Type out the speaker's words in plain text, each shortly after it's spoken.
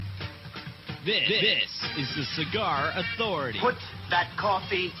This is the Cigar Authority. Put that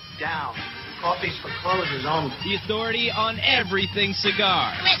coffee down. Coffee's for closers only. The authority on everything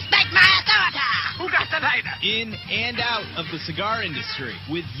cigar. Respect my authority! Who got the lighter? In and out of the cigar industry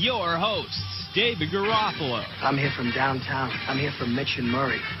with your hosts, David Garofalo. I'm here from downtown. I'm here from Mitch and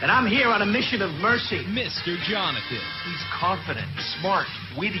Murray. And I'm here on a mission of mercy. Mr. Jonathan. He's confident, smart,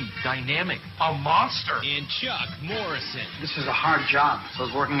 witty, dynamic, a monster. And Chuck Morrison. This is a hard job. So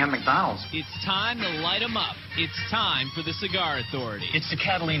is working at McDonald's. It's time to light 'em up. It's time for the Cigar Authority. It's the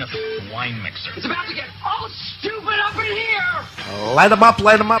Catalina Wine Mixer. It's about to get all stupid up in here! Light 'em up,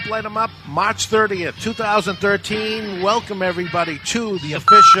 light 'em up, light 'em up. March 30th, 2013. Welcome, everybody, to the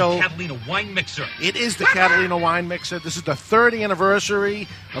official Catalina Wine Mixer. It is the Catalina Wine Mixer. This is the 30th anniversary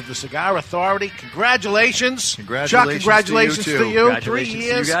of the Cigar Authority. Congratulations. Chuck, congratulations to you. Congratulations 3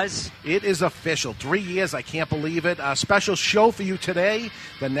 years. to you guys. It is official. 3 years. I can't believe it. A special show for you today.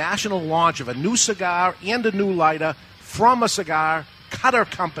 The national launch of a new cigar and a new lighter from a cigar cutter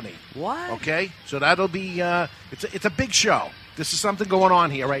company. What? Okay? So that'll be, it's a big show. This is something going on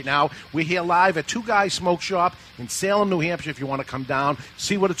here right now. We're here live at Two Guys Smoke Shop in Salem, New Hampshire. If you want to come down,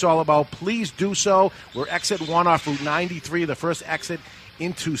 see what it's all about, please do so. We're exit 1 off Route 93, the first exit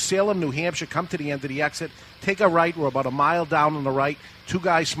into Salem, New Hampshire. Come to the end of the exit. Take a right. We're about a mile down on the right. Two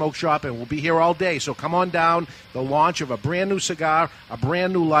Guys Smoke Shop, and we'll be here all day. So come on down. The launch of a brand new cigar, a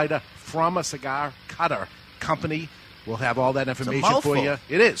brand new lighter from a cigar cutter company. We'll have all that information for you.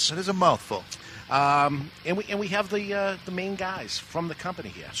 It is. It is a mouthful. And we have the main guys from the company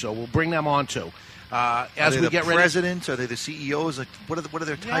here, so we'll bring them on too. As we get ready, presidents? Are they the CEOs? Like, what are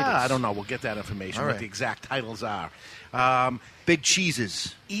their titles? Yeah, I don't know. We'll get that information. All What right. the exact titles are. Big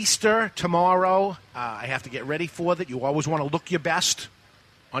cheeses. Easter tomorrow. I have to get ready for that. You always want to look your best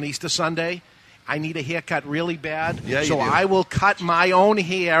on Easter Sunday. I need a haircut really bad, Yeah, you so do. I will cut my own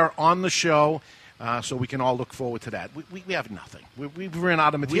hair on the show. So we can all look forward to that. We have nothing. We've run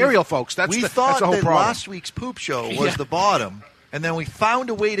out of material, folks. That's we the thought whole that problem. last week's poop show was Yeah. the bottom, and then we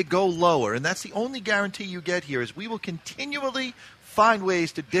found a way to go lower, and that's the only guarantee you get here is we will continually find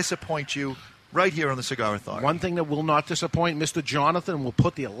ways to disappoint you right here on the Cigar Authority. One thing that will not disappoint Mr. Jonathan will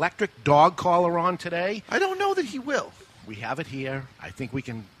put the electric dog collar on today. I don't know that he will. We have it here. I think we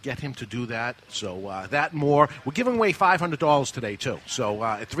can get him to do that. So that more. We're giving away $500 today, too. So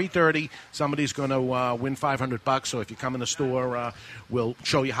at 3:30, somebody's going to win $500. So if you come in the store, we'll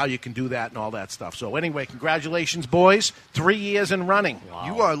show you how you can do that and all that stuff. So anyway, congratulations, boys. 3 years and running. Wow.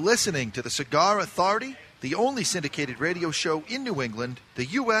 You are listening to the Cigar Authority, the only syndicated radio show in New England, the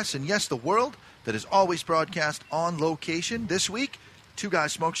U.S., and yes, the world, that is always broadcast on location. This week, Two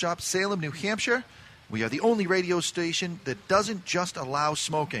Guys Smoke Shop, Salem, New Hampshire. We are the only radio station that doesn't just allow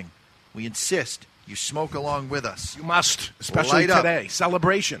smoking. We insist you smoke along with us. You must, especially Light up. today.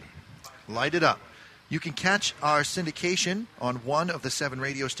 Celebration. Light it up. You can catch our syndication on one of the 7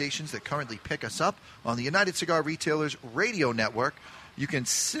 radio stations that currently pick us up on the United Cigar Retailers Radio Network. You can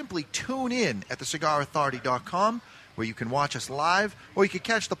simply tune in at thecigarauthority.com, where you can watch us live, or you can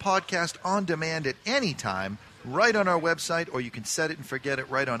catch the podcast on demand at any time right on our website, or you can set it and forget it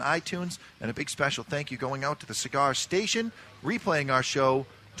right on iTunes. And a big special thank you going out to the Cigar Station, replaying our show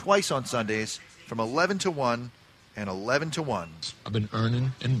twice on Sundays from 11 to 1 and 11 to 1. I've been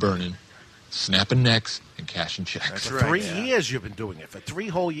earning and burning, snapping necks and cashing checks. That's For right. 3 yeah. years you've been doing it, for 3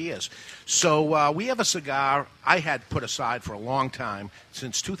 whole years. So we have a cigar I had put aside for a long time,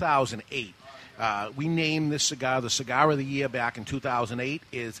 since 2008. We named this cigar the Cigar of the Year back in 2008.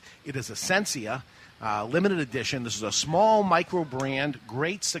 It is Essencia, limited edition. This is a small micro brand,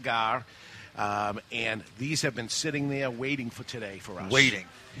 great cigar. And these have been sitting there waiting for today for us. Waiting.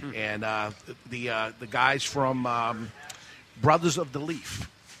 And the guys from Brothers of the Leaf,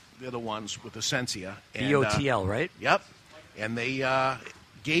 they're the ones with Essencia. And, BOTL, right? Yep. And they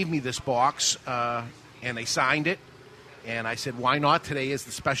gave me this box, and they signed it. And I said, why not? Today is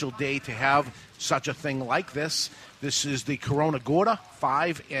the special day to have such a thing like this. This is the Corona Gorda,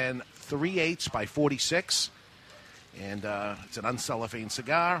 5 3/8 by 46. And it's an uncellophane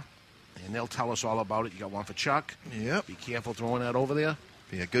cigar. And they'll tell us all about it. You got one for Chuck. Yep. Be careful throwing that over there.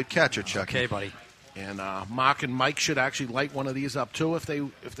 Be a good catcher, Chuck. Okay, buddy. And Mark and Mike should actually light one of these up too if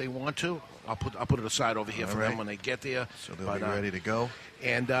they want to. I'll put it aside over here All for right. them when they get there. So they'll be ready to go.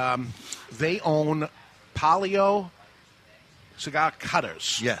 And they own Palio cigar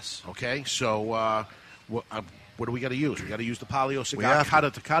cutters. Yes. Okay. So what do we got to use? We got to use the Palio cigar have to. cutter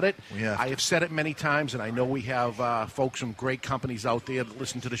to cut it. We have I to. have said it many times, and I know we have folks from great companies out there that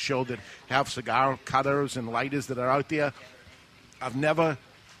listen to the show that have cigar cutters and lighters that are out there. I've never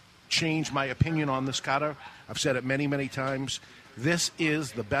changed my opinion on this cutter. I've said it many, many times. This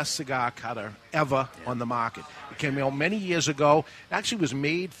is the best cigar cutter ever on the market. It came out many years ago. Actually, was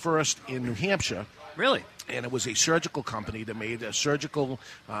made first in New Hampshire. Really? And it was a surgical company that made a surgical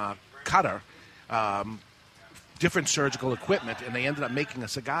cutter, different surgical equipment, and they ended up making a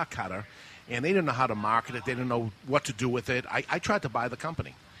cigar cutter. And they didn't know how to market it. They didn't know what to do with it. I tried to buy the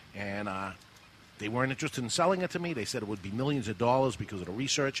company, and they weren't interested in selling it to me. They said it would be millions of dollars because of the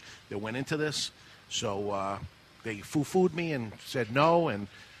research that went into this. So they foo-fooed me and said no, and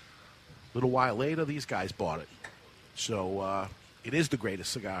a little while later, these guys bought it. So it is the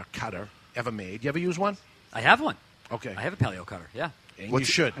greatest cigar cutter ever made. You ever use one? I have one. Okay. I have a paleo cutter, yeah. And you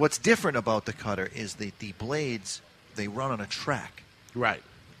should. What's different about the cutter is the blades, they run on a track. Right.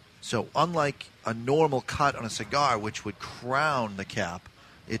 So unlike a normal cut on a cigar, which would crown the cap,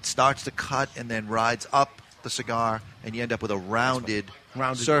 it starts to cut and then rides up the cigar, and you end up with a rounded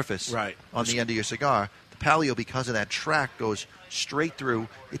surface on the end of your cigar. The paleo, because of that track, goes straight through.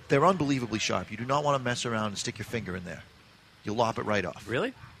 They're unbelievably sharp. You do not want to mess around and stick your finger in there. You'll lop it right off.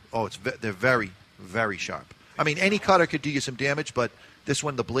 Really? Oh, they're very, very sharp. I mean, any cutter could do you some damage, but this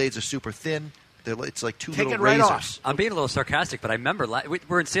one, the blades are super thin. It's like two little razors. Off. I'm being a little sarcastic, but I remember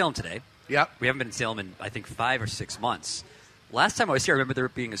we're in Salem today. Yep. We haven't been in Salem in, I think, 5 or 6 months. Last time I was here, I remember there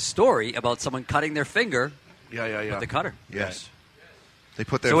being a story about someone cutting their finger with the cutter. Yes. They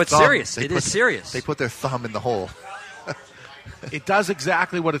put their so it's thumb, serious. It is serious. They put their thumb in the hole. It does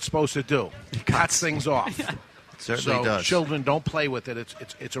exactly what it's supposed to do. It cuts things off. It certainly does. Children, don't play with it.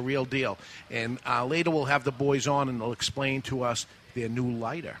 It's a real deal. And later we'll have the boys on, and they'll explain to us their new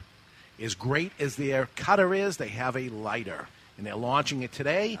lighter. As great as their cutter is, they have a lighter. And they're launching it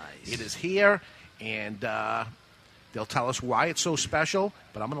today. Nice. It is here, and they'll tell us why it's so special,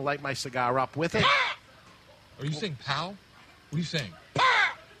 but I'm going to light my cigar up with it. Are you saying pow? What are you saying?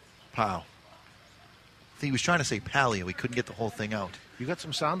 Pow. He was trying to say paleo. We couldn't get the whole thing out. You got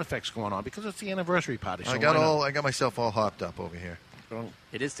some sound effects going on because it's the anniversary party. So I got myself all hopped up over here.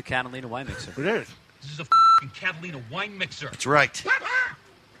 It is the Catalina Wine Mixer. It is. This is a Catalina Wine Mixer. That's right.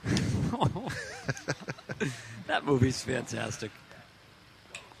 That movie's fantastic.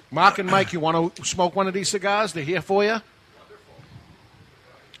 Mark and Mike, you want to smoke one of these cigars? They're here for you.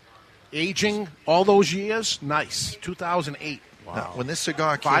 Aging all those years, nice. 2008. Wow. Now, when this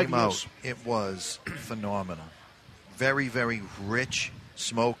cigar came out, it was phenomenal. Very, very rich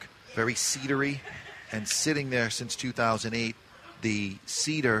smoke, very cedary, and sitting there since 2008, the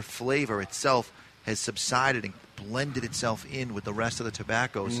cedar flavor itself has subsided and blended itself in with the rest of the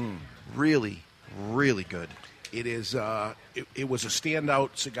tobaccos. Really, really good. It is. It was a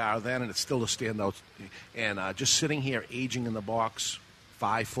standout cigar then, and it's still a standout. And just sitting here, aging in the box,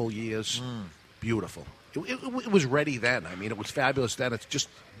 5 full years, beautiful. It was ready then. I mean, it was fabulous then. It's just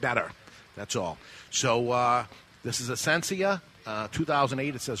better. That's all. So this is Essencia,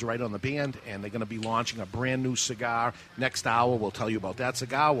 2008. It says right on the band, and they're going to be launching a brand new cigar next hour. We'll tell you about that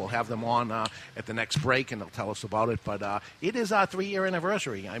cigar. We'll have them on at the next break, and they'll tell us about it. But it is our 3-year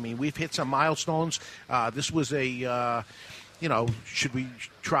anniversary. I mean, we've hit some milestones. This was a, should we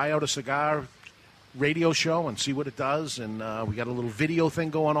try out a cigar radio show and see what it does? And we got a little video thing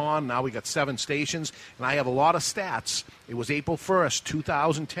going on. Now we got 7 stations, and I have a lot of stats. It was April 1st,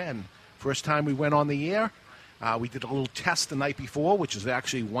 2010, first time we went on the air. We did a little test the night before, which is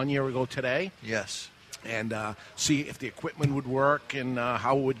actually 1 year ago today. Yes. And see if the equipment would work and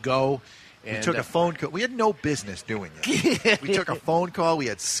how it would go. And, we took a phone call. We had no business doing it. We took a phone call. We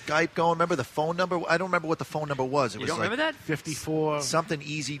had Skype going. Remember the phone number? I don't remember what the phone number was. You don't remember that? 54. Something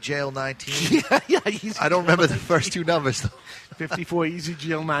Easy Jail 19. yeah, Easy I don't remember the first 2 numbers, though. 54 Easy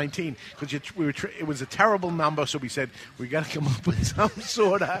Jail 19. Because it was a terrible number, so we said, we got to come up with some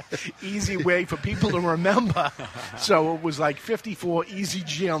sort of easy way for people to remember. So it was like 54 Easy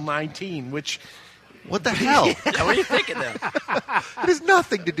Jail 19, which... What the hell? Yeah, what are you thinking there? It has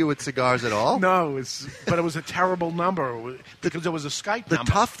nothing to do with cigars at all. No, but it was a terrible number because it was a Skype number.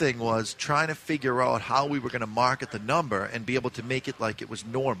 The tough thing was trying to figure out how we were going to market the number and be able to make it like it was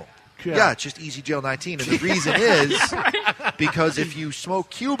normal. Yeah, it's just Easy Jail 19. And the reason is because if you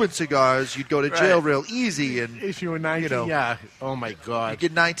smoke Cuban cigars, you'd go to jail real easy. And if you were 19, yeah. Oh, my God. You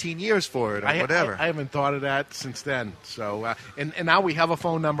get 19 years for it or whatever. I haven't thought of that since then. So, and now we have a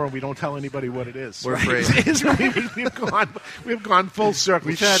phone number and we don't tell anybody what it is. We're afraid. we've gone full circle.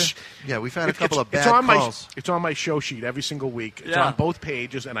 We've had a couple of bad calls. It's on my show sheet every single week. It's on both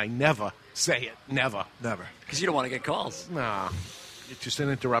pages, and I never say it. Never. Because you don't want to get calls. No. It's just an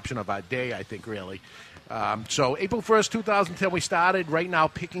interruption of our day, I think, really. So April 1st, 2010, we started. Right now,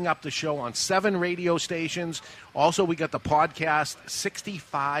 picking up the show on 7 radio stations. Also, we got the podcast,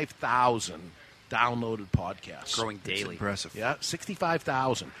 65,000 downloaded podcasts. Growing daily. Impressive. Yeah,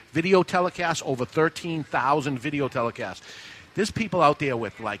 65,000. Video telecasts, over 13,000 video telecasts. There's people out there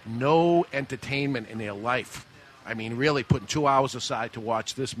with, like, no entertainment in their life. I mean, really putting 2 hours aside to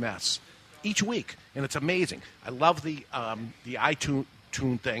watch this mess each week, and it's amazing. I love the iTunes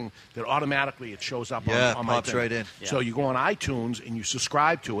thing that automatically it shows up on my pops thing. right in. So you go on iTunes and you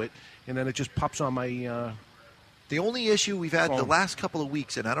subscribe to it, and then it just pops on my The only issue we've had phone. the last couple of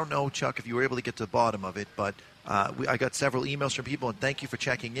weeks, and I don't know, Chuck, if you were able to get to the bottom of it, but I got several emails from people, and thank you for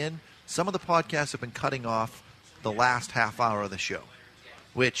checking in. Some of the podcasts have been cutting off the last half hour of the show,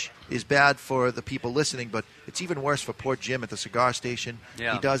 which is bad for the people listening, but it's even worse for poor Jim at the cigar station.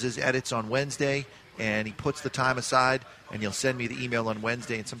 Yeah. He does his edits on Wednesday, and he puts the time aside, and he'll send me the email on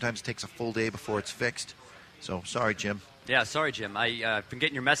Wednesday, and sometimes it takes a full day before it's fixed. So, sorry, Jim. Yeah, sorry, Jim. I've been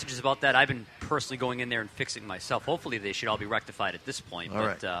getting your messages about that. I've been personally going in there and fixing myself. Hopefully they should all be rectified at this point. All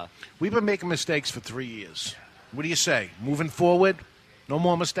but, right. We've been making mistakes for 3 years. What do you say? Moving forward, no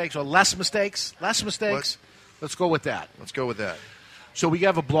more mistakes or less mistakes? Less mistakes? Let's go with that. Let's go with that. So we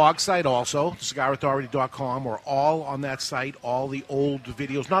have a blog site also, cigarauthority.com. We're all on that site, all the old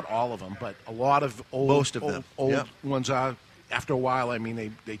videos, not all of them, but a lot of old, Most of them. old Yep. ones are. After a while, I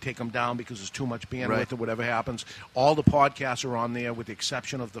mean, they take them down because there's too much bandwidth Right. or whatever happens. All the podcasts are on there with the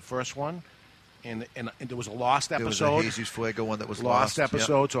exception of the first one. And there was a lost episode. There was a Jesus Fuego one that was lost Yep.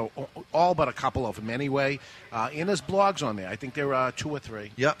 episode, so all but a couple of them anyway. And there's blogs on there. I think there are 2 or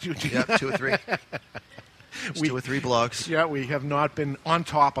 3. Yep, 2 or 3. There's 2 or 3 blogs. Yeah, we have not been on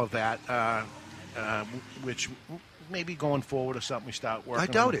top of that, which maybe going forward or something we start working I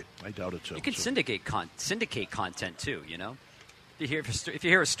doubt on. it. I doubt it, too. You can syndicate content, too, you know? If you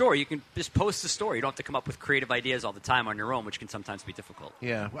hear a story, you can just post the story. You don't have to come up with creative ideas all the time on your own, which can sometimes be difficult.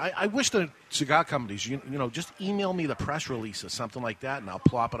 Yeah, I wish the cigar companies, you know, just email me the press release or something like that, and I'll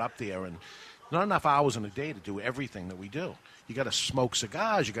plop it up there. And not enough hours in a day to do everything that we do. You got to smoke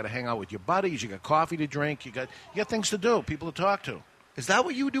cigars. You got to hang out with your buddies. You got coffee to drink. You got things to do, people to talk to. Is that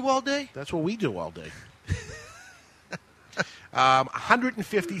what you do all day? That's what we do all day.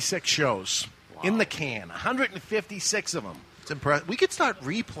 156 shows in the can. 156 of them. It's impressive. We could start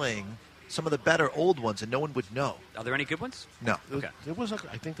replaying some of the better old ones, and no one would know. Are there any good ones? No. Okay. There was,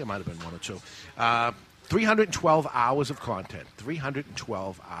 I think there might have been 1 or 2. 312 hours of content.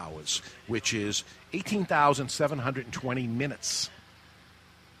 312 hours, which is 18,720 minutes.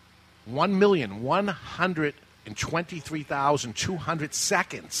 1,123,200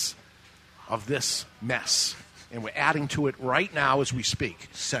 seconds of this mess. And we're adding to it right now as we speak.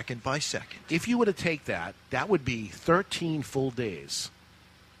 Second by second. If you were to take that, that would be 13 full days,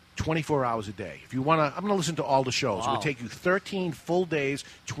 24 hours a day. If you want to, I'm going to listen to all the shows. It Wow. would take you 13 full days,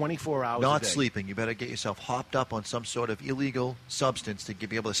 24 hours a day. Not sleeping. You better get yourself hopped up on some sort of illegal substance to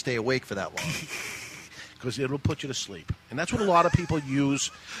be able to stay awake for that long. Because it'll put you to sleep. And that's what a lot of people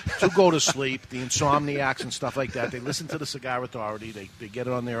use to go to sleep, the insomniacs and stuff like that. They listen to the Cigar Authority. They get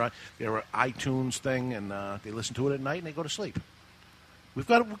it on their iTunes thing, and they listen to it at night, and they go to sleep. We've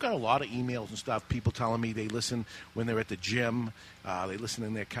got a lot of emails and stuff, people telling me they listen when they're at the gym. They listen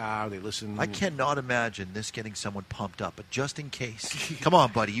in their car. They listen. I cannot imagine this getting someone pumped up, but just in case. Come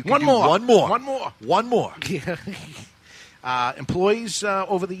on, buddy. You can One do more. One more. One more. One more. Yeah. Employees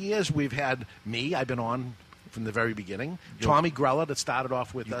over the years, we've had me. I've been on from the very beginning. Tommy Grella that started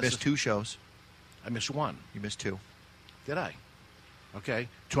off with You us. missed 2 shows. I missed 1. You missed 2. Did I? Okay.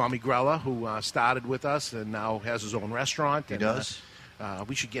 Tommy Grella, who started with us and now has his own restaurant. He and, does.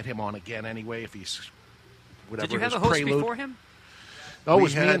 We should get him on again anyway if he's whatever. Did you have his a host prelude. before him? Oh, it We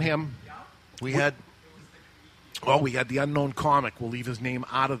was me had- and him. We had. Oh, we had the unknown comic. We'll leave his name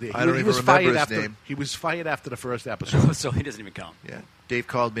out of there. I don't he even was remember fired his after, name. He was fired after the first episode. So he doesn't even count. Yeah. Dave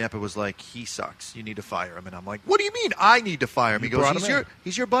called me up and was like, he sucks. You need to fire him. And I'm like, what do you mean I need to fire him? You He goes, brought him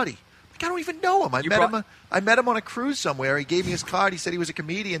he's your buddy. Like, I don't even know him. I met him on a cruise somewhere. He gave me his card. He said he was a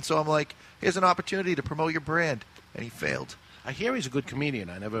comedian. So I'm like, here's an opportunity to promote your brand. And he failed. I hear he's a good comedian.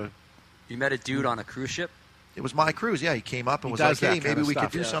 I never. You met a dude on a cruise ship? It was my cruise. Yeah, he came up and He was does like, that hey, kind maybe of we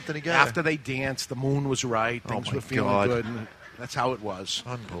stuff. could do something together. After they danced, the moon was right. Oh, Things my were feeling God. good. And that's how it was.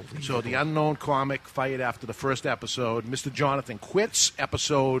 Unbelievable. So the unknown comic fired after the first episode. Mr. Jonathan quits.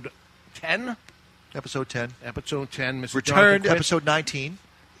 Episode 10. Episode 10. Episode 10. Mr. Returned. Jonathan quits. Episode 19.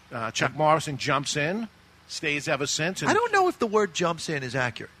 Chuck Morrison jumps in. Stays ever since. And I don't know if the word jumps in is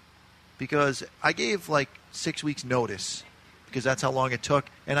accurate because I gave like 6 weeks notice because that's how long it took.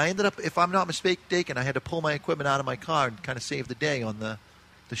 And I ended up, if I'm not mistaken, I had to pull my equipment out of my car and kind of save the day on the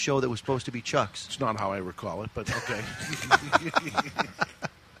show that was supposed to be Chuck's. It's not how I recall it, but okay.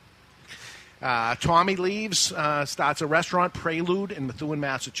 Tommy leaves, starts a restaurant, Prelude, in Methuen,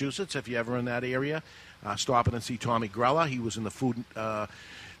 Massachusetts. If you're ever in that area, stop in and see Tommy Grella. He was in the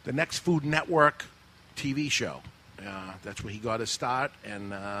next Food Network TV show. That's where he got his start,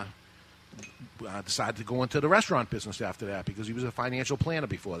 and decided to go into the restaurant business after that because he was a financial planner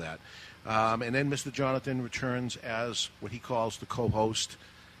before that. And then Mr. Jonathan returns as what he calls the co-host.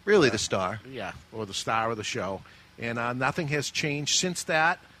 Really the star. Yeah, or the star of the show. And nothing has changed since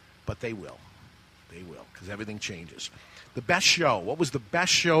that, but they will. They will, because everything changes. The best show. What was the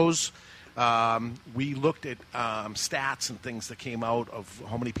best shows? We looked at stats and things that came out of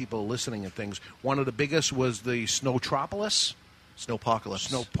how many people are listening and things. One of the biggest was the Snowpocalypse.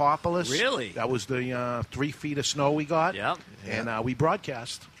 Really? That was the 3 feet of snow we got. Yep. And we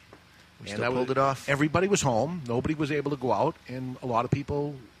broadcast. We still pulled it off. Everybody was home. Nobody was able to go out, and a lot of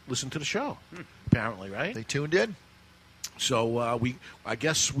people listened to the show, apparently, right? They tuned in. So I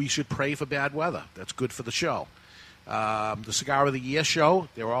guess we should pray for bad weather. That's good for the show. The Cigar of the Year show,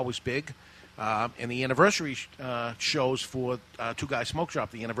 they're always big. And the anniversary shows for Two Guys Smoke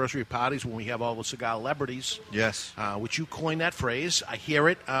Shop, the anniversary parties when we have all the cigar celebrities. Yes. Which you coined that phrase. I hear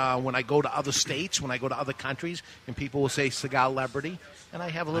it when I go to other states, when I go to other countries, and people will say cigar celebrity, and I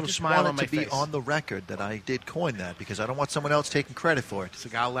have a little smile on my face. I just wanted to be on the record that I did coin that because I don't want someone else taking credit for it.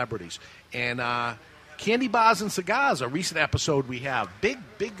 Cigar celebrities. And Candy Bars and Cigars, a recent episode we have. Big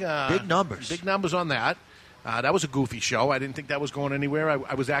numbers. Big numbers on that. That was a goofy show. I didn't think that was going anywhere.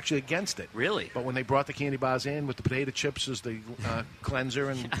 I was actually against it. Really? But when they brought the candy bars in with the potato chips as the cleanser,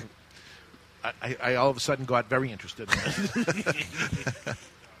 and I all of a sudden got very interested in it.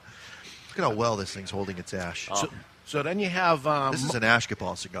 Look at how well this thing's holding its ash. So then you have... this is an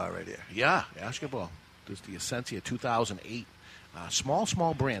Ashkabal cigar right here. Yeah, Ashkabal. This is the Essentia 2008.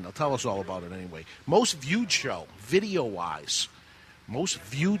 Small brand. They'll tell us all about it anyway. Most viewed show, video-wise. Most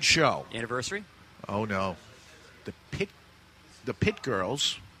viewed show. Anniversary? Oh, no. The Pit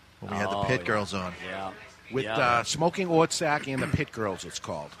Girls. When we had the Pit Girls on. Yeah. With Smoking Ortsack and the Pit Girls, it's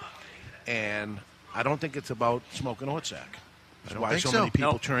called. And I don't think it's about Smoking Ortsack. That's why so many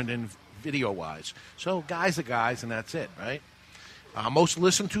people turned in video-wise. So guys are guys, and that's it, right? Most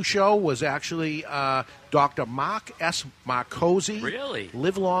listened to show was actually Dr. Mark S. Marcosi. Really?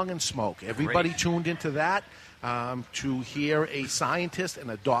 Live Long and Smoke. Everybody tuned into that to hear a scientist and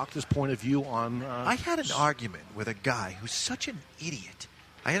a doctor's point of view on... I had an argument with a guy who's such an idiot.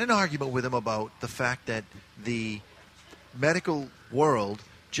 I had an argument with him about the fact that the medical world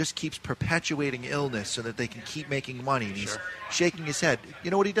just keeps perpetuating illness so that they can keep making money. And he's shaking his head.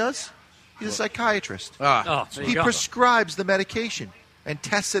 You know what he does? He's a psychiatrist. He prescribes the medication and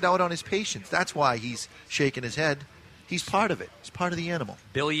tests it out on his patients. That's why he's shaking his head. He's part of it. He's part of the animal.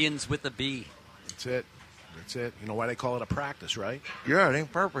 Billions with a B. That's it. You know why they call it a practice, right? Yeah, it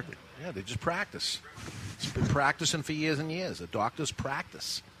ain't perfect. Yeah, they just practice. It's been practicing for years and years. A doctor's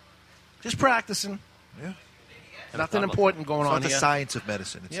practice. Just practicing. Yeah. Nothing important going on here. It's not the science of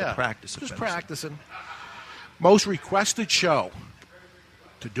medicine. It's the practice of medicine. Just practicing. Most requested show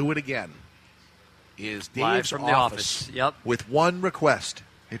to do it again is Dave's Live from the office. Yep. With one request.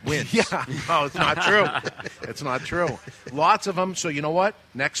 It wins. Yeah. No, it's not true. It's not true. Lots of them. So you know what?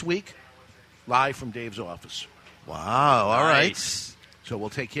 Next week, live from Dave's office. Wow. All right. So we'll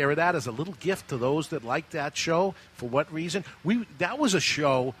take care of that as a little gift to those that like that show. For what reason? That was a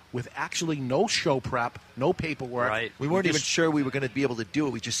show with actually no show prep, no paperwork. Right. We weren't even sure we were going to be able to do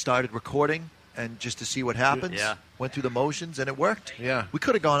it. We just started recording and just to see what happens. Yeah. Went through the motions and it worked. Yeah. We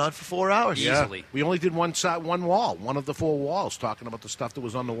could have gone on for 4 hours. Easily. Yeah. We only did one wall, one of the 4 walls, talking about the stuff that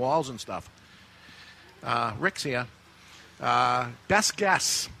was on the walls and stuff. Rick's here. Best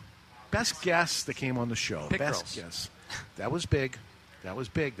guess that came on the show. Best guess. That was big. That was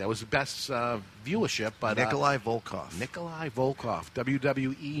the best viewership. But Nikolai Volkov.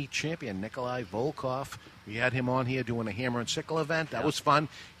 WWE champion Nikolai Volkov. We had him on here doing a hammer and sickle event. That was fun.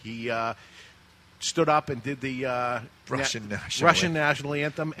 He stood up and did the Russian national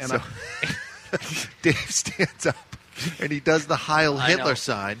anthem. And Dave stands up and he does the Heil Hitler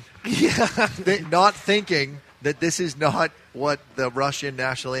sign. Yeah. Not thinking that this is not what the Russian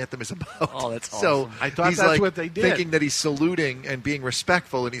national anthem is about. Oh, that's awesome. So I thought he's that's like what they did. thinking that he's saluting and being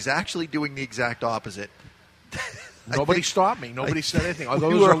respectful, and he's actually doing the exact opposite. Nobody stopped me. Nobody said anything. Although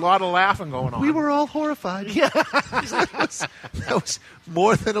there was a lot of laughing going on. We were all horrified. Yeah. that was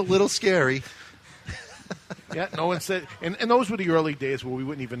more than a little scary. Yeah, no one said, and those were the early days where we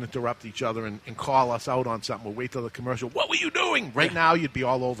wouldn't even interrupt each other and call us out on something. We'll wait till the commercial. What were you doing? Right now, you'd be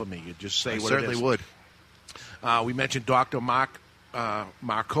all over me. You'd just say what it is. Certainly would. We mentioned Dr.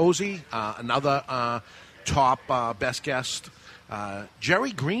 Marcosi, another top best guest.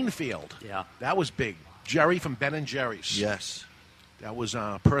 Jerry Greenfield. Yeah. That was big. Jerry from Ben & Jerry's. Yes. That was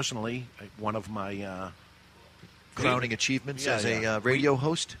personally one of my crowning achievements as yeah. a radio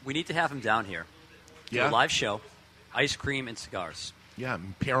host. We need to have him down here. Do Yeah. a live show, ice cream and cigars. Yeah,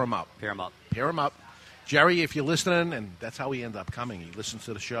 pair him up. Pair him up. Pair him up. Jerry, if you're listening, and that's how he ended up coming. He listened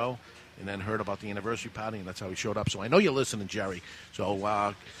to the show and then heard about the anniversary party, and that's how he showed up. So I know you're listening, Jerry.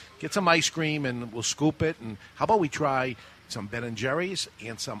 So get some ice cream, and we'll scoop it. And how about we try some Ben & Jerry's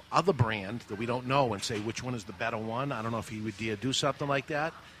and some other brand that we don't know and say which one is the better one? I don't know if he would dare do something like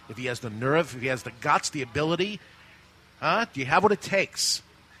that. If he has the nerve, if he has the guts, the ability. Do you have what it takes?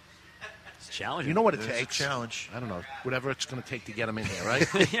 It's challenging. You know what it It's takes. a challenge. I don't know. Whatever it's going to take to get him in here, right?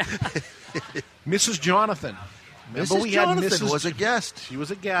 Mrs. Jonathan. Remember Mrs. we Jonathan had Mrs. was a guest. She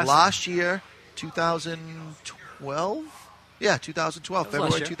was a guest. Last year, 2012? Yeah, 2012, That was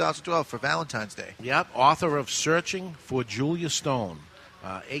last February year. 2012 for Valentine's Day. Yep, author of Searching for Julia Stone,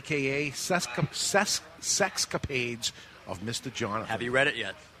 a.k.a. Sexcapades of Mr. Jonathan. Have you read it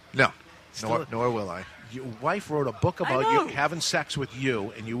yet? No, Still- nor will I. Your wife wrote a book about know. you having sex with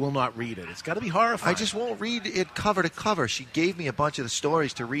you, and you will not read it. It's got to be horrifying. I just won't read it cover to cover. She gave me a bunch of the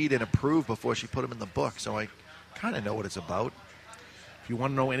stories to read and approve before she put them in the book, so I kind of know what it's about. If you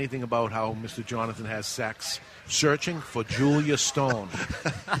want to know anything about how Mr. Jonathan has sex, Searching for Julia Stone.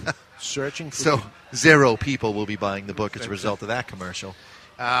 Searching for So 0 people will be buying the book as a result of that commercial.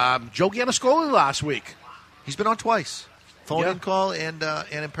 Joe Ganascoli last week. He's been on twice. Phone Yeah. in call and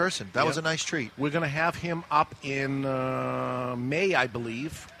in person. That was a nice treat. We're going to have him up in May, I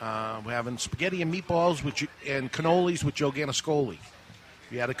believe. We're having spaghetti and meatballs and cannolis with Joe Ganascoli.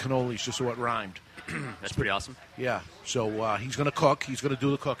 We added cannolis just so it rhymed. That's pretty awesome. Yeah, so he's going to cook. He's going to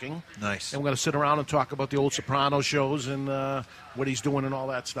do the cooking. Nice. And we're going to sit around and talk about the old Soprano shows and what he's doing and all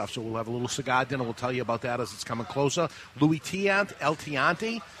that stuff. So we'll have a little cigar dinner. We'll tell you about that as it's coming closer. Louis Tiant, El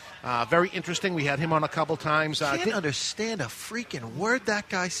Tianti. Very interesting. We had him on a couple times. I can't understand a freaking word that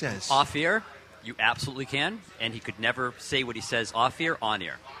guy says. Off air, you absolutely can, and he could never say what he says off air, on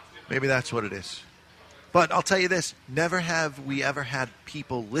air. Maybe that's what it is. But I'll tell you this, never have we ever had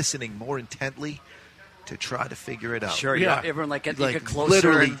people listening more intently to try to figure it out. Sure, Yeah. yeah. Everyone get closer.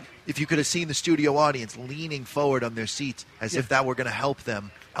 literally, and- if you could have seen the studio audience leaning forward on their seats as if that were going to help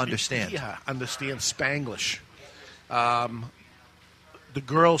them understand. Yeah, understand Spanglish. The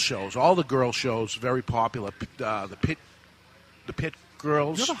girl shows, all the girl shows, very popular. The Pit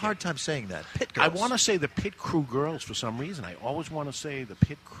Girls. You have a hard time saying that. Pit girls. I want to say the Pit Crew Girls for some reason. I always want to say the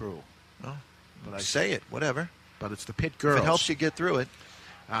Pit Crew. Oh, But I say it, whatever. But it's the Pit Girls. If it helps you get through it.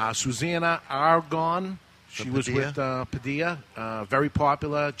 Susanna Argon. She From was with Padilla. Padilla. Very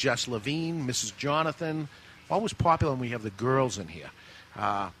popular. Jess Levine, Mrs. Jonathan. Always popular when we have the girls in here.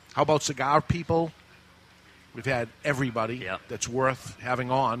 How about cigar people? We've had everybody that's worth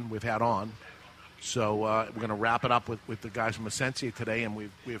having on. We've had on. So we're going to wrap it up with the guys from Essencia today, and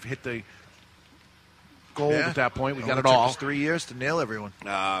we've hit the goal at that point. We got it took all. us 3 years to nail everyone.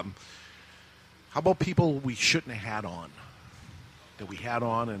 How about people we shouldn't have had on? That we had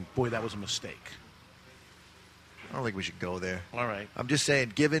on, and boy, that was a mistake. I don't think we should go there. All right. I'm just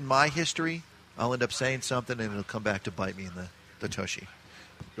saying, given my history, I'll end up saying something and it'll come back to bite me in the tushy.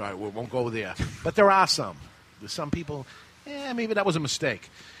 All right, we won't go there. But there are some. There's some people, maybe that was a mistake.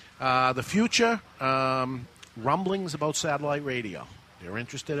 The future, rumblings about satellite radio. They're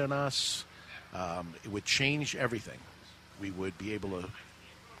interested in us. It would change everything. We would be able to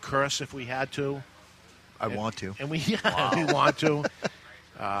curse if we had to. I want to. And we want to.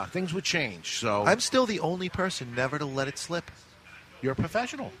 Things would change. So I'm still the only person never to let it slip. You're a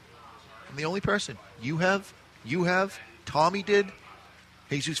professional. I'm the only person. You have. Tommy did.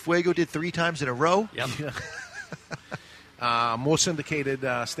 Jesus Fuego did 3 times in a row. Yep. More syndicated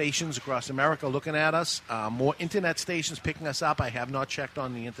stations across America looking at us. More internet stations picking us up. I have not checked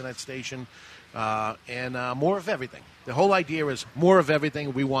on the internet station. And more of everything. The whole idea is more of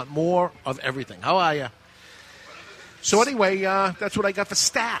everything. We want more of everything. How are you? So anyway, that's what I got for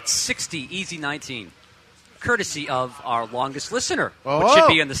stats. 60, easy 19. Courtesy of our longest listener, Oh, which should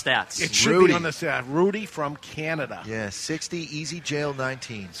be in the stats. It should Rudy. be on the stat. Rudy from Canada. Yeah, 60, easy jail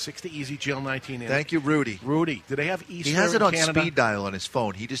 19. 60 easy jail 19. Thank you, Rudy. Rudy, do they have Easter He has it in on Canada? speed dial on his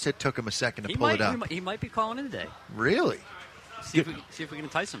phone. He just took him a second to pull it up. He might be calling in today. Really? See if we can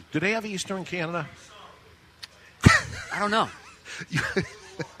entice him. Do they have Easter in Canada? I don't know.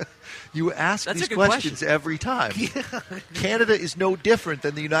 You ask That's these a good questions every time. Canada is no different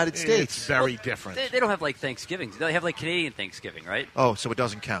than the United It's States. very different. They don't have like Thanksgiving. They have like Canadian Thanksgiving, right? Oh, so it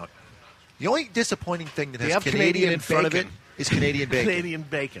doesn't count. The only disappointing thing that They has have Canadian Canadian in front of it bacon. is Canadian bacon. Canadian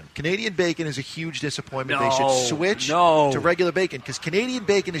bacon. Canadian bacon is a huge disappointment. No, They should switch to regular bacon because Canadian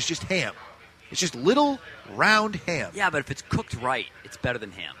bacon is just ham. It's just little round ham. Yeah, but if it's cooked right, it's better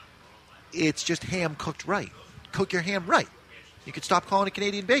than ham. It's just ham cooked right. Cook your ham right. You could stop calling it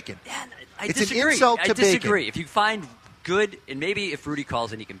Canadian bacon. Yeah, It's disagree. an insult to I disagree. bacon. If you find good, and maybe if Rudy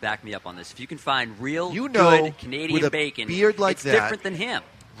calls in, he can back me up on this. If you can find real You know, good Canadian with a bacon, beard like it's that- different than ham.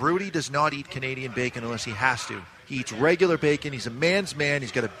 Rudy does not eat Canadian bacon unless he has to. He eats regular bacon. He's a man's man.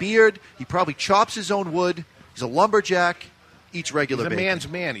 He's got a beard. He probably chops his own wood. He's a lumberjack. Eats regular He's a bacon. man's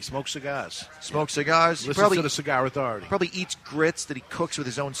man. He smokes cigars. Smokes cigars. He Listens probably, to the Cigar Authority. probably eats grits that he cooks with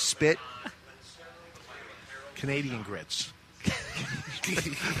his own spit. Canadian grits.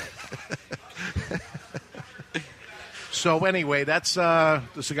 So anyway, that's the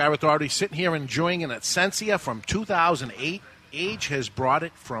Cigar Authority sitting here enjoying an Essentia from 2008. Age has brought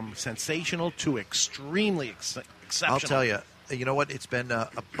it from sensational to extremely exceptional. I'll tell you. You know what? It's been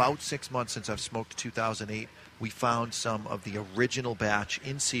about 6 months since I've smoked 2008. We found some of the original batch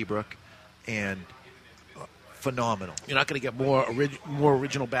in Seabrook, and phenomenal. You're not going to get more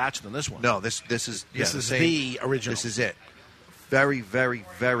original batch than this one. No, this is the original. This is it. Very, very,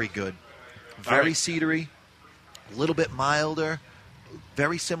 very good. Very right. cedary, a little bit milder.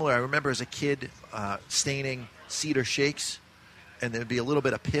 Very similar. I remember as a kid staining cedar shakes, and there'd be a little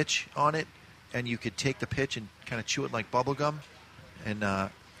bit of pitch on it, and you could take the pitch and kind of chew it like bubble gum, and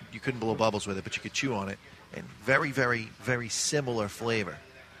you couldn't blow bubbles with it, but you could chew on it. And very, very, very similar flavor.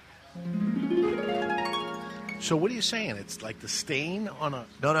 So what are you saying? It's like the stain on a...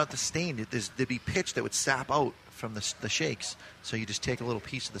 No, not the stain. There'd be pitch that would sap out from the shakes. So you just take a little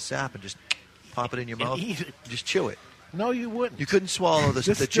piece of the sap and just pop it in your mouth. eat it. Just chew it. No, you wouldn't. You couldn't swallow the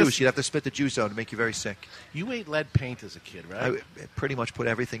Just- juice. You'd have to spit the juice out and make you very sick. You ate lead paint as a kid, right? I pretty much put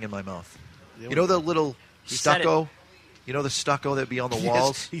everything in my mouth. Yeah, You know the little He said stucco? You know the stucco that'd be on the Yes,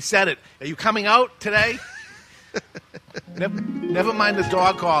 walls? he said it. Are you coming out today? Never mind the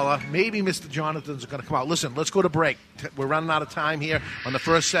dog collar. Maybe Mr. Jonathan's going to come out. Listen, let's go to break. We're running out of time here on the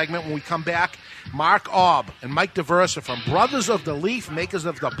first segment. When we come back, Mark Aub and Mike DeVersa from Brothers of the Leaf, makers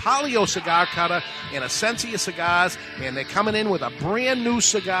of the Palio cigar cutter and Essentia cigars, and they're coming in with a brand new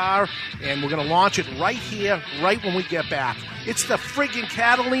cigar, and we're going to launch it right here, right when we get back. It's the Friggin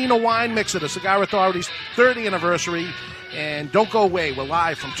Catalina Wine Mixer, the Cigar Authority's 30th anniversary. And don't go away. We're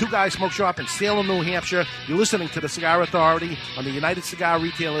live from Two Guys Smoke Shop in Salem, New Hampshire. You're listening to the Cigar Authority on the United Cigar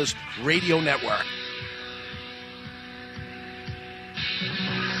Retailers Radio Network.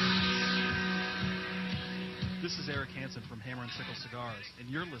 This is Eric Hansen from Hammer and Sickle Cigars, and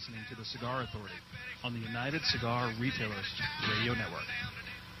you're listening to the Cigar Authority on the United Cigar Retailers Radio Network.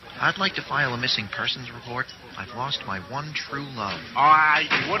 I'd like to file a missing persons report. I've lost my one true love. All right,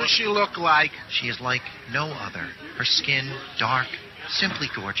 what does she look like? She is like no other. Her skin, dark, simply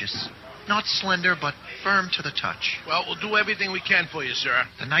gorgeous. Not slender, but firm to the touch. Well, we'll do everything we can for you, sir.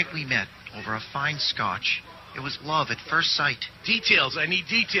 The night we met, over a fine scotch, it was love at first sight. Details. I need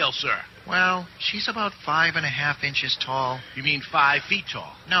details, sir. Well, she's about 5.5 inches tall. You mean 5 feet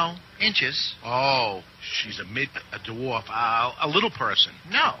tall? No, inches. Oh, she's a dwarf, a little person.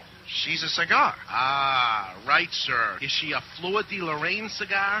 No, she's a cigar. Ah, right, sir. Is she a Fleur de Lorraine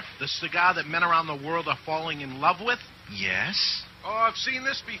cigar? The cigar that men around the world are falling in love with? Yes? Oh, I've seen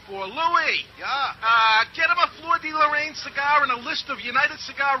this before. Louis! Yeah? Get him a Fleur de Lorraine cigar and a list of United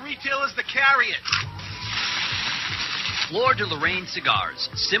Cigar Retailers that carry it. Fleur de Lorraine cigars,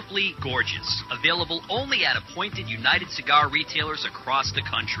 simply gorgeous. Available only at appointed United Cigar Retailers across the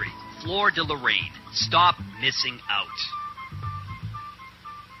country. Fleur de Lorraine. Stop missing out.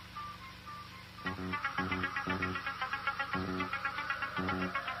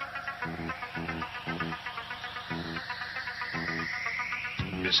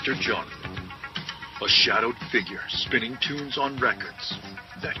 Mr. Jonathan, a shadowed figure spinning tunes on records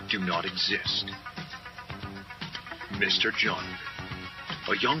that do not exist. Mr. Jonathan,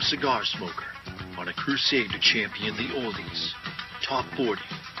 a young cigar smoker on a crusade to champion the oldies, top 40,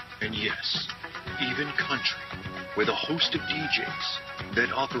 and yes, even country, with a host of DJs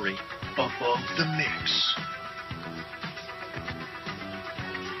that operate above the mix.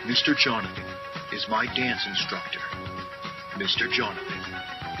 Mr. Jonathan is my dance instructor. Mr. Jonathan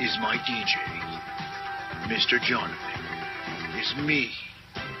is my DJ. Mr. Jonathan is me.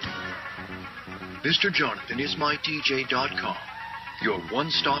 Mr. Jonathan is my DJ.com, your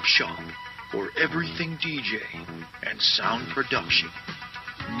one-stop shop for everything DJ and sound production.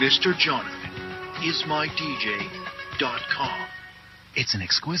 Mr. Jonathan is my DJ.com. It's an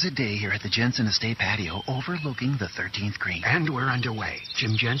exquisite day here at the Jensen Estate patio overlooking the 13th green. And we're underway.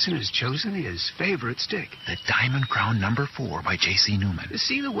 Jim Jensen has chosen his favorite stick. The Diamond Crown No. 4 by J.C. Newman.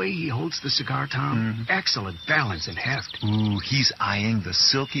 See the way he holds the cigar, Tom? Excellent balance and heft. Ooh, he's eyeing the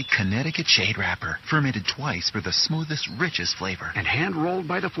silky Connecticut shade wrapper, fermented twice for the smoothest, richest flavor. And hand-rolled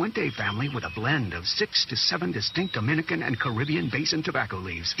by the Fuente family with a blend of 6 to 7 distinct Dominican and Caribbean basin tobacco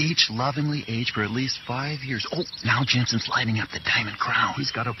leaves. Each lovingly aged for at least 5 years. Oh, now Jensen's lighting up the Diamond Crown.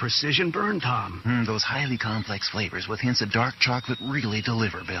 He's got a precision burn, Tom. Those highly complex flavors with hints of dark chocolate really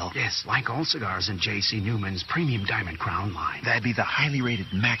deliver, Bill. Yes, like all cigars in J.C. Newman's premium Diamond Crown line. That'd be the highly rated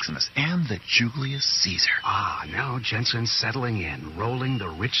Maximus and the Julius Caesar. Ah, now Jensen's settling in, rolling the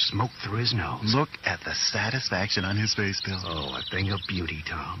rich smoke through his nose. Look at the satisfaction on his face, Bill. Oh, a thing of beauty,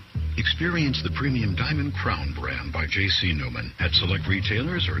 Tom. Experience the premium Diamond Crown brand by J.C. Newman at select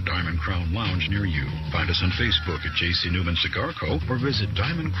retailers or Diamond Crown Lounge near you. Find us on Facebook at J.C. Newman Cigar Co. or visit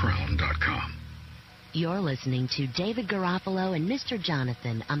DiamondCrown.com. You're listening to David Garofalo and Mr.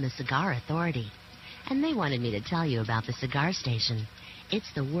 Jonathan on the Cigar Authority. And they wanted me to tell you about the Cigar Station. It's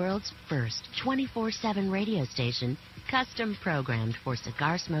the world's first 24/7 radio station custom programmed for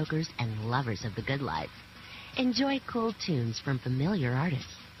cigar smokers and lovers of the good life. Enjoy cool tunes from familiar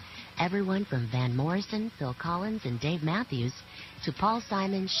artists. Everyone from Van Morrison, Phil Collins, and Dave Matthews to Paul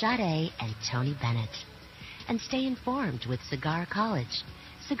Simon, Sade, and Tony Bennett. And stay informed with Cigar College,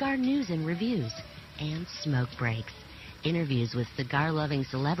 cigar news and reviews, and smoke breaks, interviews with cigar-loving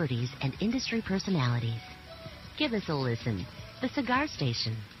celebrities and industry personalities. Give us a listen. The Cigar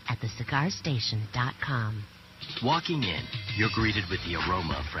Station at thecigarstation.com. Walking in, you're greeted with the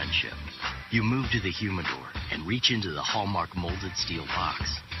aroma of friendship. You move to the humidor and reach into the Hallmark molded steel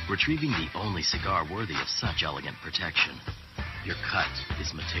box, retrieving the only cigar worthy of such elegant protection. Your cut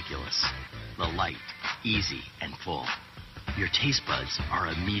is meticulous, the light, easy, and full. Your taste buds are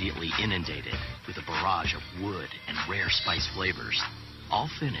immediately inundated with a barrage of wood and rare spice flavors, all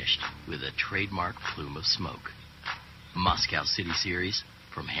finished with a trademark plume of smoke. Moscow City Series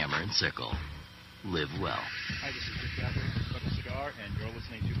from Hammer and Sickle. Live well. Hi, this is Rick Capper of The Cigar, and you're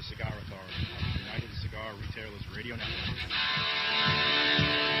listening to The Cigar Authority on the United Cigar Retailers Radio Network.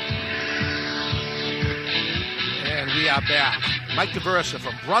 And we are back. Mike DeVersa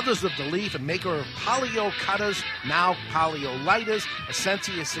from Brothers of the Leaf and maker of Polio Cutters, now Polio Lighters,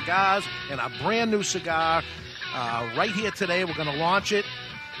 Essentia Cigars, and a brand new cigar right here today. We're going to launch it.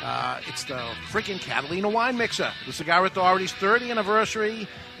 It's the Friggin Catalina Wine Mixer, the Cigar Authority's 30th anniversary.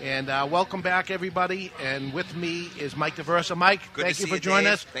 And welcome back, everybody. And with me is Mike DeVersa. Mike, thank you for joining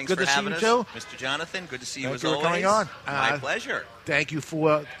us. Thanks good for to see having you, us. too. Mr. Jonathan, good to see you Thank as you for always. coming on. My pleasure. Thank you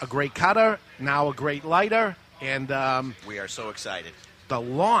for a great cutter, now a great lighter. And we are so excited. The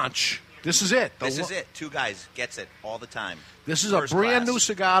launch, this is it. This is it. Two guys gets it all the time. This is First a brand class. new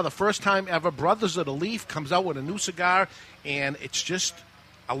cigar, the first time ever. Brothers of the Leaf comes out with a new cigar, and it's just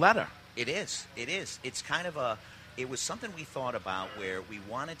a letter. It is. It is. It's kind of a... It was something we thought about where we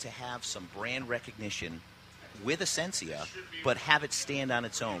wanted to have some brand recognition with Essentia, but have it stand on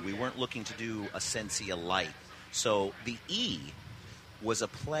its own. We weren't looking to do Essentia Light. So the E was a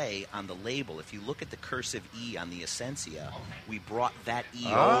play on the label. If you look at the cursive E on the Essentia, we brought that E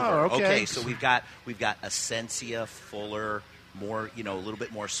over. Okay. So we've got Essentia, fuller, more, a little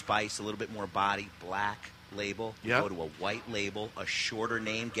bit more spice, a little bit more body, black label. Yep. Go to a white label, a shorter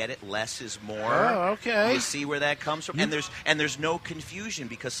name. Get it? Less is more. Oh, okay. You see where that comes from? And there's no confusion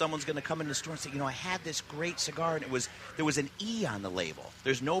because someone's going to come in the store and say, I had this great cigar and there was an E on the label.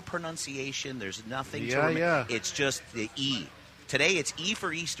 There's no pronunciation. There's nothing to remember. Yeah. It's just the E. Today it's E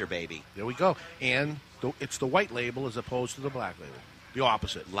for Easter, baby. There we go. And it's the white label as opposed to the black label. The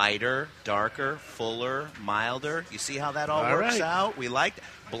opposite. Lighter, darker, fuller, milder. You see how that all All works right. out? We like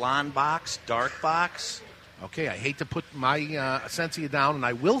blonde box, dark box. Okay, I hate to put my Essentia down, and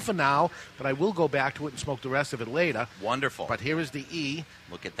I will for now, but I will go back to it and smoke the rest of it later. Wonderful. But here is the E.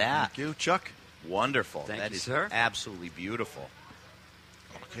 Look at that. Thank you, Chuck. Wonderful. Thank That you, is sir. absolutely beautiful.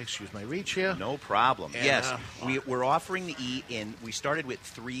 Okay, excuse my reach here. No problem. And, yes, we're offering the E in. We started with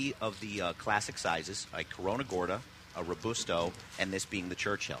 3 of the classic sizes, like Corona Gorda, a Robusto, and this being the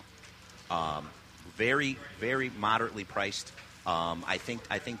Churchill. Very, very moderately priced. I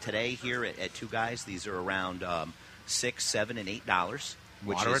think today here at Two Guys, these are around $6, $7, and $8.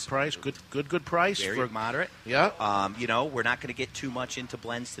 Which Moderate is price, good price. very for moderate. Yeah. We're not going to get too much into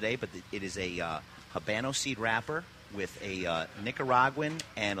blends today, but it is a Habano seed wrapper with a Nicaraguan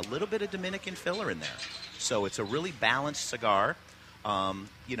and a little bit of Dominican filler in there. So it's a really balanced cigar.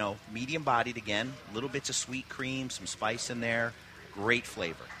 Medium bodied again, little bits of sweet cream, some spice in there. Great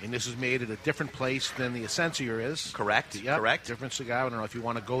flavor. And this is made at a different place than the Essentia is. Correct. Yep, Correct. Different cigar. I don't know if you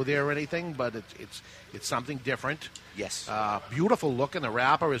want to go there or anything, but it's something different. Yes. Beautiful looking. The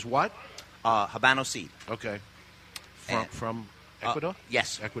wrapper is what? Habano seed. Okay. And- From Ecuador?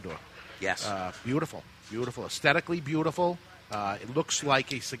 Yes. Ecuador. Yes. Beautiful. Beautiful. Aesthetically beautiful. It looks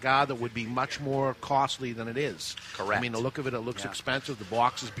like a cigar that would be much more costly than it is. Correct. I mean, the look of it looks Yeah. expensive. The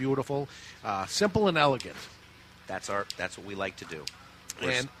box is beautiful. Simple and elegant. That's what we like to do.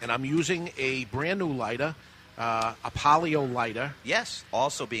 And I'm using a brand new lighter, a Palio lighter. Yes,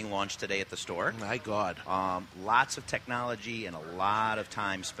 also being launched today at the store. My God. Lots of technology and a lot of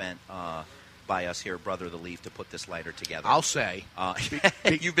time spent by us here at Brother of the Leaf to put this lighter together. I'll say.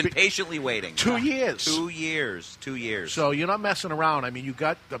 You've been patiently waiting. 2 years. 2 years. 2 years. So you're not messing around. I mean, you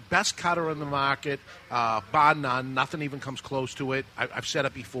got the best cutter in the market, bar none. Nothing even comes close to it. I've said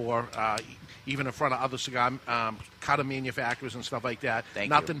it before, even in front of other cigar cutter manufacturers and stuff like that.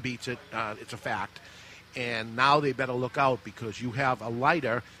 Nothing beats it. It's a fact. And now they better look out because you have a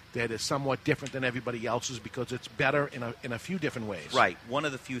lighter that is somewhat different than everybody else's because it's better in a few different ways. Right. One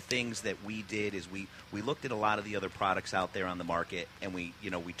of the few things that we did is we looked at a lot of the other products out there on the market, and we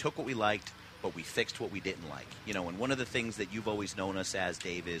took what we liked, but we fixed what we didn't like. And one of the things that you've always known us as,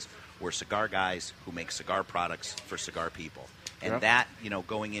 Dave, is we're cigar guys who make cigar products for cigar people. And that,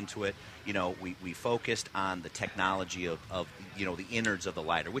 going into it, we focused on the technology of the innards of the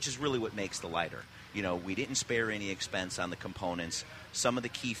lighter, which is really what makes the lighter. We didn't spare any expense on the components. Some of the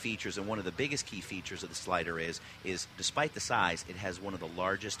key features, and one of the biggest key features of this lighter is despite the size, it has one of the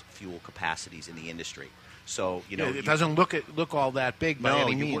largest fuel capacities in the industry. So, it doesn't look all that big by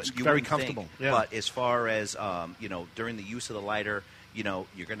any means. It's very comfortable. Yeah. But as far as, during the use of the lighter, you're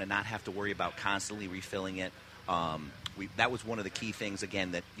going to not have to worry about constantly refilling it. That was one of the key things,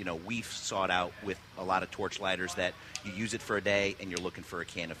 again, that we've sought out with a lot of torch lighters, that you use it for a day and you're looking for a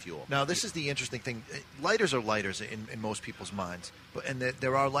can of fuel. Now, this is the interesting thing. Lighters are lighters in most people's minds. And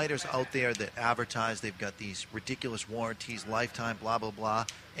there are lighters out there that advertise they've got these ridiculous warranties, lifetime, blah, blah, blah.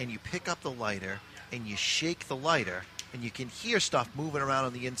 And you pick up the lighter and you shake the lighter and you can hear stuff moving around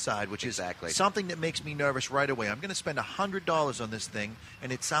on the inside, which is something that makes me nervous right away. I'm going to spend $100 on this thing,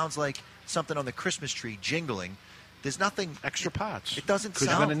 and it sounds like something on the Christmas tree jingling. There's nothing extra parts. It doesn't 'Cause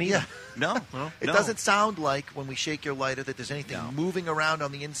you're sound. gonna need Yeah, it. No, it doesn't sound like when we shake your lighter that there's anything moving around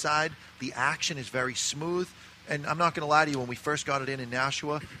on the inside. The action is very smooth. And I'm not going to lie to you, when we first got it in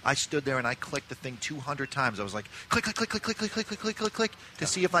Nashua, I stood there and I clicked the thing 200 times. I was like, click, click, click, click, click, click, click, click, click, click, click, to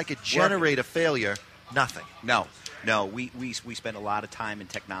see if I could generate a failure. Nothing. No, we spend a lot of time in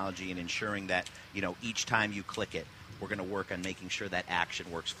technology and ensuring that, each time you click it, we're going to work on making sure that action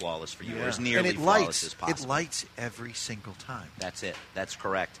works flawless for you, or as nearly flawless as possible. It lights every single time. That's it. That's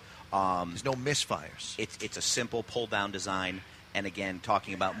correct. There's no misfires. It's a simple pull-down design, and again,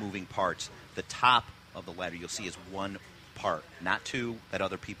 talking about moving parts, the top of the lighter you'll see is one part, not two that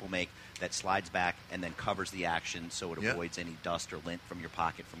other people make, that slides back and then covers the action so it avoids any dust or lint from your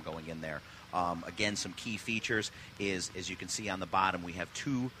pocket from going in there. Again, some key features is, as you can see on the bottom, we have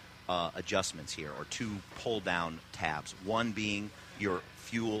two adjustments here, or two pull-down tabs. One being your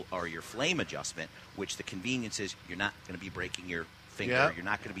fuel or your flame adjustment, which the convenience is you're not going to be breaking your finger, you're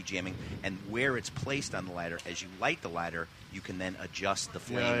not going to be jamming, and where it's placed on the lighter, as you light the lighter, you can then adjust the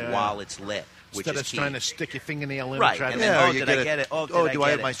flame while it's lit, which Instead is of key. trying to stick your fingernail in right. and try And to... then, did I get it? Do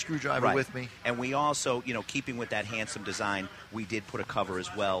I have my screwdriver with me? And we also, keeping with that handsome design, we did put a cover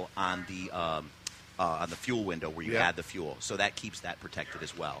as well on the fuel window where you add the fuel, so that keeps that protected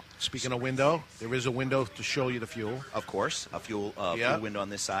as well. Speaking of window, there is a window to show you the fuel. Of course, a fuel window on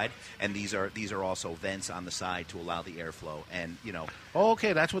this side, and these are also vents on the side to allow the airflow. And Oh,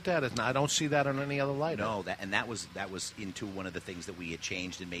 okay, that's what that is. Now, I don't see that on any other lighter. No, that was into one of the things that we had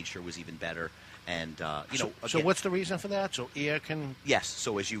changed and made sure was even better. And so what's the reason for that? So air can... Yes.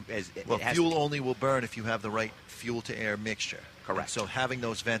 So fuel only will burn if you have the right fuel to air mixture. Correct. And so having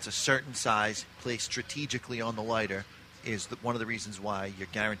those vents a certain size placed strategically on the lighter is one of the reasons why you're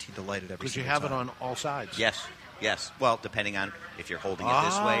guaranteed to light it every single time. Because you have it on all sides. Yes. Well, depending on if you're holding it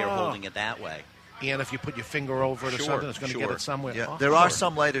this way or holding it that way. And if you put your finger over it or something, it's going to get it somewhere. Yeah. There are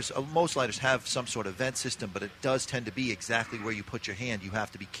some lighters, most lighters have some sort of vent system, but it does tend to be exactly where you put your hand. You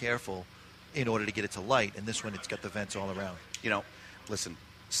have to be careful in order to get it to light, and this one, it's got the vents all around. Listen,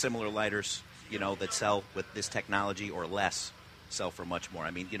 similar lighters, that sell with this technology or less sell for much more.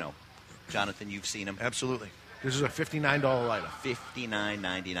 I mean, Jonathan, you've seen them. Absolutely. This is a $59 lighter.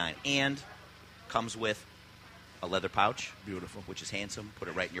 $59.99. And comes with a leather pouch. Beautiful. Which is handsome. Put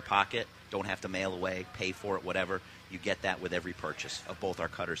it right in your pocket. Don't have to mail away, pay for it, whatever. You get that with every purchase of both our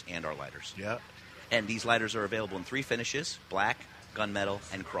cutters and our lighters. Yeah. And these lighters are available in 3 finishes: black, gunmetal,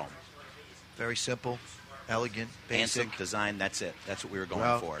 and chrome. Very simple, elegant, basic. Handsome design, that's it. That's what we were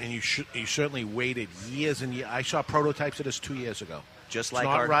going for. And you certainly waited years and years. I saw prototypes of this 2 years ago. Just It's like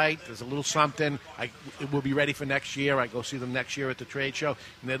not our... right. There's a little something. It will be ready for next year. I go see them next year at the trade show,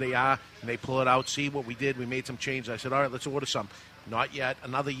 and there they are, and they pull it out, see what we did. We made some changes. I said, all right, let's order some. Not yet.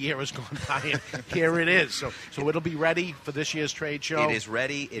 Another year has gone by, and here it is. So it'll be ready for this year's trade show. It is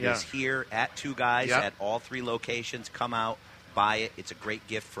ready. It is here at Two Guys at all 3 locations. Come out, buy it. It's a great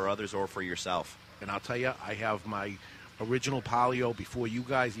gift for others or for yourself. And I'll tell you, I have my original Palio before you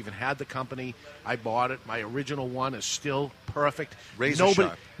guys even had the company. I bought it. My original one is still perfect.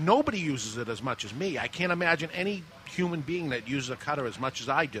 Nobody uses it as much as me. I can't imagine any human being that uses a cutter as much as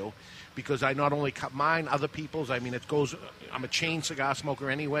I do, because I not only cut mine, other people's. I mean, I'm a chain cigar smoker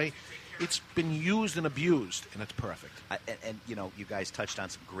anyway. It's been used and abused, and it's perfect. And you guys touched on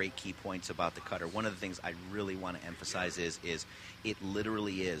some great key points about the cutter. One of the things I really want to emphasize is it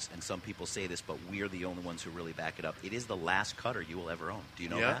literally is, and some people say this, but we're the only ones who really back it up. It is the last cutter you will ever own. Do you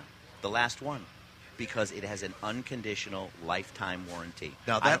know that? The last one. Because it has an unconditional lifetime warranty.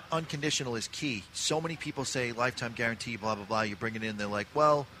 Now, that unconditional is key. So many people say lifetime guarantee, blah, blah, blah. You bring it in, they're like,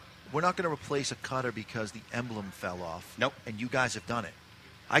 well, we're not going to replace a cutter because the emblem fell off. Nope. And you guys have done it.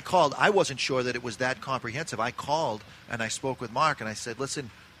 I called. I wasn't sure that it was that comprehensive. I called, and I spoke with Mark, and I said, listen,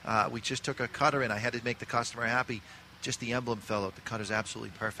 we just took a cutter, and I had to make the customer happy. Just the emblem fell out. The cutter's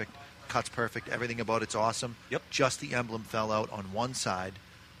absolutely perfect. Cut's perfect. Everything about it's awesome. Yep. Just the emblem fell out on one side.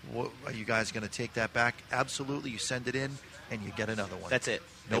 Are you guys going to take that back? Absolutely. You send it in, and you get another one. That's it.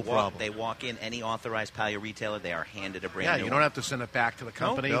 No problem. They walk in, any authorized Palio retailer, they are handed a brand new one. Yeah, you don't have to send it back to the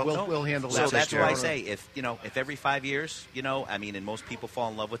company. No. We'll handle So that. that's why I say, if every 5 years, and most people fall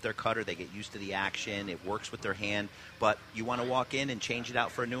in love with their cutter, they get used to the action, it works with their hand, but you want to walk in and change it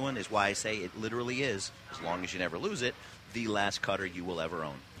out for a new one, is why I say it literally is, as long as you never lose it, the last cutter you will ever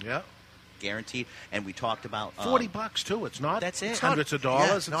own. Yeah. Guaranteed. And we talked about $40 too. It's not. That's it. It's hundreds of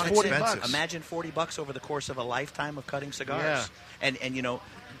dollars. It's not $40. expensive. Imagine $40 over the course of a lifetime of cutting cigars. Yeah. And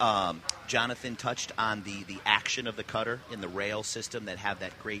Jonathan touched on the action of the cutter in the rail system that have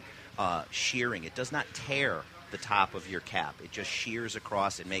that great shearing. It does not tear the top of your cap. It just shears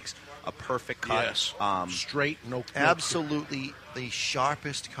across. It makes a perfect cut. Yes. Straight, no. Absolutely the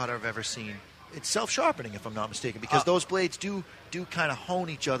sharpest cutter I've ever seen. It's self-sharpening, if I'm not mistaken, because those blades do kind of hone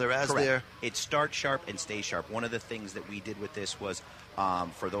each other as they're... It starts sharp and stays sharp. One of the things that we did with this was,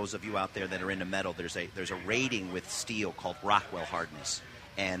 for those of you out there that are into metal, there's a rating with steel called Rockwell hardness,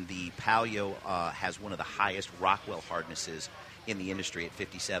 and the Palio has one of the highest Rockwell hardnesses in the industry at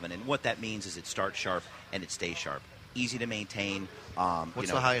 57. And what that means is it starts sharp and it stays sharp. Easy to maintain.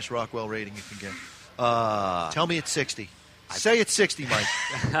 What's the highest Rockwell rating you can get? Tell me it's 60. Say it's 60,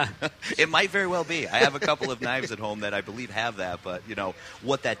 Mike. It might very well be. I have a couple of knives at home that I believe have that, but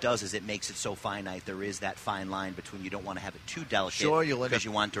what that does is it makes it so finite. There is that fine line between, you don't want to have it too delicate because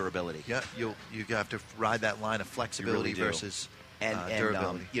you want durability. Yeah, you have to ride that line of flexibility versus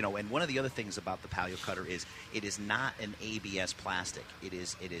durability. And one of the other things about the Palio cutter is it is not an ABS plastic. It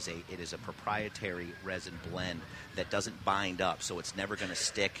is a proprietary resin blend that doesn't bind up, so it's never going to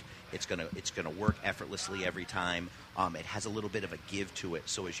stick. It's gonna work effortlessly every time. It has a little bit of a give to it,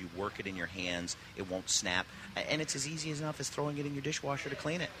 so as you work it in your hands, it won't snap. And it's as easy enough as throwing it in your dishwasher to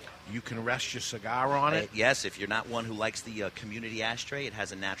clean it. You can rest your cigar on it. Yes, if you're not one who likes the community ashtray, it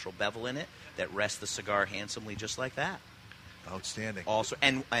has a natural bevel in it that rests the cigar handsomely, just like that. Outstanding. Also,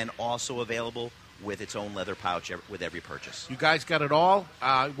 and also available with its own leather pouch with every purchase. You guys got it all.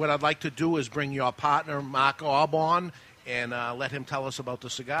 What I'd like to do is bring your partner, Mark Orb, on and let him tell us about the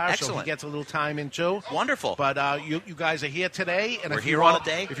cigar. Excellent. So he gets a little time in, too. Wonderful. But you guys are here today. And we're here all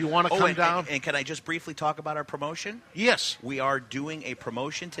day. If you want to come down. And can I just briefly talk about our promotion? Yes. We are doing a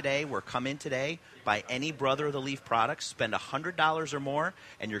promotion today. Come in today, buy any Brother of the Leaf products, spend $100 or more,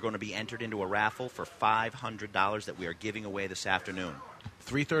 and you're going to be entered into a raffle for $500 that we are giving away this afternoon.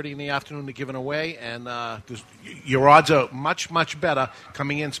 3:30 in the afternoon to giving away, and your odds are much, much better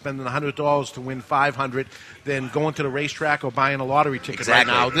coming in spending $100 to win $500 than going to the racetrack or buying a lottery ticket right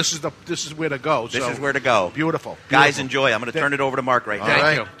now. This is where to go. This is where to go. Beautiful. Guys, enjoy. I'm going to turn it over to Mark right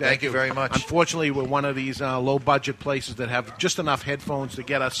now. Thank you very much. Unfortunately, we're one of these low-budget places that have just enough headphones to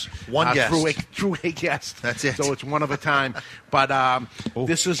get us through a guest. That's it. So it's one of a time. But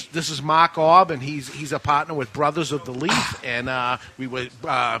this is Mark Orb, and he's a partner with Brothers of the Leaf, and we were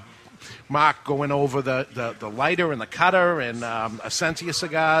Mark going over the lighter and the cutter and Essentia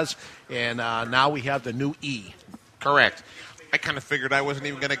cigars, and now we have the new E. Correct. I kind of figured I wasn't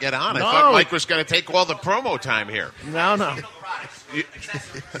even going to get on. I thought Mike was going to take all the promo time here. No.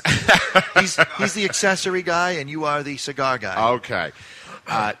 He's the accessory guy, and you are the cigar guy. Okay.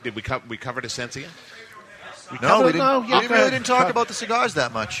 Did we covered Essentia? No, we didn't. We really didn't talk about the cigars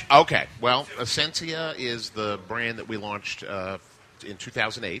that much. Okay. Well, Essentia is the brand that we launched in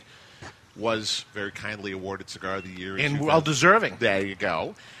 2008. Was very kindly awarded Cigar of the Year. And well-deserving. There you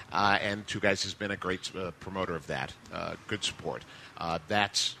go. And Two Guys has been a great promoter of that. Good support.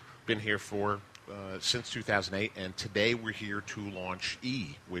 That's been here for since 2008, and today we're here to launch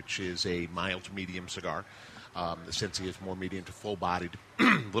E, which is a mild to medium cigar. Essentia is more medium to full-bodied,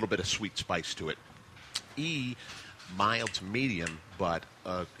 a little bit of sweet spice to it. E, mild to medium, but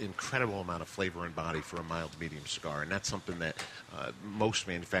an incredible amount of flavor and body for a mild to medium cigar, and that's something that most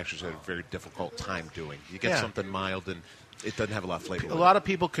manufacturers have a very difficult time doing. You get something mild and it doesn't have a lot of flavor. A lot of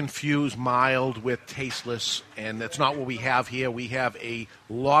people confuse mild with tasteless, and that's not what we have here. We have a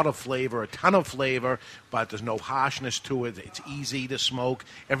lot of flavor, a ton of flavor, but there's no harshness to it. It's easy to smoke.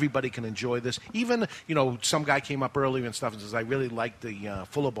 Everybody can enjoy this. Even, some guy came up earlier and stuff and says, I really like the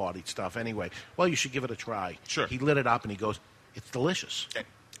fuller-bodied stuff anyway. Well, you should give it a try. Sure. He lit it up and he goes, it's delicious.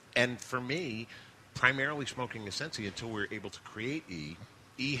 And for me, primarily smoking Essentia until we were able to create E,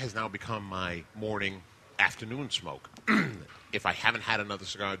 E has now become my morning, afternoon smoke. If I haven't had another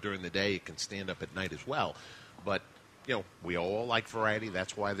cigar during the day, it can stand up at night as well. But, we all like variety.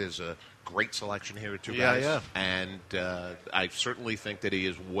 That's why there's a great selection here at Two Guys. Yeah. And I certainly think that he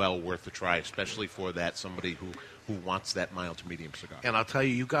is well worth a try, especially for somebody who wants that mild to medium cigar. And I'll tell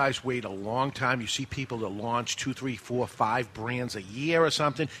you, you guys wait a long time. You see people that launch 2, 3, 4, 5 brands a year or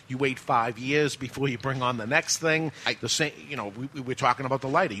something. You wait 5 years before you bring on the next thing. The same, we're talking about the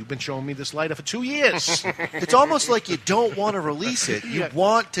lighter. You've been showing me this lighter for 2 years. It's almost like you don't want to release it. You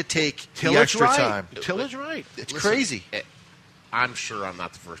want to take the extra time. Till it's right. It's crazy. I'm sure I'm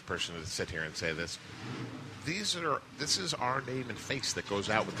not the first person to sit here and say this. This is our name and face that goes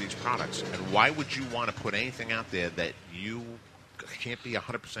out with these products. And why would you want to put anything out there that you can't be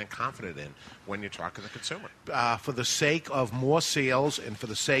 100% confident in when you're talking to the consumer? For the sake of more sales and for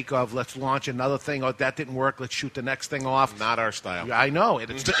the sake of let's launch another thing, or that didn't work, let's shoot the next thing off. Not our style. I know.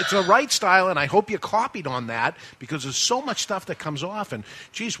 It's the right style, and I hope you copied on that because there's so much stuff that comes off. And,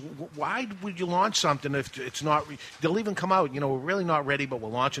 geez, why would you launch something if it's not they'll even come out, we're really not ready, but we're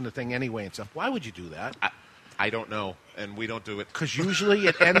launching the thing anyway and stuff. Why would you do that? I don't know, and we don't do it. Because usually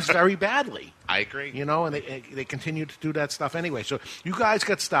it ends very badly. I agree. And they continue to do that stuff anyway. So you guys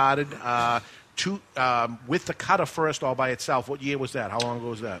got started with the cutter first all by itself. What year was that? How long ago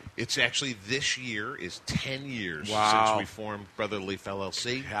was that? It's actually this year is 10 years Wow. since we formed Brother Leaf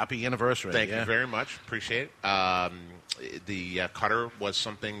LLC. Happy anniversary. Thank you very much. Appreciate it. The cutter was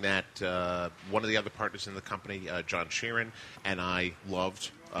something that one of the other partners in the company, John Sheeran, and I loved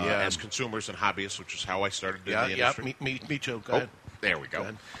as consumers and hobbyists, which is how I started in the industry. Me too. Go ahead. There we go.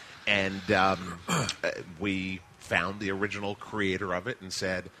 And we found the original creator of it and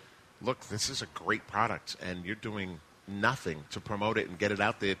said, look, this is a great product, and you're doing nothing to promote it and get it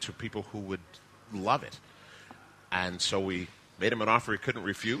out there to people who would love it. And so we made him an offer he couldn't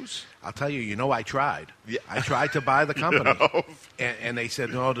refuse. I'll tell you, I tried. Yeah. I tried to buy the company. And they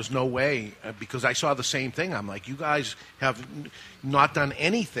said, no, there's no way, because I saw the same thing. I'm like, you guys have not done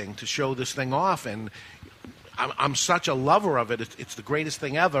anything to show this thing off, and I'm such a lover of it. It's the greatest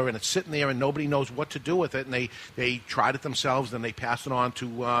thing ever, and it's sitting there, and nobody knows what to do with it. And they tried it themselves, then they passed it on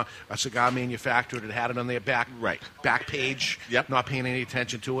to a cigar manufacturer that had it on their back page, not paying any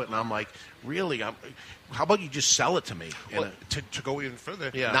attention to it. And I'm like, really? How about you just sell it to me? Well, to go even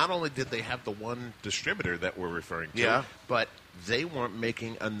further, not only did they have the one distributor that we're referring to, but they weren't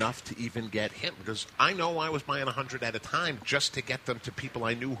making enough to even get him. Because I know I was buying 100 at a time just to get them to people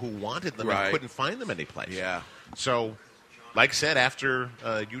I knew who wanted them and couldn't find them anyplace. Yeah. So, like I said, after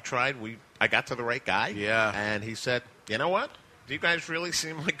you tried, I got to the right guy. Yeah. And he said, you know what? You guys really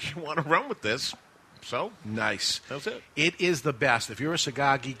seem like you want to run with this. So nice. That's it. It is the best. If you're a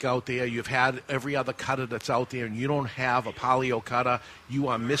cigar geek out there, you've had every other cutter that's out there, and you don't have a polio cutter, you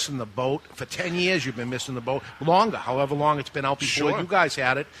are missing the boat. For 10 years, you've been missing the boat. Longer, however long it's been out before you guys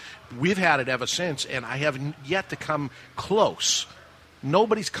had it. We've had it ever since, and I haven't yet to come close.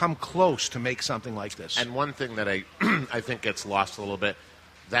 Nobody's come close to make something like this. And one thing that I think gets lost a little bit,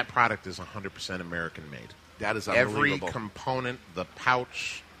 that product is 100% American-made. That is unbelievable. Every component, the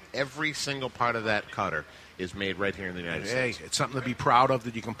pouch, every single part of that cutter is made right here in the United States. It's something to be proud of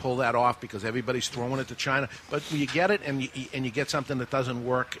that you can pull that off because everybody's throwing it to China. But when you get it and you get something that doesn't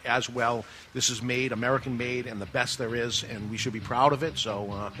work as well, this is made, American-made, and the best there is, and we should be proud of it.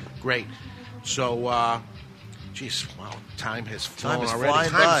 So, great. So, Geez, wow, time has Time flown is already. flying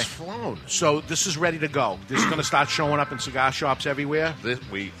Time by. has flown. So this is ready to go. This is going to start showing up in cigar shops everywhere.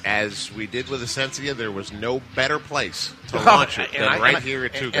 As we did with Essentia, there was no better place to launch it than here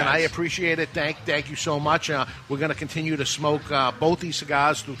at Two Guys. And I appreciate it. Thank you so much. We're going to continue to smoke both these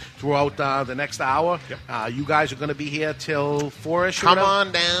cigars throughout the next hour. Yep. You guys are going to be here till 4-ish. Come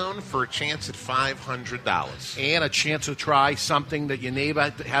on down for a chance at $500. And a chance to try something that your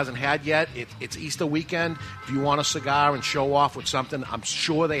neighbor hasn't had yet. It's Easter weekend. If you want a cigar and show off with something I'm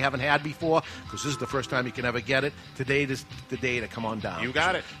sure they haven't had before, because this is the first time you can ever get it, today is the day to come on down. You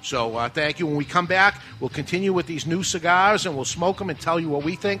got it. So thank you. When we come back, we'll continue with these new cigars, and we'll smoke them and tell you what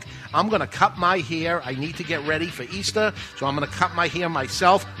we think. I'm going to cut my hair. I need to get ready for Easter, so I'm going to cut my hair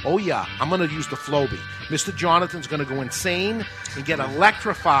myself. Oh, yeah, I'm going to use the Flowbee. Mr. Jonathan's going to go insane and get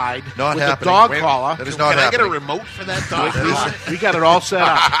electrified with the dog collar. That is not happening. Can I get a happening. remote for that dog? We got it all set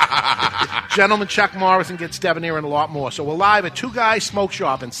up. Gentleman Chuck Morrison gets Debonair and a lot more. So we're live at Two Guys Smoke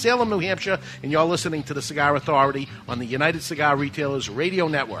Shop in Salem, New Hampshire, and you're listening to the Cigar Authority on the United Cigar Retailers Radio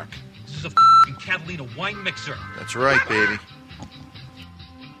Network. This is a Friggin Catalina Wine Mixer. That's right, baby.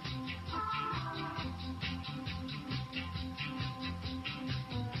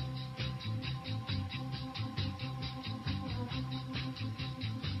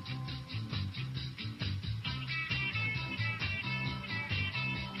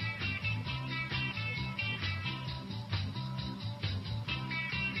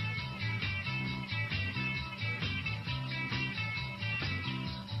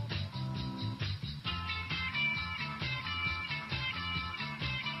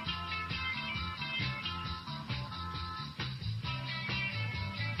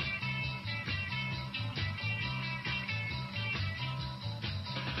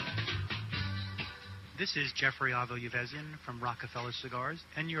 This is Jeffrey Avo-Uvezian from Rockefeller Cigars,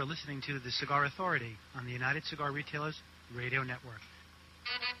 and you're listening to the Cigar Authority on the United Cigar Retailers Radio Network.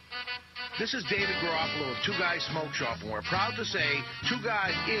 This is David Garofalo of Two Guys Smoke Shop, and we're proud to say Two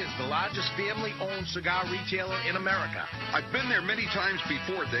Guys is the largest family-owned cigar retailer in America. I've been there many times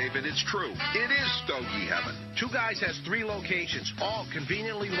before, Dave, and it's true. It is Stogie Heaven. Two Guys has 3 locations, all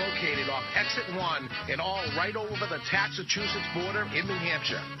conveniently located off Exit 1 and all right over the Massachusetts border in New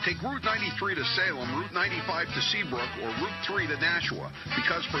Hampshire. Take Route 93 to Salem, Route 95 to Seabrook, or Route 3 to Nashua,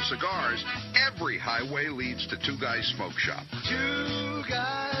 because for cigars, every highway leads to Two Guys Smoke Shop. Two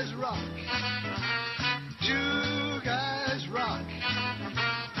Guys rock. Two Guys rock.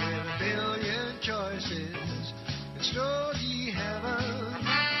 With a billion choices, it's Stogie Heaven.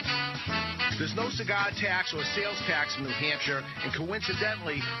 There's no cigar tax or sales tax in New Hampshire, and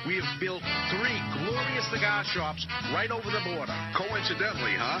coincidentally, we have built 3 glorious cigar shops right over the border.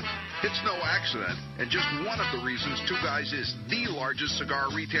 Coincidentally, huh? It's no accident, and just one of the reasons Two Guys is the largest cigar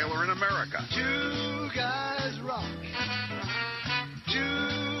retailer in America. Two Guys rock.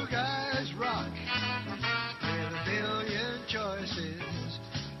 Two Guys rock. With a billion choices,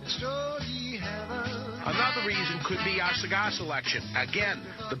 it's Stogie Heaven. Another reason could be our cigar selection. Again,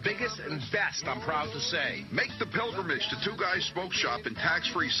 the biggest and best, I'm proud to say. Make the pilgrimage to Two Guys Smoke Shop in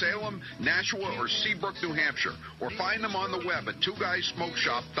tax-free Salem, Nashua, or Seabrook, New Hampshire, or find them on the web at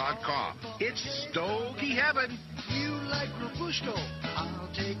twoguysmokeshop.com. It's Stogie Heaven. You like Robusto, I'll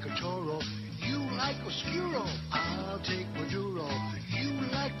take a Toro. You like Oscuro, I'll take Maduro. You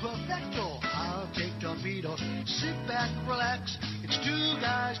like Perfecto, I'll take Torpedo. Sit back, relax, it's Two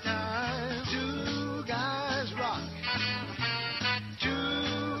Guys time. Two Guys rock.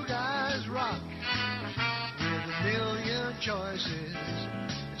 Two Guys rock. With a million choices,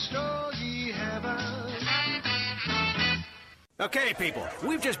 it's Stogie Heaven. Okay, people,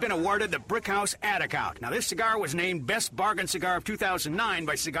 we've just been awarded the Brickhouse Ad Account. Now, this cigar was named Best Bargain Cigar of 2009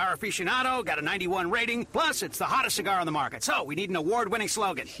 by Cigar Aficionado, got a 91 rating, plus it's the hottest cigar on the market. So, we need an award-winning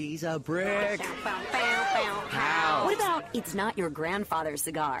slogan. She's a brick. How? What about it's not your grandfather's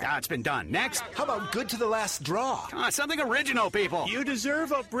cigar? Ah, it's been done. Next. How about good to the last draw? Something original, people. You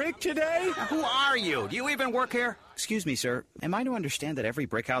deserve a brick today? Now, who are you? Do you even work here? Excuse me, sir. Am I to understand that every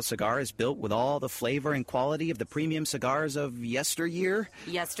Brickhouse cigar is built with all the flavor and quality of the premium cigars of yesteryear?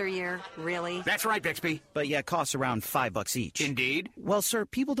 Yesteryear? Really? That's right, Bixby. But yeah, it costs around $5 each. Indeed? Well, sir,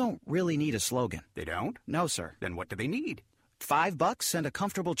 people don't really need a slogan. They don't? No, sir. Then what do they need? $5 and a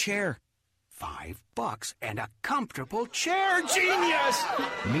comfortable chair. $5 and a comfortable chair. Genius!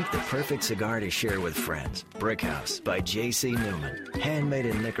 Meet the perfect cigar to share with friends. Brickhouse by J.C. Newman. Handmade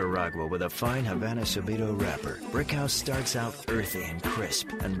in Nicaragua with a fine Havana Subito wrapper. Brickhouse starts out earthy and crisp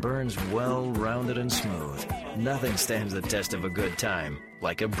and burns well, rounded and smooth. Nothing stands the test of a good time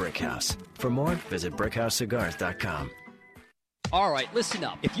like a Brickhouse. For more, visit BrickhouseCigars.com. All right, listen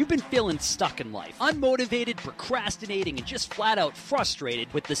up. If you've been feeling stuck in life, unmotivated, procrastinating, and just flat out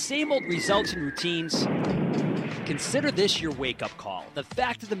frustrated with the same old results and routines, consider this your wake-up call. The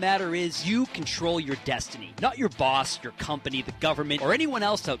fact of the matter is, you control your destiny, not your boss, your company, the government, or anyone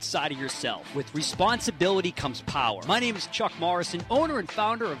else outside of yourself. With responsibility comes power. My name is Chuck Morrison, owner and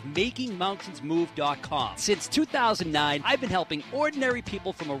founder of MakingMountainsMove.com. Since 2009, I've been helping ordinary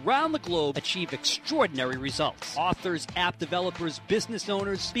people from around the globe achieve extraordinary results. Authors, app developers, business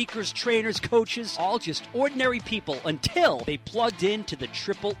owners, speakers, trainers, coaches, all just ordinary people until they plugged into the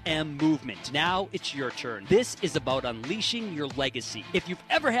Triple M movement. Now it's your turn. This is about unleashing your legacy. If you've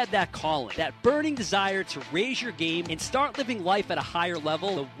ever had that calling, that burning desire to raise your game and start living life at a higher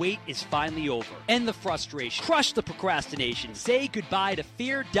level, the wait is finally over. End the frustration. Crush the procrastination. Say goodbye to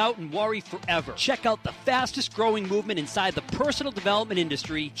fear, doubt, and worry forever. Check out the fastest growing movement inside the personal development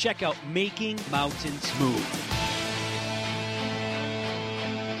industry. Check out Making Mountains Move.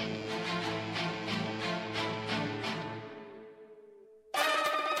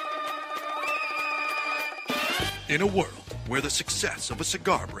 In a world where the success of a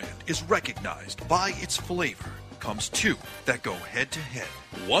cigar brand is recognized by its flavor, comes two that go head-to-head.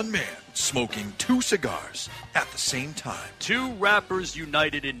 One man smoking two cigars at the same time. Two rappers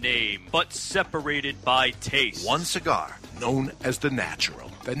united in name, but separated by taste. One cigar known as the Natural.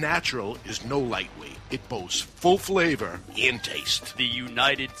 The Natural is no lightweight. It boasts full flavor and taste. The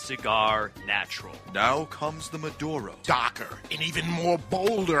United Cigar Natural. Now comes the Maduro. Darker and even more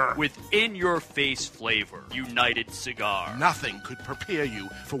bolder. With in-your-face flavor. United Cigar. Nothing could prepare you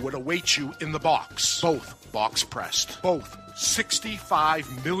for what awaits you in the box. Both box pressed. Both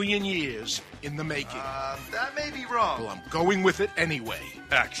 65 million years in the making. That may be wrong. Well, I'm going with it anyway.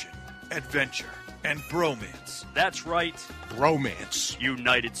 Action, adventure, and bromance. That's right. Bromance.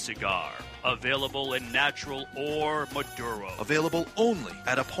 United Cigar. Available in natural or Maduro. Available only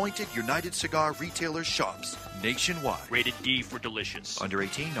at appointed United Cigar retailer shops nationwide. Rated D for delicious. Under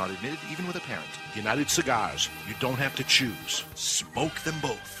 18, not admitted even with a parent. United Cigars. You don't have to choose. Smoke them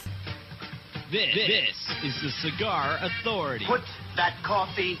both. This is the Cigar Authority. Put that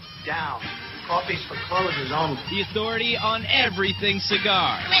coffee down. Coffee's for closers only. The authority on everything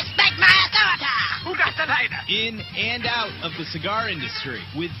cigar. Respect my authority! Who got the lighter? In and out of the cigar industry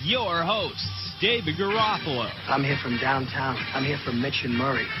with your hosts, David Garofalo. I'm here from downtown. I'm here from Mitch and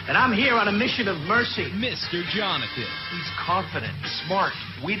Murray. And I'm here on a mission of mercy. Mr. Jonathan. He's confident, smart,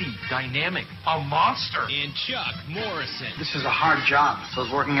 witty, dynamic, a monster. And Chuck Morrison. This is a hard job. So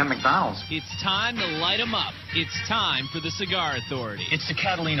is working at McDonald's. It's time to light 'em up. It's time for the Cigar Authority. It's the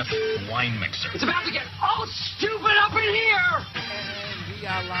Catalina Wine Mixer. It's about to get all stupid up in here! And we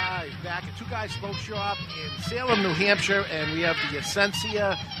are live back at Two Guys Smoke Shop in Salem, New Hampshire, and we have the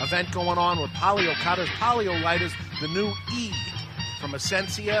Essentia event going on with Palio Cutters, Palio Lighters, the new E from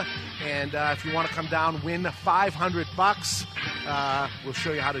Essentia. And if you want to come down, win $500. We'll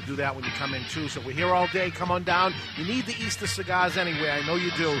show you how to do that when you come in, too. So we're here all day. Come on down. You need the Easter cigars anyway. I know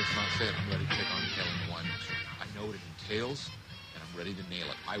you do. I'm ready to take on the Catalina Wine Mixer. I know what it entails, and I'm ready to nail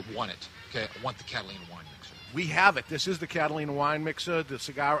it. I want it. Okay, I want the Catalina Wine Mixer. We have it. This is the Catalina Wine Mixer, the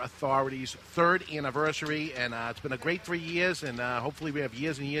Cigar Authority's 3rd anniversary, and it's been a great 3 years, and hopefully we have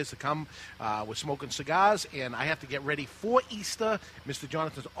years and years to come with smoking cigars, and I have to get ready for Easter. Mr.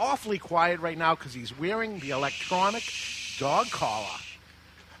 Jonathan's awfully quiet right now because he's wearing the electronic dog collar.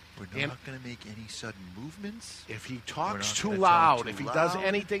 We're not going to make any sudden movements. If he talks too loud, if he does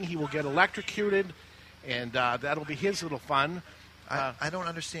anything, he will get electrocuted, and that'll be his little fun. I don't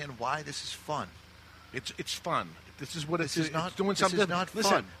understand why this is fun. It's fun. This is what This it's is not- it's doing this something. is not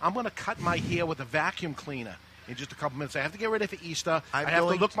Listen, fun. I'm going to cut my hair with a vacuum cleaner in just a couple minutes. I have to get ready for Easter. I I'm have to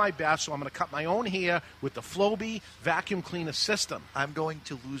going look my best, so I'm going to cut my own hair with the Flowbee vacuum cleaner system. I'm going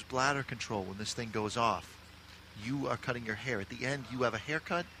to lose bladder control when this thing goes off. You are cutting your hair. At the end, you have a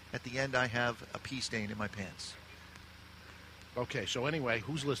haircut. At the end, I have a pee stain in my pants. Okay, so anyway,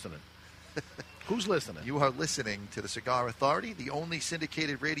 who's listening? Who's listening? You are listening to the Cigar Authority, the only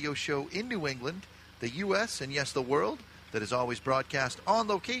syndicated radio show in New England, the U.S., and yes, the world, that is always broadcast on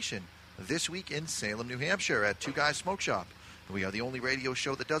location this week in Salem, New Hampshire at Two Guys Smoke Shop. We are the only radio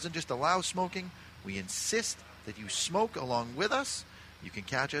show that doesn't just allow smoking. We insist that you smoke along with us. You can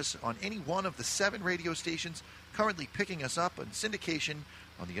catch us on any one of the 7 radio stations currently picking us up on syndication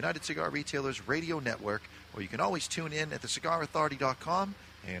on the United Cigar Retailers Radio Network, or you can always tune in at thecigarauthority.com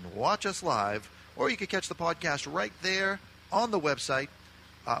and watch us live, or you can catch the podcast right there on the website,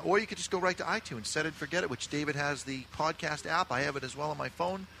 or you could just go right to iTunes, set it and forget it, which David has the podcast app. I have it as well on my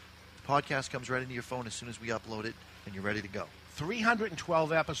phone. The podcast comes right into your phone as soon as we upload it, and you're ready to go.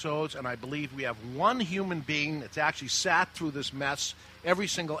 312 episodes, and I believe we have one human being that's actually sat through this mess every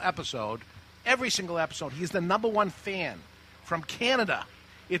single episode. Every single episode. He's the number one fan from Canada.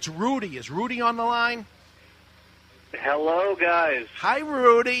 It's Rudy. Is Rudy on the line? Hello, guys. Hi,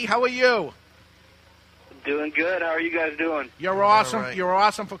 Rudy. How are you? Doing good. How are you guys doing? You're awesome. Right. You're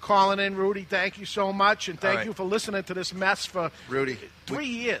awesome for calling in, Rudy. Thank you so much, and thank right. you for listening to this mess for Rudy, 3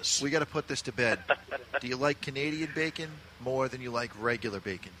 years. We got to put this to bed. Do you like Canadian bacon more than you like regular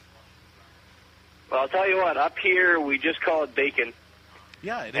bacon? Well, I'll tell you what. Up here, we just call it bacon.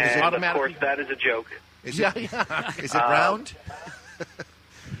 Yeah, it is and automatically. Of course, that is a joke. Is it round?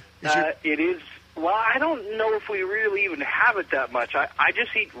 It is. Well, I don't know if we really even have it that much. I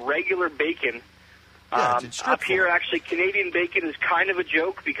just eat regular bacon. Yeah, it's in strip up here, actually, Canadian bacon is kind of a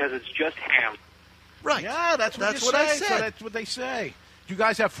joke because it's just ham. Right. Yeah, that's what I said. So that's what they say. Do you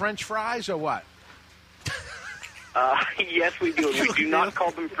guys have French fries or what? Yes, we do. We do not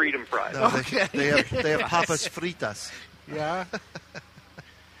call them freedom fries. No, they have papas fritas. Yeah.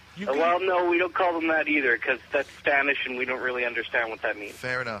 Well, no, we don't call them that either because that's Spanish and we don't really understand what that means.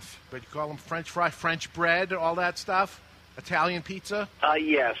 Fair enough. But you call them French fry, French bread, all that stuff? Italian pizza?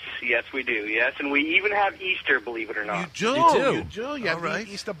 Yes, we do. Yes, and we even have Easter, believe it or not. You do. You have the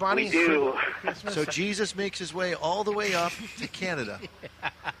Easter bunny. We do. So Jesus makes his way all the way up to Canada.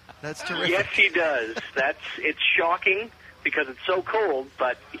 That's terrific. Yes, he does. It's shocking because it's so cold,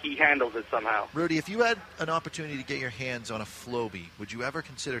 but he handles it somehow. Rudy, if you had an opportunity to get your hands on a Flowbee, would you ever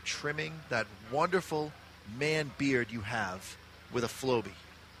consider trimming that wonderful man beard you have with a Flowbee?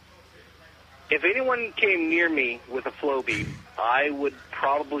 If anyone came near me with a Flowbee, I would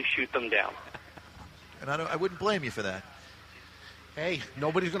probably shoot them down. And I wouldn't blame you for that. Hey,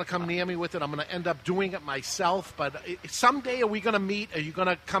 nobody's going to come near me with it. I'm going to end up doing it myself. But someday, are we going to meet? Are you going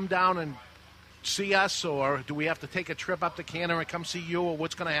to come down and see us, or do we have to take a trip up to Canada and come see you, or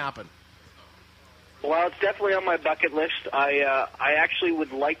what's going to happen? Well, it's definitely on my bucket list. I actually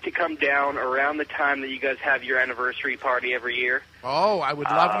would like to come down around the time that you guys have your anniversary party every year. Oh, I would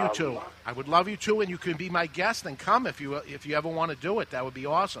love you to. I would love you to, and you can be my guest and come if you ever want to do it. That would be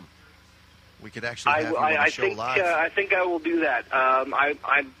awesome. We could actually have you on the show live. I think I will do that. I'm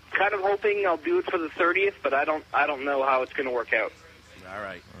kind of hoping I'll do it for the 30th, but I don't know how it's going to work out.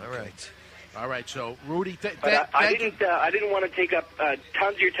 All right. So, Rudy, I didn't want to take up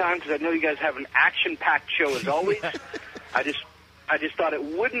tons of your time because I know you guys have an action-packed show as always. I just thought it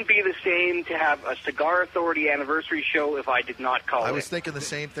wouldn't be the same to have a Cigar Authority anniversary show if I did not call it. I was thinking the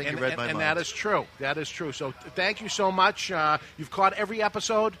same thing. You read my mind. And that is true. That is true. So, thank you so much. You've caught every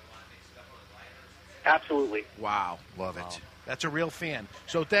episode? Absolutely. Wow. Love it. That's a real fan.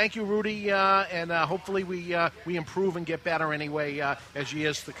 So thank you, Rudy, and hopefully we improve and get better anyway as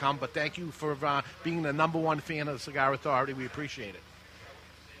years to come. But thank you for being the number one fan of the Cigar Authority. We appreciate it.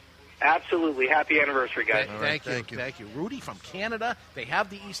 Absolutely. Happy anniversary, guys. Thank you. Rudy from Canada. They have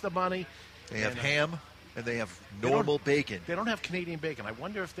the Easter Bunny. They have ham, and they have normal bacon. They don't have Canadian bacon. I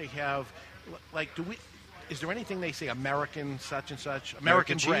wonder if they have, is there anything they say American such and such?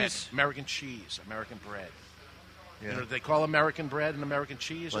 American bread. cheese? American cheese. American bread. Yeah. Do they call American bread and American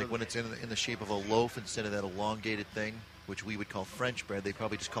cheese? Like when it's in the shape of a loaf instead of that elongated thing, which we would call French bread, they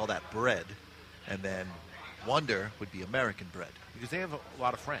probably just call that bread. And then Wonder would be American bread. Because they have a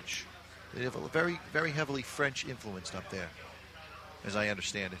lot of French. They have a very, very heavily French influenced up there, as I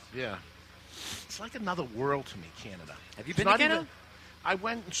understand it. Yeah. It's like another world to me, Canada. Have you been to Canada? I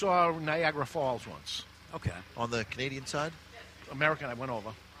went and saw Niagara Falls once. Okay. On the Canadian side? American, I went over.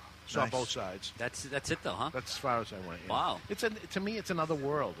 Saw Nice. both sides. That's it, though, huh? That's as far as I went. Yeah. Wow. To me, it's another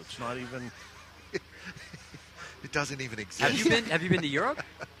world. It's not even. It doesn't even exist. Have you been to Europe?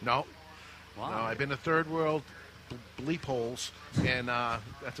 No. Wow. No, I've been to third world bleep holes, and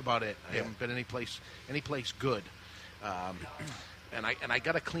that's about it. I haven't been any place good. And I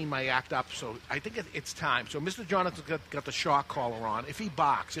got to clean my act up. So I think it's time. So Mr. Jonathan's got the shock collar on. If he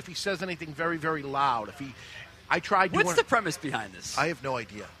barks, if he says anything very, very loud, I tried doing. What's the premise behind this? I have no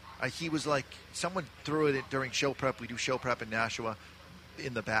idea. He was like, someone threw it during show prep. We do show prep in Nashua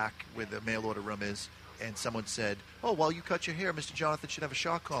in the back where the mail order room is. And someone said, "Oh, while you cut your hair, Mr. Jonathan should have a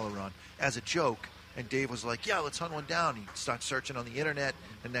shock collar on," as a joke. And Dave was like, "Yeah, let's hunt one down." He starts searching on the internet.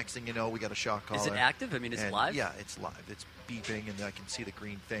 The next thing you know, we got a shock collar. Is it active? I mean, is it live? Yeah, it's live. It's beeping, and I can see the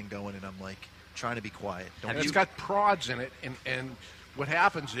green thing going, and I'm like, trying to be quiet. It's got prods in it, and what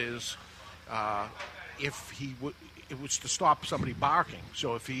happens is, if it was to stop somebody barking.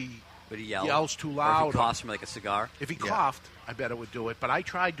 So if he yells too loud, or if he coughs from like a cigar. If he coughed, I bet it would do it. But I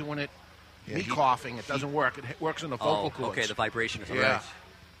tried doing it. Coughing, it doesn't work. It works in the vocal cords. Okay, the vibration. Yeah.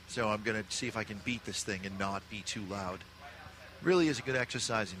 So I'm going to see if I can beat this thing and not be too loud. really is a good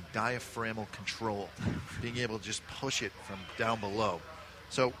exercise in diaphragmal control, being able to just push it from down below.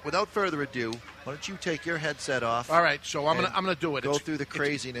 So, without further ado, why don't you take your headset off? All right, so I'm gonna do it. Go through the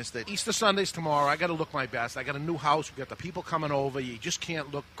craziness that Easter Sunday's tomorrow. I got to look my best. I got a new house. We got the people coming over. You just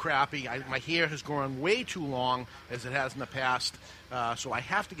can't look crappy. My hair has grown way too long as it has in the past, so I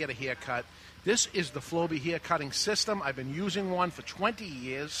have to get a haircut. This is the Flowbee hair cutting system. I've been using one for 20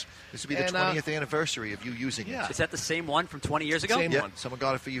 years. This will be the 20th anniversary of you using it. Is that the same one from 20 years ago? Same one. Someone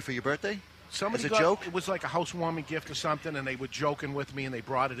got it for you for your birthday? Somebody As a joke? It was like a housewarming gift or something, and they were joking with me, and they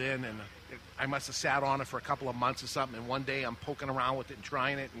brought it in, and I must have sat on it for a couple of months or something, and one day I'm poking around with it and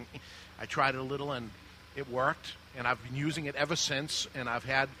trying it, and I tried it a little, and it worked, and I've been using it ever since, and I've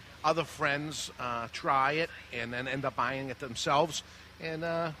had other friends try it and then end up buying it themselves, and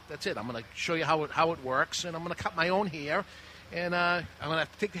that's it. I'm going to show you how it works, and I'm going to cut my own hair, and I'm going to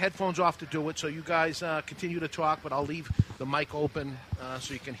have to take the headphones off to do it, so you guys continue to talk, but I'll leave the mic open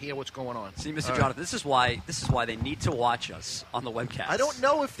so you can hear what's going on. See, Mr. Jonathan, this is why they need to watch us on the webcast. I don't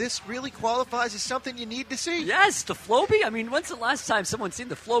know if this really qualifies as something you need to see. Yes, the Flowbee. I mean, when's the last time someone's seen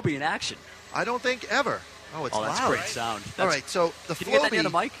the Flowbee in action? I don't think ever. Oh, it's that's loud. great sound. All right, so the Can you get that near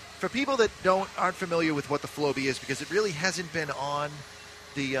Flowbee, the mic? for people that aren't familiar with what the Flowbee is, because it really hasn't been on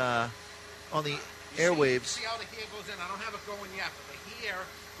the airwaves. See how the hair goes in? I don't have it going yet, but the hair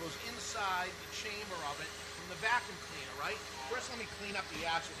goes inside the chamber of it from the vacuum cleaner, right? First, let me clean up the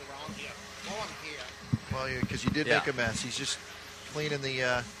ashes around here. While I'm here. Well, because you did make a mess. He's just cleaning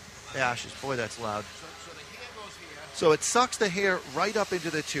the ashes. Boy, that's loud. So the hair goes here. So it sucks the hair right up into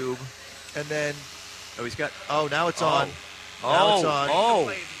the tube, and then... Oh, he's got... Oh, now it's on. Now it's on. The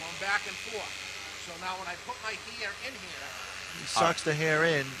blade going back and forth. So now when I put my hair in here... He sucks the hair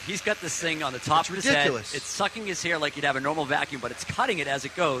in. He's got this thing on the top of his head. Ridiculous. It's sucking his hair like you'd have a normal vacuum, but it's cutting it as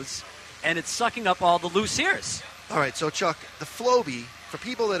it goes, and it's sucking up all the loose hairs. All right, so Chuck, the Flowbee, for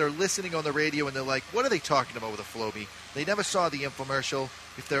people that are listening on the radio and they're like, what are they talking about with a Flowbee? They never saw the infomercial.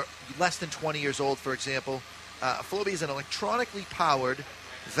 If they're less than 20 years old, for example, a Flowbee is an electronically powered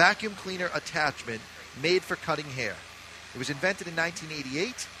vacuum cleaner attachment made for cutting hair. It was invented in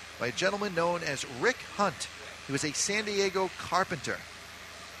 1988 by a gentleman known as Rick Hunt. He was a San Diego carpenter.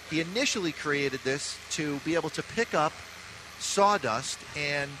 He initially created this to be able to pick up sawdust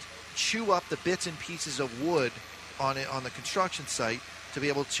and chew up the bits and pieces of wood on the construction site to be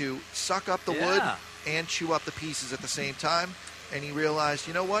able to suck up the wood and chew up the pieces at the same time. And he realized,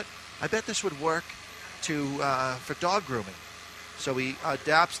 you know what? I bet this would work for dog grooming. So he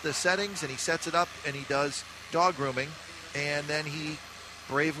adapts the settings and he sets it up and he does dog grooming. And then he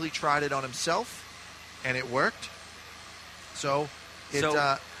bravely tried it on himself, and it worked. So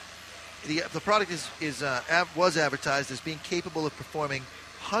the product was advertised as being capable of performing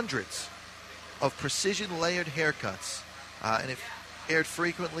hundreds of precision layered haircuts, and it aired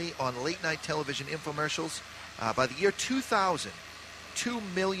frequently on late-night television infomercials. By the year 2000, 2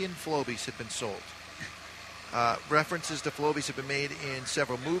 million Flowbees had been sold. References to Flowbees have been made in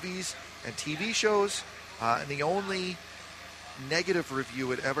several movies and TV shows, and the only negative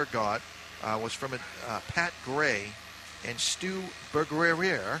review it ever got was from Pat Gray and Stu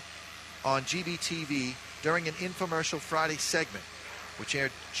Bergerier on GBTV during an infomercial Friday segment, which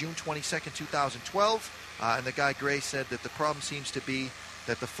aired June 22nd, 2012. And the guy Gray said that the problem seems to be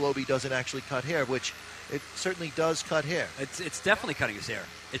that the Flowbee doesn't actually cut hair, which it certainly does cut hair. It's definitely cutting his hair.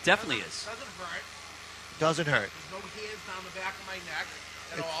 It definitely is. Doesn't hurt. There's no hairs down the back of my neck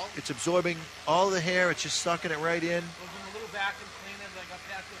at all. It's absorbing all the hair. It's just sucking it right in. Goes in a little vacuum cleaner. I got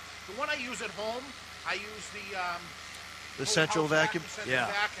that. The one I use at home, I use the central vacuum. The central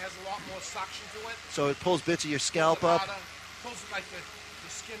vac has a lot more suction to it. So it pulls bits of your scalp up. Pulls like the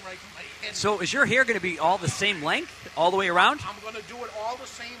skin right from my head. So is your hair going to be all the same length all the way around? I'm going to do it all the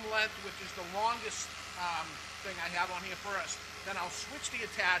same length, which is the longest thing I have on here first. Then I'll switch the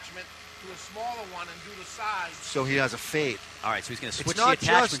attachment to a smaller one and do the sides. So he has a fade. All right, so he's going to switch the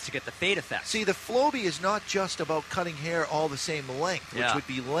attachment to get the fade effect. See, the Flowbee is not just about cutting hair all the same length, which would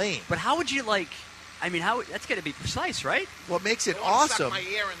be lame. But how would you that's got to be precise, right? What makes it I want to awesome? suck my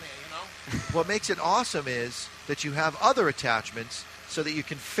air in there, What makes it awesome is that you have other attachments so that you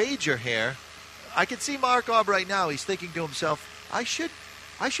can fade your hair. I can see Mark Obb right now. He's thinking to himself, I should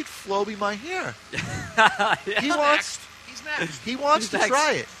Flowbee my hair. He wants. He's next. He wants to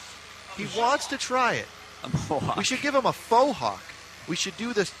try it. He wants to try it. We should give him a faux hawk. We should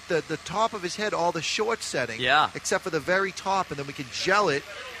do the top of his head, all the short setting, except for the very top, and then we can gel it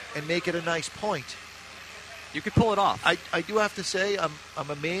and make it a nice point. You could pull it off. I do have to say, I'm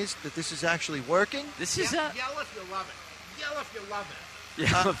amazed that this is actually working. This is yell if you love it. Yell if you love it.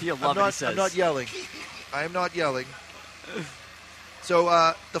 Yeah, if you love it, he says. I'm not yelling. I am not yelling.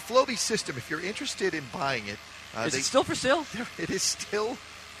 So the Flowbee system, if you're interested in buying it... Is it still for sale? It is still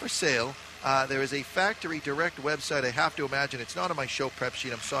for sale. There is a factory direct website. I have to imagine it's not on my show prep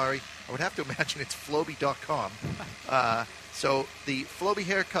sheet. I'm sorry. I would have to imagine it's Flowbee.com. So the Flowbee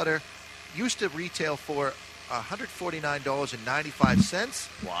hair cutter used to retail for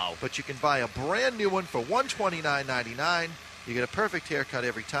 $149.95. Wow. But you can buy a brand new one for $129.99. You get a perfect haircut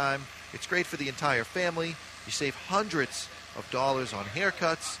every time. It's great for the entire family. You save hundreds of dollars on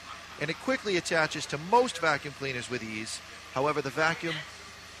haircuts, and it quickly attaches to most vacuum cleaners with ease. However, the vacuum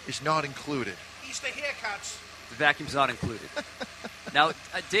is not included. Easter haircuts. The vacuum's not included. Now,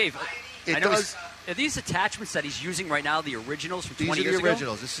 Dave, It I know does. are these attachments that he's using right now the originals from 20 These are years the ago?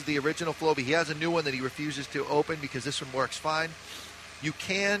 originals. This is the original Flowbee. He has a new one that he refuses to open because this one works fine. You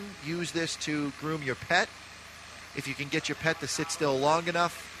can use this to groom your pet if you can get your pet to sit still long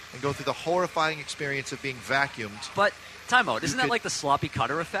enough and go through the horrifying experience of being vacuumed. But, time out, isn't that like the sloppy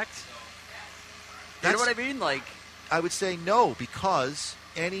cutter effect? You know what I mean? Like, I would say no, because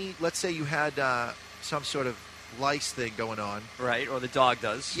let's say you had some sort of lice thing going on. Right, or the dog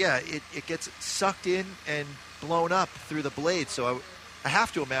does. Yeah, it gets sucked in and blown up through the blade, so I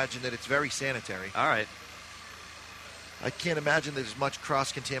have to imagine that it's very sanitary. All right. I can't imagine there's much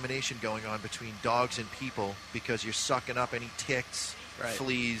cross-contamination going on between dogs and people because you're sucking up any ticks,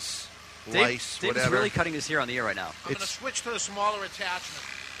 fleas, lice, Dave's whatever. really cutting his hair on the air right now. I'm going to switch to the smaller attachment.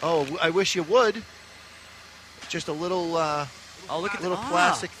 Oh, I wish you would. Just a little, look at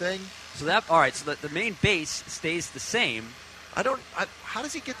plastic thing. So all right. So the main base stays the same. How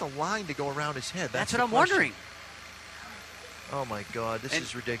does he get the line to go around his head? That's the what I'm question. wondering. Oh my God, this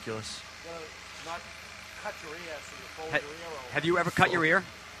is ridiculous. Not cut your ear so you fold your ear over. Have you ever cut your ear?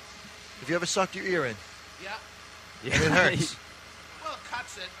 Have you ever sucked your ear in? Yeah. Yeah. And it hurts. Well, it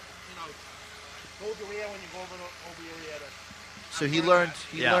cuts it. Hold your ear when you go over your ear. So he learned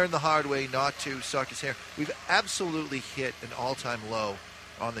the hard way not to suck his hair. We've absolutely hit an all-time low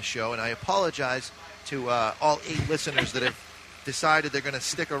on the show, and I apologize to all 8 listeners that have decided they're going to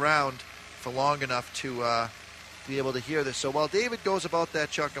stick around for long enough to be able to hear this. So while David goes about that,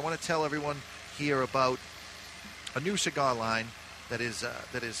 Chuck, I want to tell everyone here about a new cigar line that is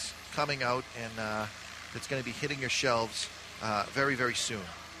coming out and that's going to be hitting your shelves very, very soon.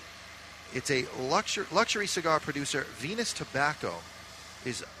 It's a luxury cigar producer, Venus Tobacco,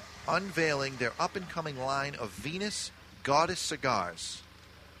 is unveiling their up-and-coming line of Venus Goddess cigars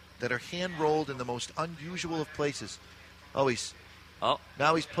that are hand-rolled in the most unusual of places. Now he's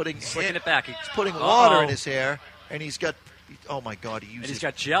putting slicking it back. He's putting water in his hair, and he's got. Oh my God! He uses he's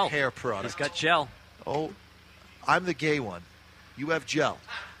got gel hair product. He's got gel. Oh, I'm the gay one. You have gel.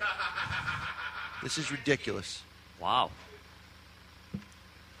 This is ridiculous. Wow.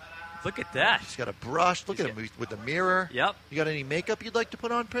 Look at that. He's got a brush. Look at him with the mirror. Yep. You got any makeup you'd like to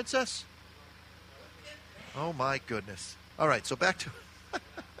put on, Princess? Oh, my goodness. All right, so back to...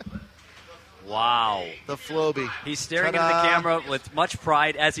 Wow. The Flowbee. He's staring Ta-da. into the camera with much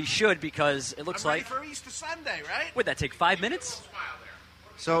pride, as he should, because it looks like... for Easter Sunday, right? Would that take 5 minutes?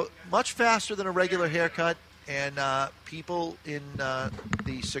 So, much faster than a regular haircut, and people in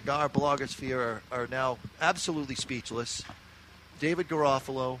the cigar blogosphere are now absolutely speechless. David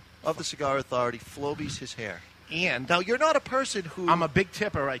Garofalo of the Cigar Authority, Flowbee's his hair. And now you're not a person who... I'm a big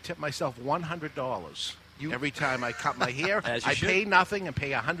tipper. I tip myself $100 every time I cut my hair. As you I should. pay nothing and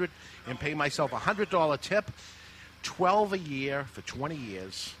pay myself $100 tip. 12 a year for 20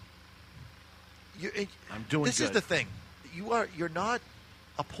 years. I'm doing This good. is the thing. You're not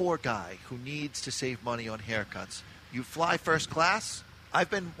a poor guy who needs to save money on haircuts. You fly first class. I've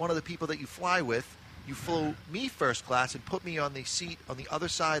been one of the people that you fly with. You flew me first class and put me on the seat on the other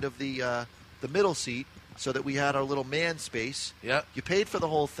side of the middle seat so that we had our little man space. Yeah. You paid for the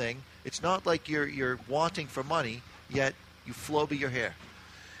whole thing. It's not like you're wanting for money, yet you Flowbee your hair.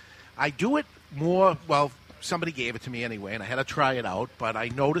 I do it more, well, somebody gave it to me anyway, and I had to try it out, but I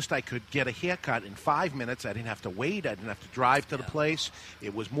noticed I could get a haircut in 5 minutes. I didn't have to wait. I didn't have to drive to the place.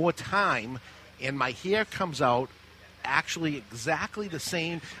 It was more time, and my hair comes out actually exactly the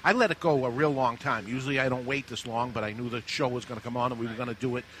same. I let it go a real long time. Usually I don't wait this long, but I knew the show was going to come on and we were going to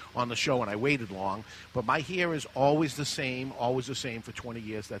do it on the show, and I waited long. But my hair is always the same for 20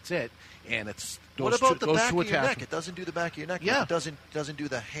 years. That's it. And it's What about the back of your attachment. neck? It doesn't do the back of your neck. Yeah. It doesn't do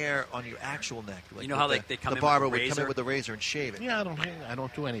the hair on your actual neck. Like You know how with they come the in barber with a would come razor? in with the razor and shave it. Yeah, I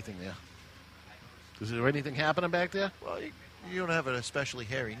don't do anything there. Is there anything happening back there? Well, you don't have an especially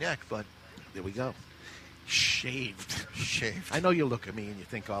hairy neck, but there we go. Shaved. Shaved. I know you look at me and you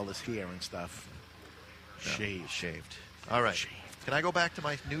think all this hair and stuff. No, shaved. All right. Can I go back to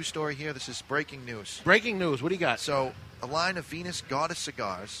my news story here? This is breaking news. Breaking news. What do you got? So a line of Venus Goddess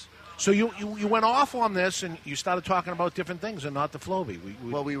cigars. So you went off on this and you started talking about different things and not the Flowbee.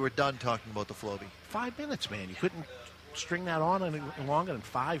 We were done talking about the Flowbee. 5 minutes, man. You couldn't string that on any longer than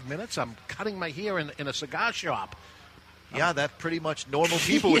 5 minutes. I'm cutting my hair in a cigar shop. Yeah, that pretty much normal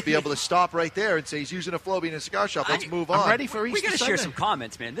people would be able to stop right there and say he's using a Flowbee in a cigar shop. Let's move on. I'm ready for Easter We got to share Sunday. some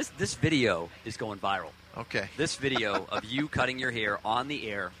comments, man. This video is going viral. Okay. This video of you cutting your hair on the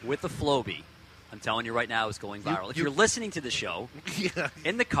air with a Flowbee, I'm telling you right now, is going viral. If you're listening to the show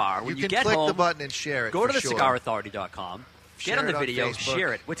in the car, when you can get click home, the button and share it. go to for the sure. cigarauthority.com, Share get on it the on video, Facebook.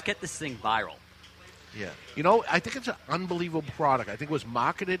 share it. Let's get this thing viral. Yeah. You know, I think it's an unbelievable product. I think it was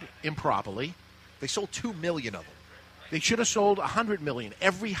marketed improperly. They sold 2 million of them. They should have sold 100 million.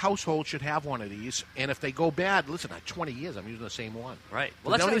 Every household should have one of these. And if they go bad, listen, at 20 years, I'm using the same one. Right.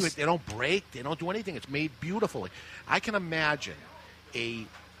 Well, they don't break. They don't do anything. It's made beautifully. I can imagine a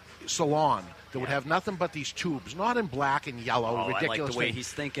salon that would have nothing but these tubes, not in black and yellow. Oh, ridiculous I like the way thing.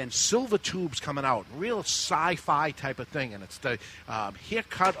 he's thinking. Silver tubes coming out, real sci-fi type of thing, and it's the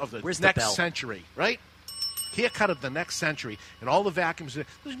haircut of the Where's the next bell? century, right? Haircut of the next century, and all the vacuums.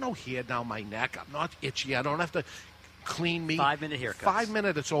 There's no hair down my neck. I'm not itchy. I don't have to clean me. 5-minute haircuts. 5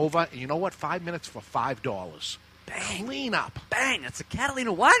 minutes, it's over. And you know what? 5 minutes for $5. Bang. Clean up. Bang. That's a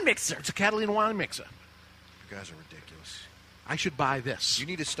Catalina Wine Mixer. It's a Catalina Wine Mixer. You guys are ridiculous. I should buy this. You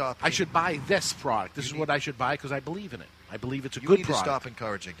need to stop. I should buy this product. This is what I should buy because I believe in it. I believe it's a You good need product. to stop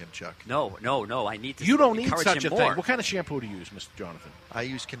encouraging him, Chuck. No. I need to You don't need encourage such him a more. thing. What kind of shampoo do you use, Mr. Jonathan? I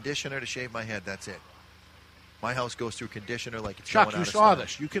use conditioner to shave my head. That's it. My house goes through conditioner like it's Chuck, going you out of saw style.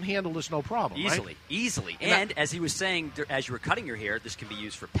 this. You can handle this no problem, right? Easily. And And as he was saying, as you were cutting your hair, this can be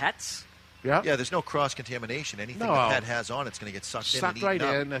used for pets. Yeah. Yeah, there's no cross-contamination. Anything No. the pet has on, it's going to get sucked in and Sucked right eaten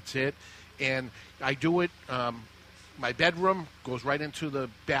up. in. That's it. And I do it. My bedroom goes right into the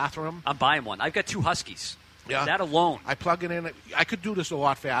bathroom. I'm buying one. I've got 2 Huskies. Yeah. That alone. I plug it in. I could do this a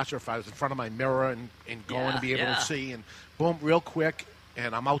lot faster if I was in front of my mirror and going Yeah, to be able yeah. to see. And boom, real quick,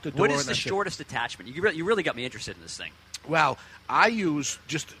 and I'm out the door. What is and the that's it. shortest attachment? You really got me interested in this thing. Well, I use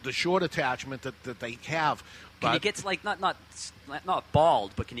just the short attachment that they have. Can you but- get like not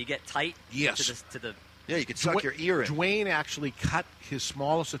bald, but can you get tight? Yes. To the Yeah, you could suck your ear in. Dwayne actually cut his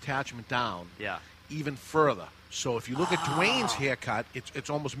smallest attachment down. Yeah. Even further. So if you look at Dwayne's haircut, it's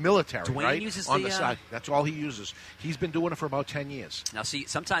almost military, Dwayne right? uses on the, the side. That's all he uses. He's been doing it for about 10 years. Now, see,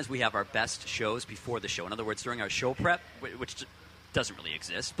 sometimes we have our best shows before the show. In other words, during our show prep, which doesn't really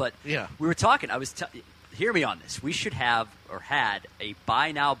exist. But Yeah. we were talking. Hear me on this. We should have or had a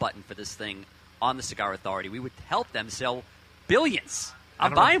buy now button for this thing on the Cigar Authority. We would help them sell billions.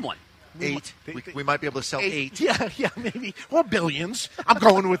 I'm buying one. 8. We might be able to sell 8. Yeah, maybe. Or billions. I'm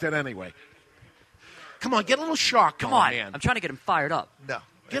going with it anyway. Come on, get a little shock Come going, on. man. I'm trying to get him fired up. No.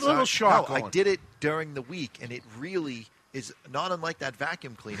 Get it's a little not- shock No, I going. did it during the week, and it really is not unlike that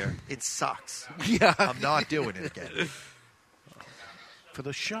vacuum cleaner. It sucks. Yeah. I'm not doing it again. For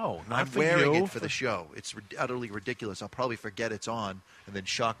the show, not I'm for wearing you. it for the show. It's utterly ridiculous. I'll probably forget it's on and then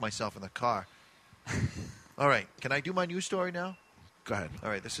shock myself in the car. All right. Can I do my news story now? Go ahead. All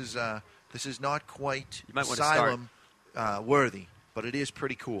right. This is not quite You might want to asylum worthy, but it is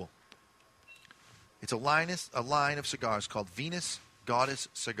pretty cool. It's a line of cigars called Venus Goddess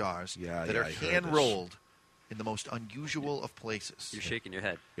cigars that are I heard hand rolled in the most unusual of places. You're shaking your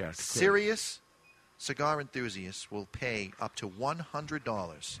head. Yeah, it's cool. Serious cigar enthusiasts will pay up to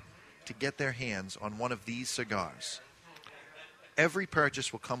 $100 to get their hands on one of these cigars. Every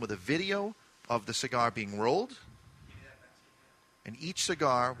purchase will come with a video of the cigar being rolled, and each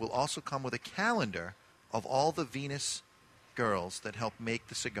cigar will also come with a calendar of all the Venus girls that help make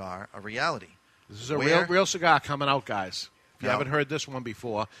the cigar a reality. This is a real cigar coming out, guys. If you No. haven't heard this one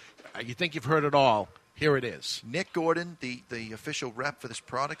before, you think you've heard it all. Here it is. Nick Gordon, the official rep for this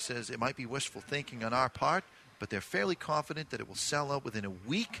product, says it might be wishful thinking on our part, but they're fairly confident that it will sell out within a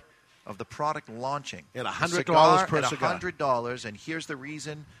week of the product launching. At The $100 per at cigar. $100, and here's the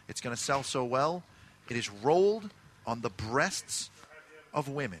reason it's going to sell so well. It is rolled on the breasts of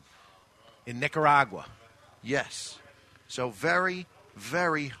women. In Nicaragua. Yes. So very,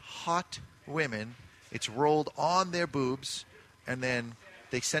 very hot women. It's rolled on their boobs, and then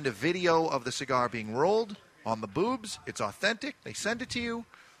they send a video of the cigar being rolled on the boobs. It's authentic. They send it to you,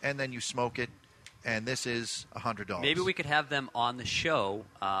 and then you smoke it, and this is $100. Maybe we could have them on the show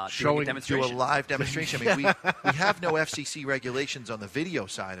doing a do demonstration. a live demonstration. I mean, we have no FCC regulations on the video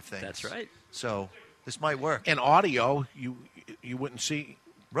side of things. That's right. So this might work. And audio, you wouldn't see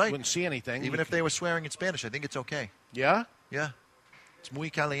Right. wouldn't see anything. Even if they were swearing in Spanish, I think it's okay. Yeah? Yeah. It's muy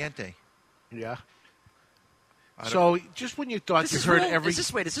caliente. Yeah. So just when you thought This you is heard real? every...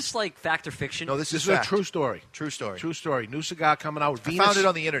 Is this like fact or fiction? No, this This is is a fact. true story. True story. True story. New cigar coming out. I found it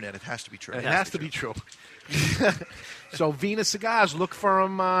on the internet. It has to be true. It has to be true. So Venus Cigars, look for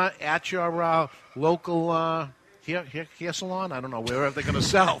them at your local hair salon. I don't know, wherever they're going to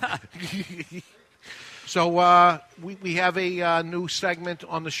sell. So we have a new segment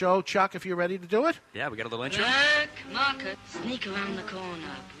on the show. Chuck, if you're ready to do it. Yeah, we got a little intro. Black market, sneak around the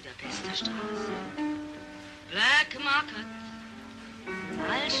corner, Budapester Straße. Black market,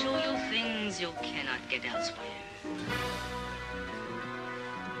 I'll show you things you cannot get elsewhere.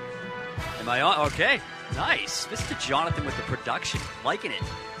 Am I on? Okay. Nice. Mr. Jonathan with the production. Liking it.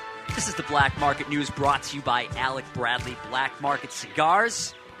 This is the Black Market News brought to you by Alec Bradley Black Market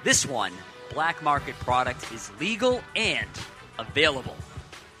Cigars. This one, Black Market product, is legal and available.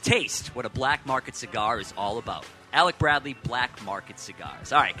 Taste what a Black Market cigar is all about. Alec Bradley Black Market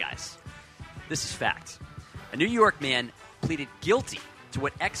Cigars. All right, guys. This is fact. A New York man pleaded guilty to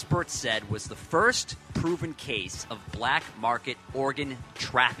what experts said was the first proven case of black market organ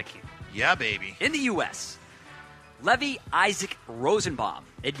trafficking. Yeah, baby. In the U.S., Levi Isaac Rosenbaum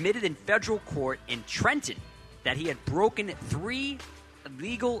admitted in federal court in Trenton that he had broken 3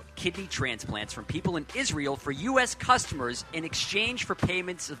 illegal kidney transplants from people in Israel for U.S. customers in exchange for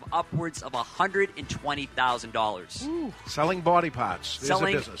payments of upwards of $120,000. Selling body parts. There's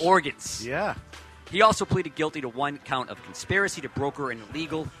Selling a business. organs. Yeah. He also pleaded guilty to 1 count of conspiracy to broker an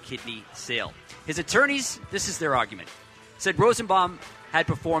illegal kidney sale. His attorneys, this is their argument, said Rosenbaum had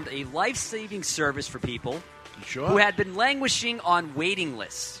performed a life-saving service for people who had been languishing on waiting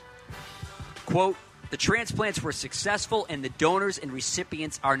lists. Quote, the transplants were successful and the donors and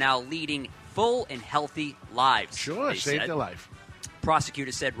recipients are now leading full and healthy lives. Sure, saved their life.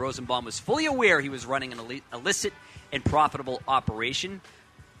 Prosecutors said Rosenbaum was fully aware he was running an illicit and profitable operation,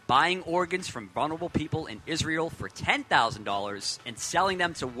 buying organs from vulnerable people in Israel for $10,000 and selling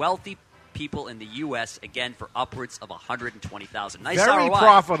them to wealthy people in the U.S., again, for upwards of $120,000. Nice Very ROI.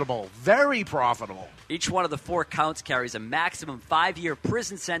 profitable. Very profitable. Each one of the 4 counts carries a maximum 5-year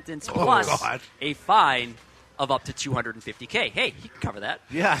prison sentence plus God. a fine of up to $250K. Hey, you can cover that.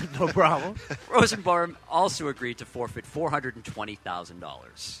 Yeah, no problem. Rosenbaum also agreed to forfeit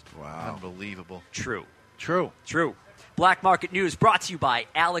 $420,000. Wow. Unbelievable. True. True. Black Market News brought to you by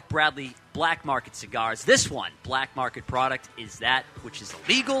Alec Bradley Black Market Cigars. This one, Black Market product, is that which is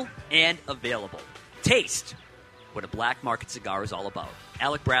legal and available. Taste what a Black Market cigar is all about.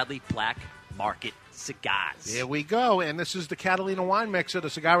 Alec Bradley Black Market Cigars. There we go. And this is the Catalina Wine Mixer, the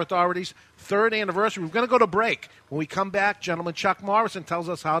Cigar Authority's 3rd anniversary. We're going to go to break. When we come back, gentleman Chuck Morrison tells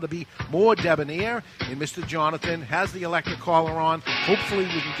us how to be more debonair. And Mr. Jonathan has the electric collar on. Hopefully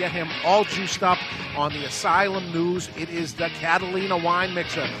we can get him all juiced up on the Asylum News. It is the Catalina Wine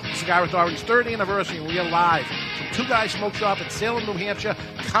Mixer, the Cigar Authority's 3rd anniversary. And we are live from Two Guys Smoke Shop in Salem, New Hampshire.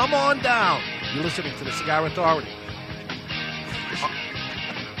 Come on down. You're listening to the Cigar Authority.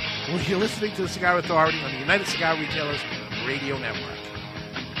 You're listening to the Cigar Authority on the United Cigar Retailers Radio Network.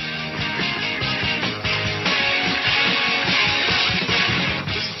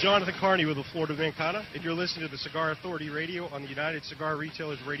 This is Jonathan Carney with the Florida Mancana, and you're listening to the Cigar Authority Radio on the United Cigar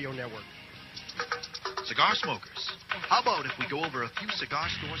Retailers Radio Network. Cigar smokers, how about if we go over a few cigar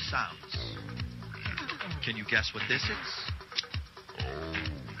store sounds? Can you guess what this is?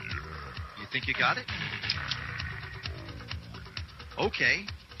 You think you got it? Okay,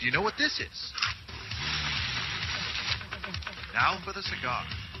 do you know what this is? Now for the cigar.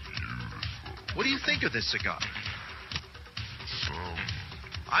 What do you think of this cigar?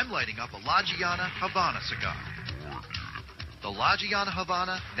 I'm lighting up a La Giana Havana cigar. The La Giana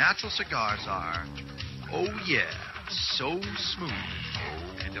Havana natural cigars are, oh yeah, so smooth.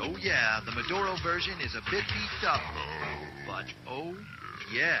 And oh yeah, the Maduro version is a bit beefed up. But oh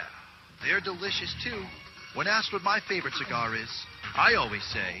yeah, they're delicious too. When asked what my favorite cigar is, I always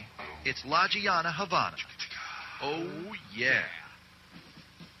say, it's La Giana Havana. Oh yeah.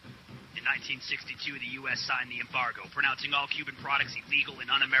 In 1962, the U.S. signed the embargo, pronouncing all Cuban products illegal and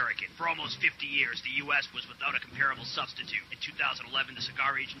un-American. For almost 50 years, the U.S. was without a comparable substitute. In 2011, the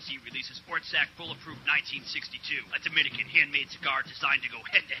Cigar Agency releases Ortsac Bulletproof 1962, a Dominican handmade cigar designed to go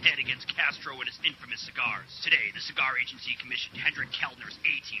head-to-head against Castro and his infamous cigars. Today, the Cigar Agency commissioned Hendrik Kellner's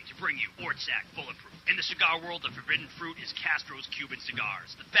A-Team to bring you Ortsac Bulletproof. In the cigar world, the forbidden fruit is Castro's Cuban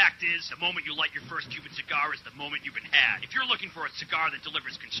cigars. The fact is, the moment you light your first Cuban cigar is the moment you've been had. If you're looking for a cigar that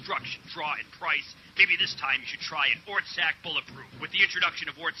delivers construction, draw in price, maybe this time you should try an Ortsac Bulletproof. With the introduction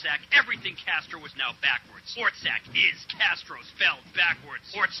of Ortsac, everything Castro is now backwards. Ortsac is Castro spelled backwards.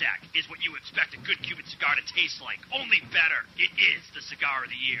 Ortsac is what you expect a good Cuban cigar to taste like, only better. It is the cigar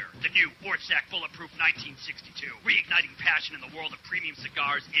of the year. The new Ortsac Bulletproof 1962, reigniting passion in the world of premium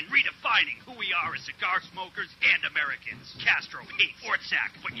cigars and redefining who we are as cigar smokers and Americans. Castro hates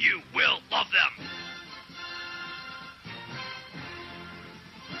Ortsac, but you will love them.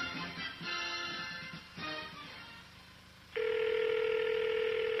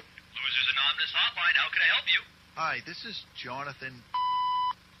 Losers Anonymous Hotline, how can I help you? Hi, this is Jonathan.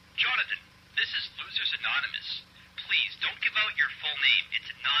 Jonathan, this is Losers Anonymous. Please, don't give out your full name. It's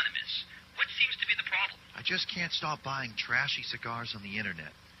anonymous. What seems to be the problem? I just can't stop buying trashy cigars on the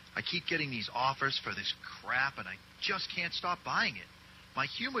internet. I keep getting these offers for this crap, and I just can't stop buying it. My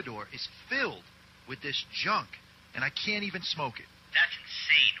humidor is filled with this junk, and I can't even smoke it. That's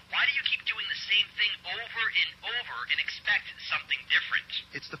insane. Why do you keep doing the same thing over and over and expect something different?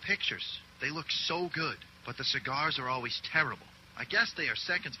 It's the pictures. They look so good, but the cigars are always terrible. I guess they are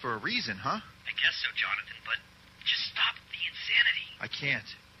seconds for a reason, huh? I guess so, Jonathan, but just stop the insanity. I can't.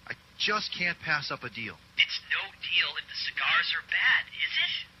 I just can't pass up a deal. It's no deal if the cigars are bad, is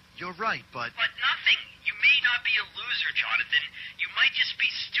it? You're right, but... But nothing. You may not be a loser, Jonathan. You might just be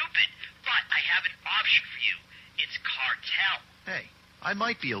stupid. But I have an option for you. It's cartel. Hey, I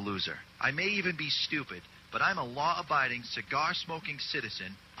might be a loser. I may even be stupid, but I'm a law-abiding, cigar-smoking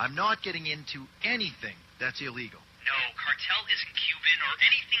citizen. I'm not getting into anything that's illegal. No, cartel isn't Cuban or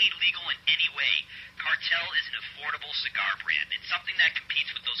anything illegal in any way. Cartel is an affordable cigar brand. It's something that competes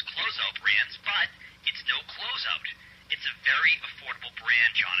with those closeout brands, but it's no closeout. It's a very affordable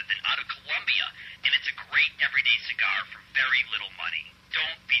brand, Jonathan, out of Colombia, and it's a great everyday cigar for very little money.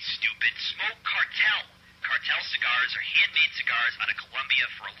 Don't be stupid. Smoke Cartel. Cartel cigars are handmade cigars out of Colombia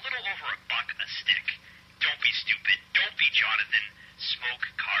for a little over $1 a stick. Don't be stupid. Don't be Jonathan. Smoke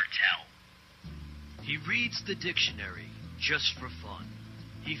Cartel. He reads the dictionary just for fun.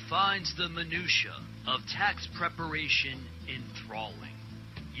 He finds the minutia of tax preparation enthralling.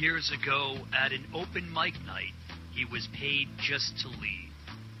 Years ago, at an open mic night, he was paid just to leave.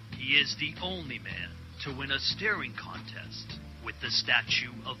 He is the only man to win a staring contest with the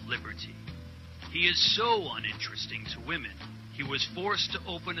Statue of Liberty. He is so uninteresting to women, he was forced to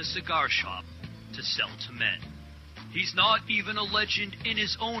open a cigar shop to sell to men. He's not even a legend in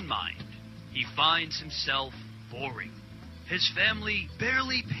his own mind. He finds himself boring. His family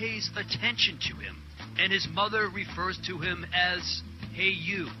barely pays attention to him, and his mother refers to him as, "Hey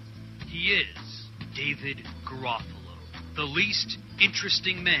you." He is David Garofalo, the least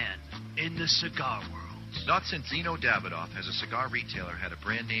interesting man in the cigar world. Not since Zino Davidoff has a cigar retailer had a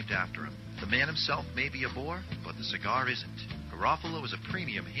brand named after him. The man himself may be a bore, but the cigar isn't. Garofalo is a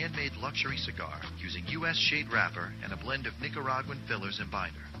premium handmade luxury cigar using U.S. shade wrapper and a blend of Nicaraguan fillers and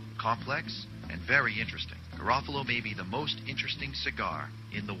binder. Complex and very interesting. Garofalo may be the most interesting cigar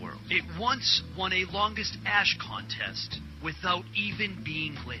in the world. It once won a longest ash contest without even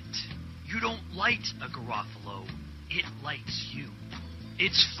being lit. You don't light a Garofalo, it lights you.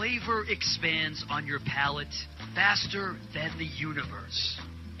 Its flavor expands on your palate faster than the universe.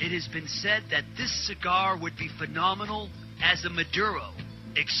 It has been said that this cigar would be phenomenal as a Maduro,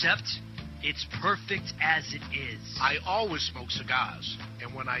 except it's perfect as it is. I always smoke cigars,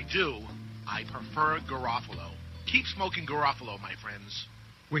 and when I do, I prefer Garofalo. Keep smoking Garofalo, my friends.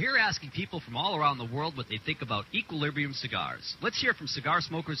 We're here asking people from all around the world what they think about Equilibrium cigars. Let's hear from cigar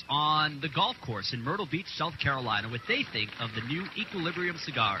smokers on the golf course in Myrtle Beach, South Carolina, what they think of the new Equilibrium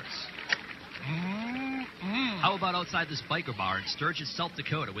cigars. How about outside this biker bar in Sturgis, South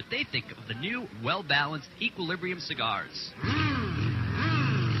Dakota, what they think of the new, well-balanced Equilibrium cigars.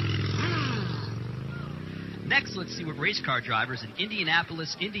 Next, let's see what race car drivers in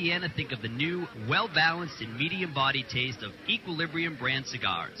Indianapolis, Indiana think of the new, well-balanced and medium-bodied taste of Equilibrium brand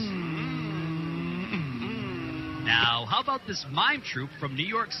cigars. Now, how about this mime troupe from New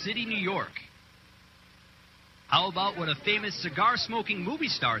York City, New York? How about what a famous cigar-smoking movie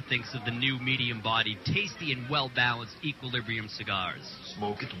star thinks of the new medium-bodied, tasty, and well-balanced Equilibrium cigars?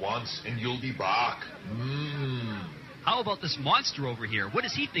 Smoke it once and you'll be back. How about this monster over here? What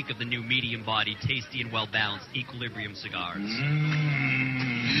does he think of the new medium-bodied, tasty, and well-balanced Equilibrium cigars?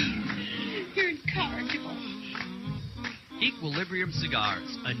 You're incorrigible. Equilibrium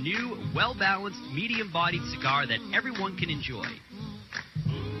cigars, a new, well-balanced, medium-bodied cigar that everyone can enjoy.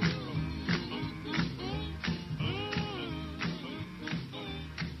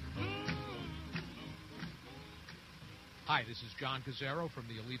 Hi, this is John Gazzaro from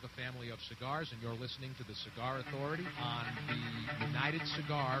the Oliva family of cigars, and you're listening to the Cigar Authority on the United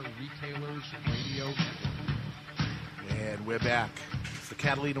Cigar Retailers Radio Network. And we're back. It's the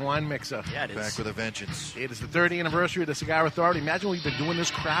Catalina Wine Mixer. Yeah, it is. Back with a vengeance. It is the 30th anniversary of the Cigar Authority. Imagine we've been doing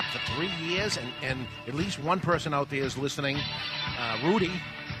this crap for 3 years, and at least one person out there is listening. Rudy,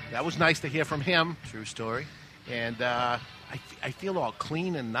 that was nice to hear from him. True story. And I feel all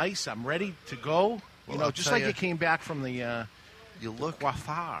clean and nice. I'm ready to go. Well, just like you came back from the you look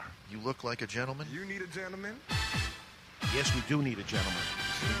coiffeur. You look like a gentleman. You need a gentleman? Yes, we do need a gentleman.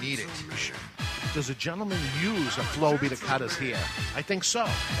 We need it. Does a gentleman use a Flowbee to cut his hair? I think so.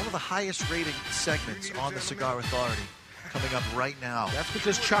 One of the highest rated segments on the Cigar Authority coming up right now. That's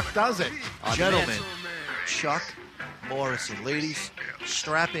because Chuck does it. Gentlemen, Chuck Morrison. Ladies,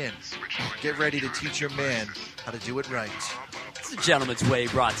 strap in. Get ready to teach your man how to do it right. It's the Gentleman's Way,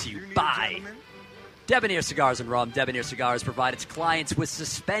 brought to you by Debonair Cigars and Rum. Debonair Cigars provide its clients with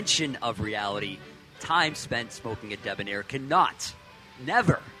suspension of reality. Time spent smoking a Debonair cannot,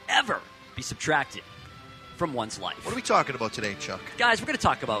 never, ever be subtracted from one's life. What are we talking about today, Chuck? Guys, we're going to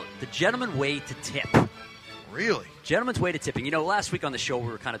talk about the gentleman way to tip. Really? Gentleman's way to tipping. You know, last week on the show we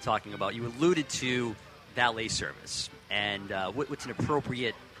were kind of talking about, you alluded to valet service and what's an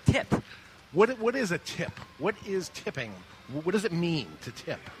appropriate tip. What is a tip? What is tipping? What does it mean to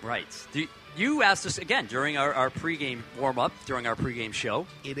tip? Right. You asked us, again, during our pregame warm-up, during our pregame show.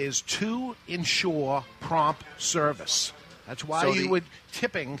 It is to ensure prompt service. That's why you would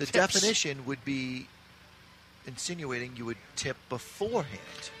tipping. The tips. definition would be insinuating you would tip beforehand.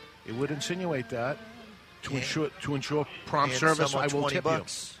 It would insinuate that to ensure prompt service. I will tip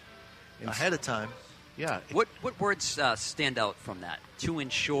you ahead of time. Yeah. What words stand out from that? To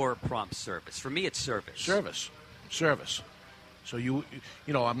ensure prompt service. For me, it's service. Service. So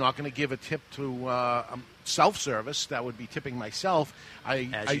I'm not going to give a tip to self-service. That would be tipping myself.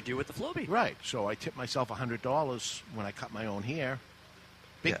 As you do with the Flowbee. Right. So I tip myself $100 when I cut my own hair.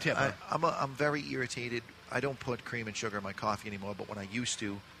 Big tipper. I'm very irritated. I don't put cream and sugar in my coffee anymore, but when I used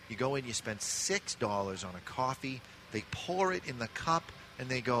to, you go in, you spend $6 on a coffee, they pour it in the cup, and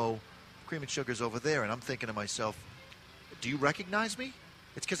they go, cream and sugar's over there. And I'm thinking to myself, do you recognize me?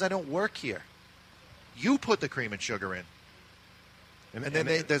 It's because I don't work here. You put the cream and sugar in. And then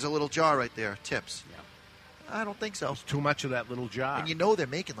there's a little jar right there, tips. Yeah. I don't think so. It's too much of that little jar. And they're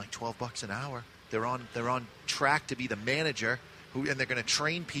making like $12 an hour. They're on track to be the manager, and they're going to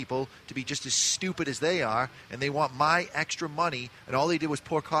train people to be just as stupid as they are, and they want my extra money, and all they did was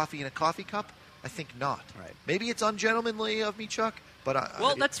pour coffee in a coffee cup? I think not. Right. Maybe it's ungentlemanly of me, Chuck, but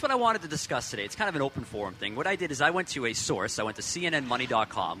that's what I wanted to discuss today. It's kind of an open forum thing. What I did is I went to a source. I went to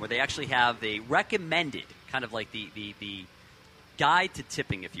CNNmoney.com, where they actually have the recommended, kind of like the guide to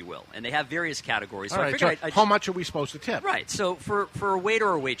tipping, if you will, and they have various categories. So all I right, figured how much are we supposed to tip? Right. So for a waiter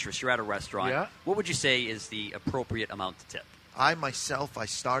or waitress, you're at a restaurant. Yeah. What would you say is the appropriate amount to tip? I start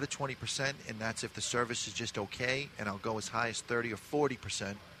at 20%, and that's if the service is just okay, and I'll go as high as 30 or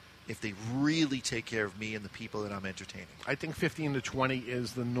 40% if they really take care of me and the people that I'm entertaining. I think 15 to 20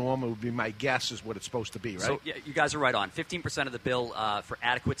 is the norm. It would be my guess is what it's supposed to be, right? So yeah, you guys are right on. 15% of the bill for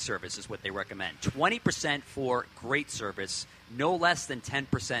adequate service is what they recommend. 20% for great service, no less than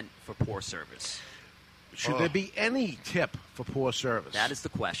 10% for poor service. Should there be any tip for poor service? That is the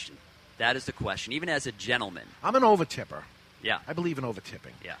question. Even as a gentleman. I'm an over-tipper. Yeah. I believe in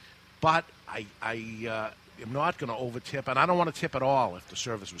over-tipping. Yeah. But I am not going to over-tip, and I don't want to tip at all if the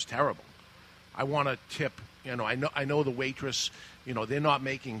service was terrible. I want to tip, I know the waitress, they're not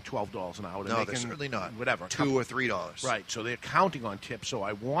making $12 an hour. They're certainly not. Whatever. $2 or $3. Right, so they're counting on tips, so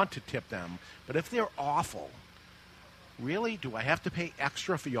I want to tip them. But if they're awful, really, do I have to pay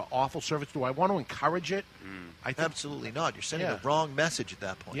extra for your awful service? Do I want to encourage it? Absolutely not. You're sending the wrong message at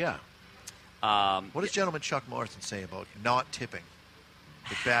that point. Yeah. What does Gentleman Chuck Morrison say about not tipping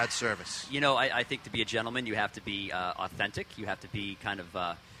with bad service? I think to be a gentleman, you have to be authentic. You have to be kind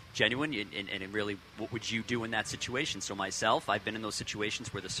of genuine. And really, what would you do in that situation? So myself, I've been in those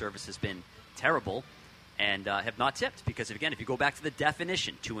situations where the service has been terrible and have not tipped. Because, again, if you go back to the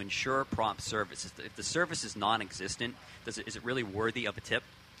definition, to ensure prompt service, if the service is non-existent, is it really worthy of a tip?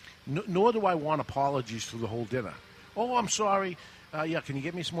 Nor do I want apologies through the whole dinner. Oh, I'm sorry. Can you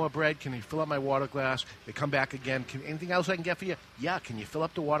get me some more bread? Can you fill up my water glass? They come back again. Anything else I can get for you? Yeah, can you fill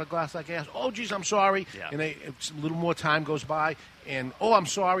up the water glass like I asked? Oh, geez, I'm sorry. Yeah. And a little more time goes by, and, I'm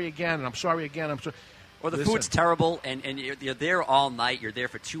sorry again, and I'm sorry again. Or the food's terrible, and you're there all night. You're there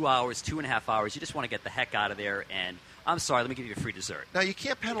for 2 hours, 2.5 hours. You just want to get the heck out of there, and I'm sorry, let me give you a free dessert. Now, you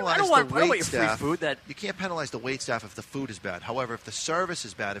can't penalize the wait staff. Free food You can't penalize the wait staff if the food is bad. However, if the service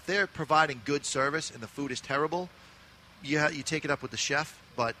is bad, if they're providing good service and the food is terrible, you take it up with the chef,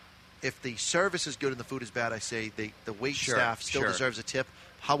 but if the service is good and the food is bad, I say the wait staff still deserves a tip.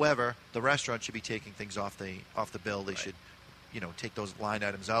 However, the restaurant should be taking things off the bill. They should, take those line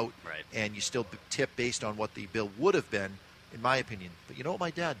items out, and you still tip based on what the bill would have been, in my opinion. But you know what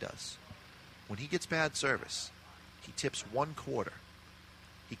my dad does? When he gets bad service, he tips 1/4.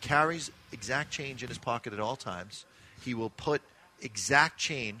 He carries exact change in his pocket at all times. He will put exact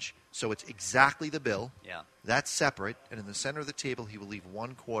change, so it's exactly the bill. Yeah. That's separate, and in the center of the table, he will leave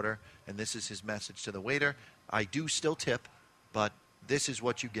 1/4, and this is his message to the waiter. I do still tip, but this is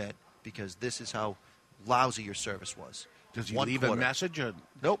what you get because this is how lousy your service was. Does he leave a message? Or?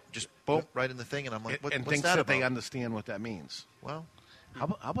 Nope, just boom, right in the thing, and I'm like, and what's thinks that that about? they understand what that means. Well,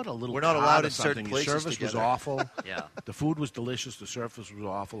 how about a little? We're not card allowed or in certain something? places Your service was together. awful. Yeah. The food was delicious. The service was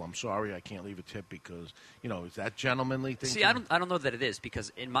awful. I'm sorry, I can't leave a tip because is that gentlemanly thing? See, I don't know that it is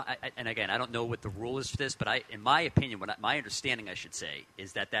because and again, I don't know what the rule is for this, but in my opinion, my understanding, I should say,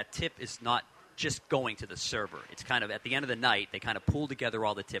 is that tip is not just going to the server. It's kind of at the end of the night, they kind of pull together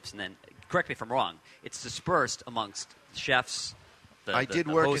all the tips, and then, correct me if I'm wrong, it's dispersed amongst chefs, the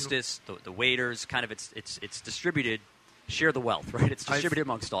hostess, the waiters. Kind of, it's distributed. Share the wealth, right? It's distributed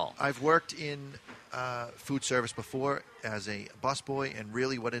amongst all. I've worked in food service before as a busboy, and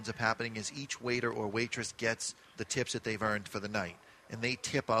really what ends up happening is each waiter or waitress gets the tips that they've earned for the night, and they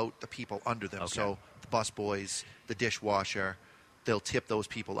tip out the people under them. Okay. So the busboys, the dishwasher, they'll tip those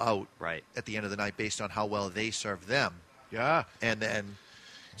people out at the end of the night based on how well they serve them. Yeah. And then,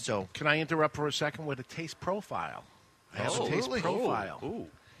 so. Can I interrupt for a second with a taste profile? I have a taste profile. Ooh.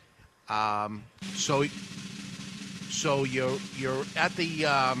 So you're at the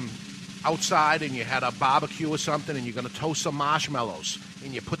outside and you had a barbecue or something and you're going to toast some marshmallows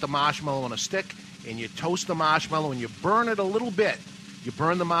and you put the marshmallow on a stick and you toast the marshmallow and you burn it a little bit. You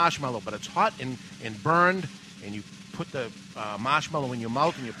burn the marshmallow, but it's hot and burned, and you put the marshmallow in your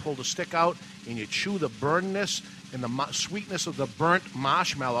mouth and you pull the stick out and you chew the burnness and the sweetness of the burnt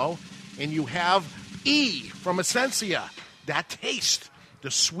marshmallow, and you have E from Essentia. That taste,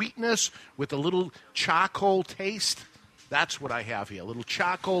 the sweetness with a little charcoal taste. That's what I have here. A little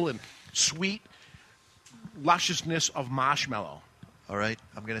charcoal and sweet lusciousness of marshmallow. All right,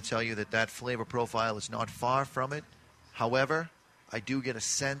 I'm going to tell you that flavor profile is not far from it. However, I do get a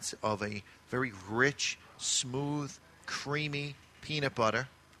sense of a very rich, smooth, creamy peanut butter.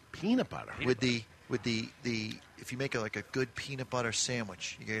 Peanut butter? With the if you make a good peanut butter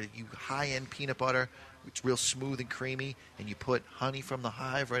sandwich, you high-end peanut butter, it's real smooth and creamy, and you put honey from the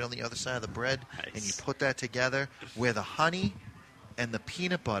hive right on the other side of the bread, and you put that together where the honey and the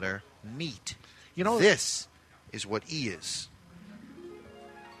peanut butter meet. This is what E is.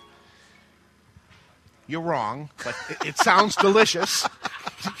 You're wrong, but it sounds delicious.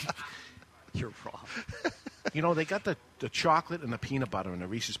 You're wrong. They got the chocolate and the peanut butter in the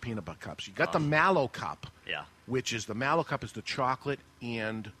Reese's peanut butter cups. You got the Mallow cup, which is the Mallow cup is the chocolate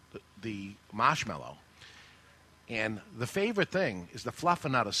and the marshmallow. And the favorite thing is the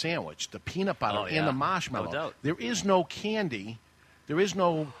Fluffernutter sandwich, the peanut butter and the marshmallow. No doubt. There is no candy. There is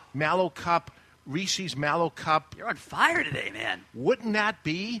no Mallow cup, Reese's Mallow cup. You're on fire today, man. Wouldn't that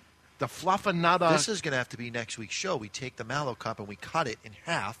be the Fluffernutter? This is going to have to be next week's show. We take the Mallow cup and we cut it in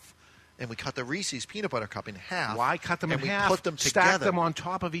half, and we cut the Reese's peanut butter cup in half. Why cut them in and half? We put them stack together. them on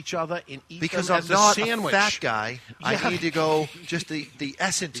top of each other and eat because them I'm as not a sandwich. a fat guy. I need to go just the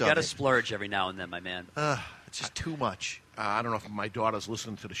essence You of got to it. splurge every now and then, my man. It's just too much. I don't know if my daughter's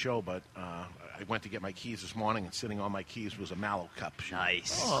listening to the show, but I went to get my keys this morning, and sitting on my keys was a Mallow cup. She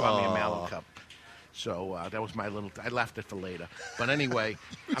Nice. got me a Mallow cup. So that was my little. I left it for later. But anyway,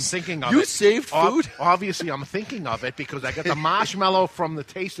 I'm thinking of it. You saved food? Obviously, I'm thinking of it because I got the marshmallow from the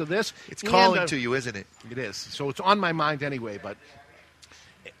taste of this. It's calling to you, isn't it? It is. So it's on my mind anyway. But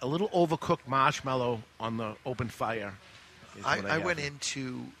a little overcooked marshmallow on the open fire. Is what I went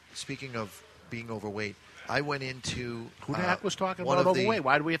into, speaking of being overweight, I went into who the heck was talking one about of the overweight?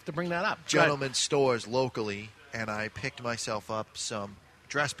 Why do we have to bring that up? Gentlemen's stores locally, and I picked myself up some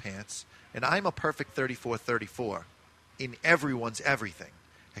dress pants. And I'm a perfect 34-34 in everyone's everything,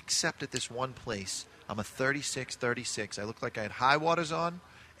 except at this one place. I'm a 36-36. I look like I had high waters on,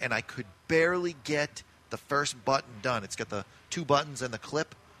 and I could barely get the first button done. It's got the 2 buttons and the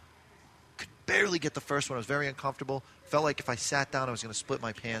clip. Could barely get the first one. I was very uncomfortable. Felt like if I sat down, I was going to split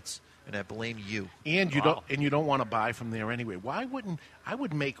my pants. And I blame you. And you don't want to buy from there anyway. Why wouldn't I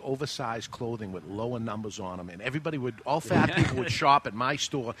would make oversized clothing with lower numbers on them, and all fat people would shop at my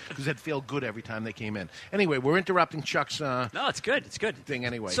store because they'd feel good every time they came in. Anyway, we're interrupting Chuck's. No, it's good. It's good. Thing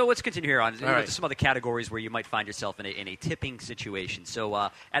anyway. So let's continue here on. Right. Some other categories where you might find yourself in a tipping situation. So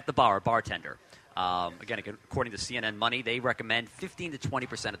at the bar, a bartender. Again, according to CNN Money, they recommend 15 to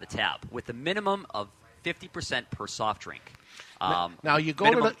 20% of the tab, with a minimum of 50% per soft drink. Now you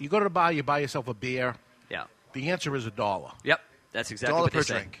go to the bar, you buy yourself a beer. Yeah. The answer is $1. Yep, that's exactly $1 what per they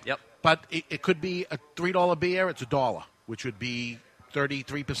say. drink. Yep. But it could be a $3 beer. It's $1, which would be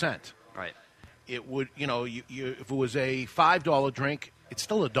 33%. Right. It would, if it was a $5 drink, it's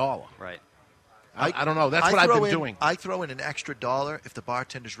still $1. Right. I don't know. That's what I've been doing. I throw in an extra $1 if the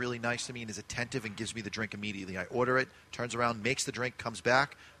bartender's really nice to me and is attentive and gives me the drink immediately. I order it, turns around, makes the drink, comes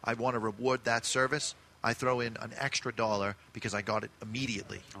back. I want to reward that service. I throw in an extra $1 because I got it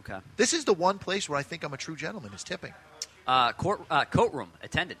immediately. Okay. This is the one place where I think I'm a true gentleman, is tipping. Coat room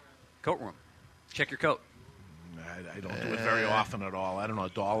attendant. Coat room. Check your coat. I don't do it very often at all. I don't know,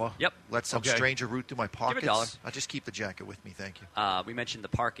 $1. Yep. Let some stranger root through my pockets. Give it $1. I'll just keep the jacket with me, thank you. We mentioned the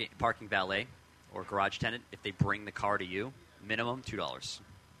parking valet or garage attendant. If they bring the car to you, minimum $2.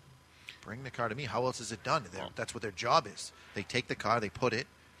 Bring the car to me. How else is it done? That's what their job is. They take the car, they put it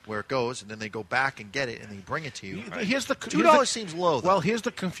where it goes, and then they go back and get it, and they bring it to you. Here's the $2 seems low, though. Well, here's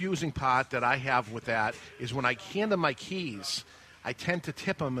the confusing part that I have with that is when I hand them my keys, I tend to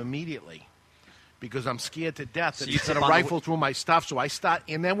tip them immediately because I'm scared to death that he's going to rifle through my stuff. So I start,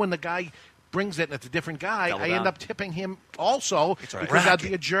 and then when the guy brings it and it's a different guy, I end up tipping him also because I'd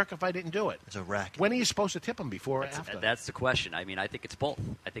be a jerk if I didn't do it. It's a racket. When are you supposed to tip him, before or after? That's the question. I mean, I think it's both.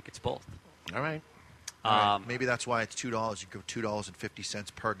 All right. Maybe that's why it's $2. You go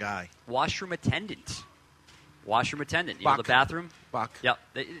 $2.50 per guy. Washroom attendant. You know, Buck. the bathroom? Buck. Yep.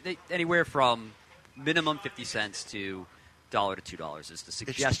 They anywhere from minimum 50 cents to $1 to $2 is the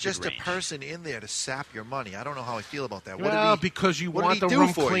suggested It's just range. a person in there to sap your money. I don't know how I feel about that. Well, because you what want did the he do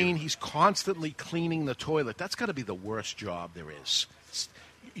room for clean. you? He's constantly cleaning the toilet. That's got to be the worst job there is.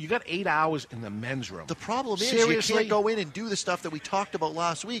 You got 8 hours in the men's room. The problem is Seriously? you can't go in and do the stuff that we talked about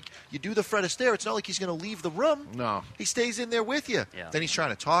last week. You do the Fred Astaire. It's not like he's going to leave the room. No. He stays in there with you. Yeah. Then he's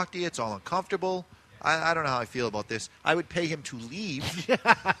trying to talk to you. It's all uncomfortable. I don't know how I feel about this. I would pay him to leave.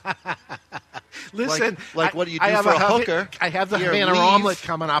 Listen, like what do you do I have for a hooker? I have the Here, Havana leave. omelet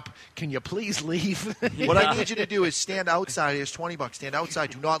coming up. Can you please leave? What I need you to do is stand outside. Here's $20. Stand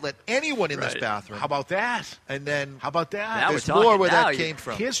outside. Do not let anyone in this bathroom. How about that? And then how about that? Now there's we're talking. more where Now that came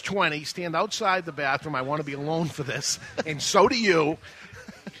from. Here's 20. Stand outside the bathroom. I want to be alone for this, and so do you.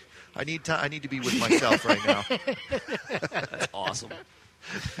 I need to be with myself right now. That's awesome.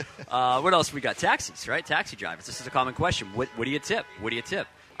 What else we got? Taxis, right? Taxi drivers. This is a common question. What do you tip?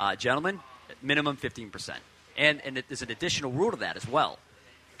 Gentlemen, minimum 15%. And there's an additional rule to that as well.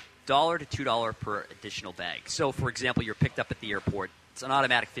 $1 to $2 per additional bag. So, for example, you're picked up at the airport. It's an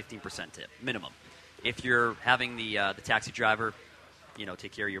automatic 15% tip, minimum. If you're having the taxi driver,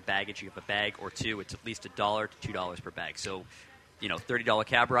 take care of your baggage, you have a bag or two, it's at least $1 to $2 per bag. So, $30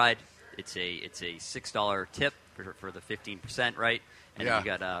 cab ride, it's a $6 tip for the 15%, right? And then you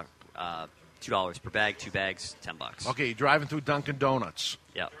got $2 per bag, 2 bags, $10. Okay, you're driving through Dunkin' Donuts.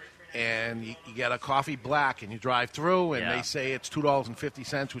 Yep. And you get a coffee black, and you drive through, and Yeah. they say it's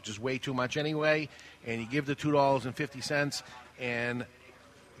 $2.50, which is way too much anyway. And you give the $2.50, and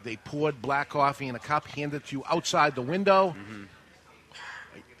they poured black coffee in a cup, handed it to you outside the window,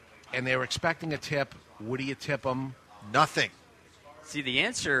 and they're expecting a tip. What do you tip them? Nothing. See, the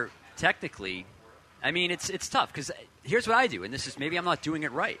answer, technically, I mean, it's tough, because here's what I do, and this is maybe I'm not doing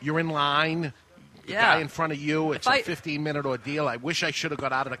it right. You're in line. The Yeah. guy in front of you, it's a 15-minute ordeal. I wish I should have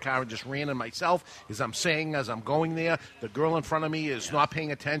got out of the car and just ran in myself. As I'm going there, the girl in front of me is not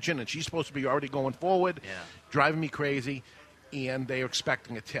paying attention, and she's supposed to be already going forward, driving me crazy, and they're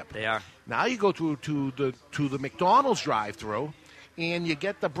expecting a tip. They are. Now you go to the McDonald's drive-thru, and you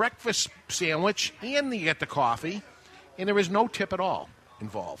get the breakfast sandwich, and you get the coffee, and there is no tip at all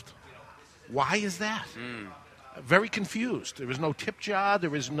involved. Why is that? Very confused. There is no tip jar.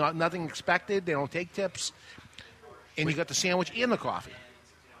 There is nothing expected. They don't take tips. And you got the sandwich and the coffee.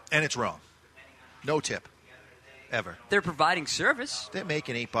 And it's wrong. No tip. Ever. They're providing service. They're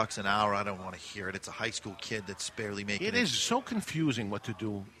making $8 an hour. I don't want to hear it. It's a high school kid that's barely making it. It is so confusing what to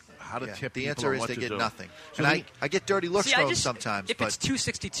do, how to tip the people. answer and is what they to get do. nothing. So And I get dirty looks See, from I them just- sometimes. If but it's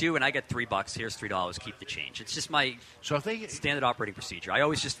 $2.62 and I get $3, here's $3. Keep the change. It's just my standard operating procedure. I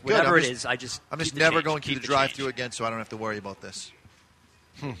always just Good, whatever I'm it just- is, I just I'm keep just the never change, going through keep the change. drive-thru again, so I don't have to worry about this.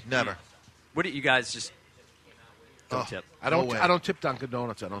 Never. What do you guys just don't tip? I don't tip Dunkin'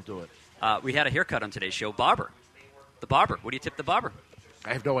 Donuts. I don't do it. We had a haircut on today's show. Barber. The barber. What do you tip the barber?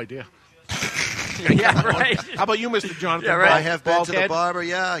 I have no idea. Yeah, right. How about you, Mr. Jonathan? Yeah, right. I have been Bald to the head? barber.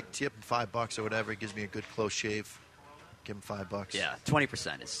 Yeah, I tip him $5 or whatever. He gives me a good close shave. Give him $5. Yeah,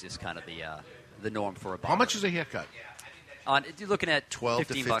 20% is kind of the norm for a barber. How much is a haircut? You're looking at 12 to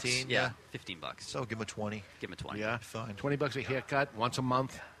 15 15, bucks. yeah. $15. So give him a 20. Give him a 20. Yeah, fine. $20 a haircut once a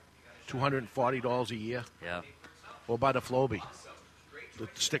month, $240 a year. Yeah. Or buy the Flowbee. The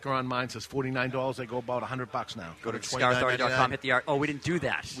sticker on mine says $49. They go about $100 now. Go to cigarauthority.com. Hit the art. Oh, we didn't do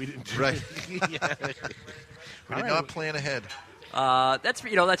that. We didn't. Right. Yeah. We did not plan ahead. That's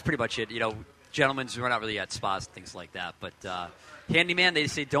pretty much it. Gentlemen, we're not really at spas and things like that. But handyman, they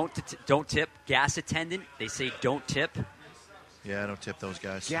say don't tip. Gas attendant, they say don't tip. Yeah, I don't tip those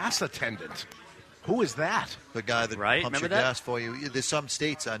guys. Gas attendant. Who is that? The guy that Right? pumps Remember your that? gas for you. There's some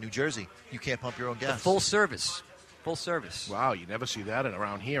states, New Jersey, you can't pump your own gas. Full service. Full service. Wow, you never see that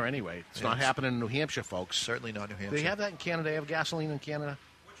around here anyway. It's not Yes. happening in New Hampshire, folks. Certainly not New Hampshire. They have that in Canada. They have gasoline in Canada.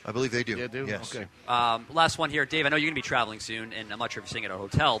 I believe they do. Yeah, do? Yes. Okay. Last one here. Dave, I know you're going to be traveling soon, and I'm not sure if you're staying at a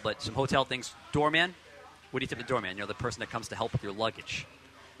hotel, but some hotel things. Doorman. What do you tip the doorman? The person that comes to help with your luggage.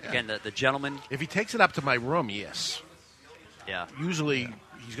 Yeah. Again, the gentleman. If he takes it up to my room, yes. Yeah. Usually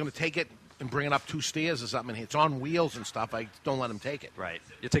he's going to take it and bring it up 2 stairs or something. It's on wheels and stuff. I don't let him take it. Right.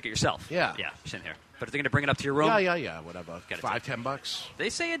 You'll take it yourself. Yeah. Yeah, you're sitting here. But if they're going to bring it up to your room. Yeah, whatever. Gotta $5, $10.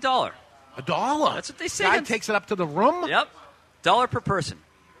 They say $1. $1? That's what they say. Guy takes it up to the room? Yep. $1 per person.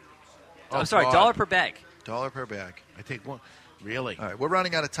 Oh, I'm sorry, God. $1 per bag. $1 per bag. I take one. Really? All right, we're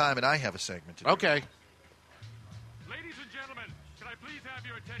running out of time, and I have a segment to do. Okay. Ladies and gentlemen, can I please have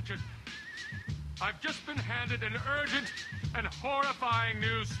your attention? I've just been handed an urgent and horrifying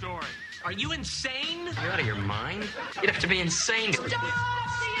news story. Are you insane? You're out of your mind. You'd have to be insane. Stop the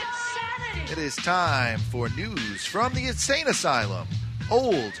insanity! It is time for news from the Insane Asylum.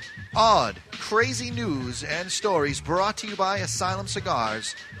 Old, odd, crazy news and stories brought to you by Asylum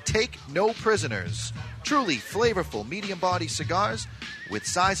Cigars. Take no prisoners. Truly flavorful medium-body cigars with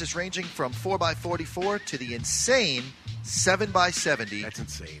sizes ranging from 4x44 to the insane 7x70. That's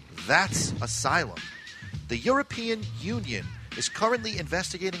insane. That's Asylum. The European Union is currently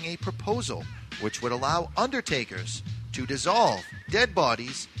investigating a proposal which would allow undertakers to dissolve dead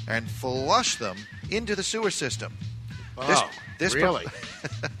bodies and flush them into the sewer system. Really?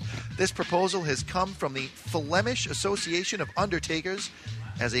 This proposal has come from the Flemish Association of Undertakers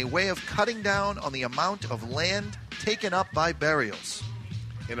as a way of cutting down on the amount of land taken up by burials.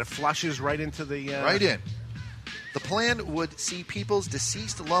 And it flushes right into the... Right in. The plan would see people's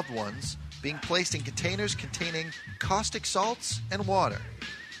deceased loved ones being placed in containers containing caustic salts and water.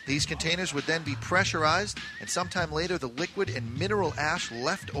 These containers would then be pressurized, and sometime later the liquid and mineral ash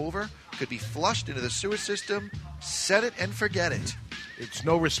left over could be flushed into the sewer system. Set it and forget it. It's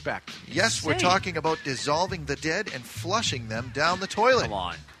no respect. Yes, we're talking about dissolving the dead and flushing them down the toilet. Come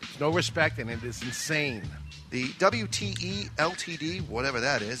on. It's no respect, and it is insane. The WTE Ltd, whatever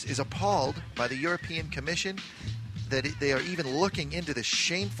that is appalled by the European Commission that they are even looking into this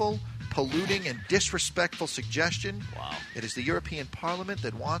shameful, polluting, and disrespectful suggestion. Wow. It is the European Parliament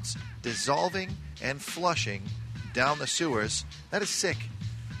that wants dissolving and flushing down the sewers. That is sick.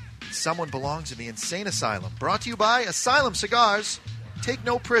 Someone belongs in the insane asylum. Brought to you by Asylum Cigars. Take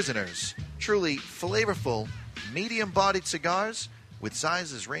no prisoners. Truly flavorful, medium-bodied cigars with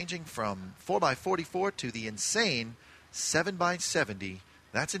sizes ranging from 4x44 to the insane 7x70.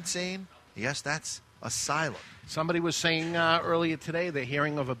 That's insane. Yes, that's Asylum. Somebody was saying earlier today they're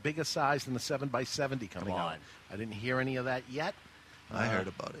hearing of a bigger size than the 7x70 coming out. I didn't hear any of that yet. I heard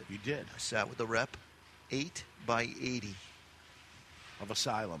about it. You did? I sat with the rep. 8x80. Of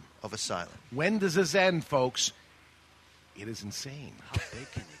Asylum. Of Asylum. When does this end, folks? It is insane. How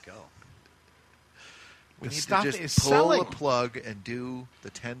big can you go? We The need stuff to just is pull selling. a plug and do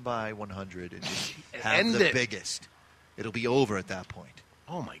the 10x100 and just have End the it. biggest. It'll be over at that point.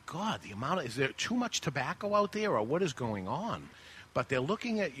 Oh, my God. The amount of, is there too much tobacco out there, or what is going on? But they're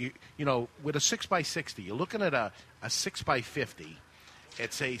looking at, you know, with a 6x60, you're looking at a 6x50.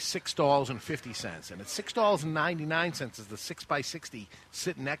 It's a $6.50, and it's $6.99 is the 6x60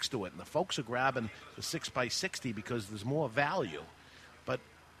 sitting next to it. And the folks are grabbing the 6x60 because there's more value. But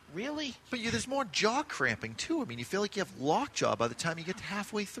really? But there's more jaw cramping, too. I mean, you feel like you have lockjaw by the time you get to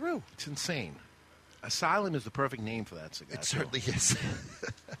halfway through. It's insane. Asylum is the perfect name for that cigar. It certainly is.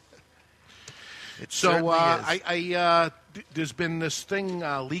 It So certainly is. there's been this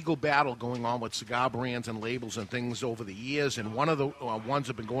legal battle going on with cigar brands and labels and things over the years, and one of the ones that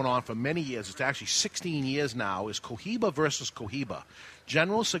have been going on for many years, it's actually 16 years now, is Cohiba versus Cohiba.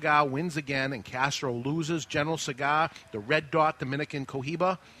 General Cigar wins again and Castro loses. General Cigar, the Red Dot Dominican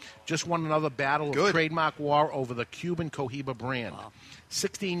Cohiba, just won another battle of trademark war over the Cuban Cohiba brand. Wow.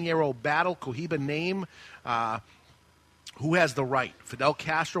 16-year-old battle, Cohiba name. Who has the right, Fidel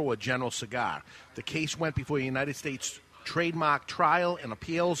Castro or General Cigar? The case went before the United States trademark trial and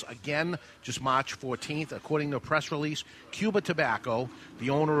appeals again just March 14th. According to a press release, Cuba Tobacco, the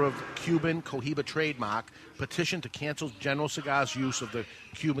owner of Cuban Cohiba trademark, petitioned to cancel General Cigar's use of the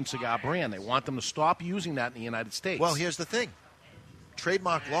Cuban cigar brand. They want them to stop using that in the United States. Well, here's the thing.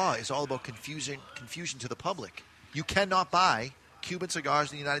 Trademark law is all about confusion to the public. You cannot buy Cuban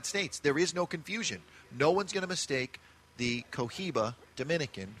cigars in the United States. There is no confusion. No one's going to mistake the Cohiba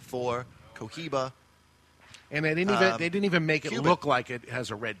Dominican for Cohiba. And they didn't even make it Cuban. look like it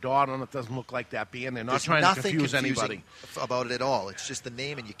has a red dot on it. Doesn't look like that being. They're not There's trying to nothing confuse confusing anybody about it at all. It's just the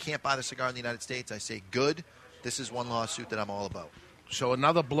name, and you can't buy the cigar in the United States. I say, good. This is one lawsuit that I'm all about. So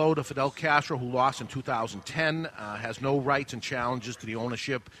another blow to Fidel Castro, who lost in 2010, has no rights and challenges to the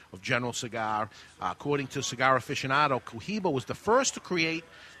ownership of General Cigar. According to Cigar Aficionado, Cohiba was the first to create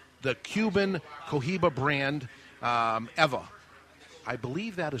the Cuban Cohiba brand ever. I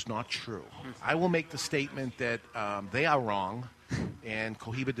believe that is not true. I will make the statement that they are wrong, and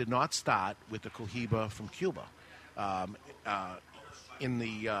Cohiba did not start with the Cohiba from Cuba. In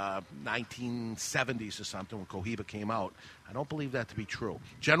the 1970s or something, when Cohiba came out. I don't believe that to be true.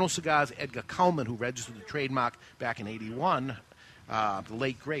 General Cigar's Edgar Cullman, who registered the trademark back in 81, the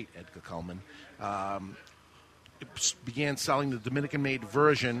late, great Edgar Cullman, began selling the Dominican-made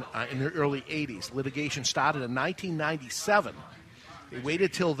version in the early 80s. Litigation started in 1997. They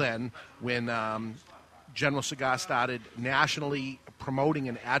waited till then when General Cigar started nationally promoting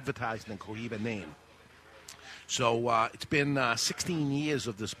and advertising the Cohiba name. So it's been 16 years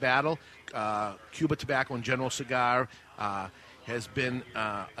of this battle. Cuba Tobacco and General Cigar has been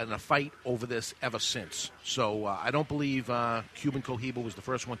in a fight over this ever since. So I don't believe Cuban Cohiba was the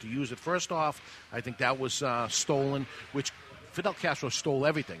first one to use it. First off, I think that was stolen, which Fidel Castro stole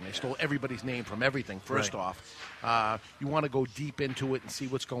everything. They stole everybody's name from everything, first off. You want to go deep into it and see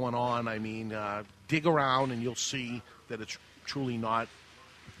what's going on. I mean, dig around and you'll see that it's truly not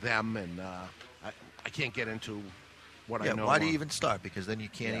them, and I can't get into what I know. Why do you even start? Because then you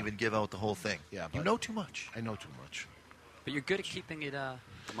can't even give out the whole thing. Yeah, you know too much. I know too much. But you're good at keeping it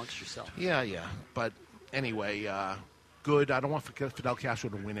amongst yourself. Yeah. But anyway, good. I don't want Fidel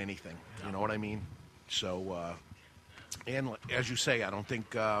Castro to win anything. You know what I mean? So, and as you say, I don't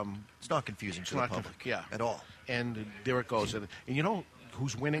think it's not confusing to the public. At all. And there it goes. And you know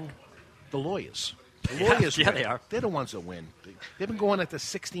who's winning? The lawyers. The Yeah, lawyers yeah, win. they are. They're the ones that win. They've been going at this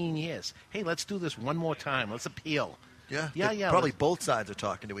 16 years. Hey, let's do this one more time. Let's appeal. Yeah. Probably both sides are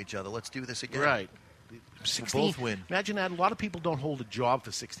talking to each other. Let's do this again. Right. 16, both win. Imagine that. A lot of people don't hold a job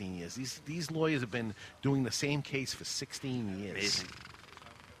for 16 years. These lawyers have been doing the same case for 16 years. Amazing.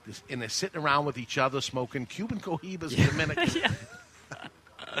 And they're sitting around with each other smoking Cuban Cohibas in a minute.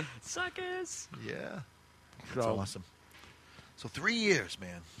 Suckers. Yeah. That's awesome. So 3 years,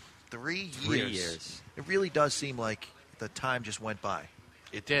 man. 3 years. It really does seem like the time just went by.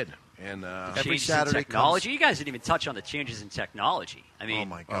 It did. And every Saturday in technology. You guys didn't even touch on the changes in technology. I mean, oh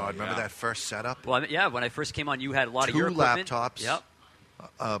my God! Remember that first setup? Well, yeah. When I first came on, you had a lot of 2 your equipment. laptops. Yep.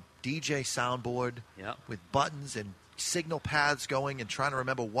 A DJ soundboard. Yep. With buttons and signal paths going and trying to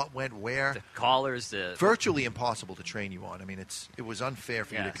remember what went where. The callers. Virtually impossible to train you on. I mean, it was unfair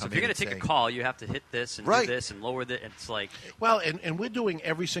for you to come in. So if you're going to take a call, you have to hit this and do this and lower the. It's like well, and we're doing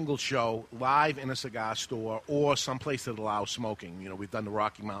every single show live in a cigar store or someplace that allows smoking. You know, we've done the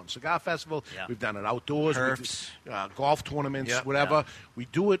Rocky Mountain Cigar Festival. Yeah. We've done it outdoors. Perfs. Golf tournaments, whatever. Yeah. We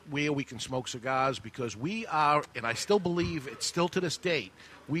do it where we can smoke cigars because we are, and I still believe it's still to this date,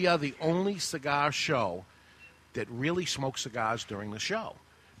 we are the only cigar show that really smoke cigars during the show.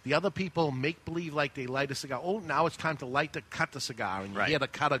 The other people make believe like they light a cigar. Oh, now it's time to cut the cigar, and you hear the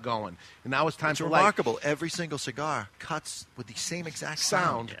cutter going. And now it's time to remarkable. Every single cigar cuts with the same exact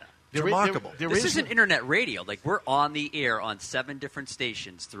sound. Yeah. It's remarkable. This isn't internet radio. Like, we're on the air on 7 different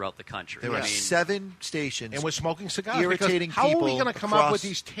stations throughout the country. There are 7 stations. And we're smoking cigars. Irritating how people. How are we going to come up with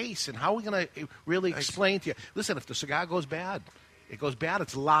these tastes, and how are we going to really explain to you? Listen, if the cigar goes bad, it goes bad.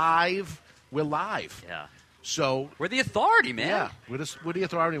 It's live. We're live. Yeah. So we're the authority, man. Yeah, we're the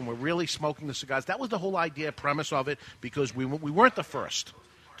authority, and we're really smoking the cigars. That was the whole idea, premise of it, because we weren't the first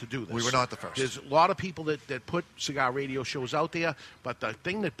to do this. We were not the first. There's a lot of people that put cigar radio shows out there, but the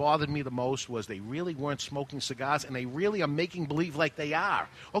thing that bothered me the most was they really weren't smoking cigars, and they really are making believe like they are.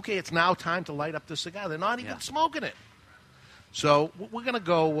 Okay, it's now time to light up the cigar. They're not even smoking it. So we're going to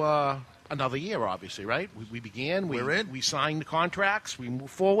go another year, obviously, right? We began. We're in. We signed the contracts. We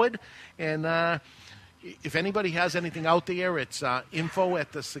move forward, and if anybody has anything out there, it's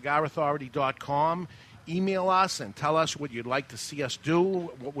info@thecigarauthority.com. email us and tell us what you'd like to see us do,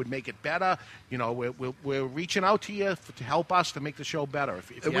 what would make it better. We're reaching out to you to help us to make the show better.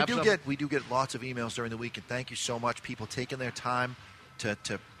 If you We do get lots of emails during the week, and thank you so much. People taking their time to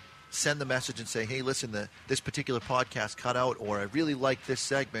send the message and say, hey, listen, this particular podcast cut out, or I really like this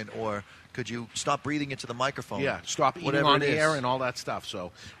segment, or could you stop breathing into the microphone? Yeah, stop eating Whatever on it is. air and all that stuff.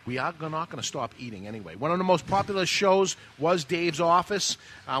 So we are not going to stop eating anyway. One of the most popular shows was Dave's Office.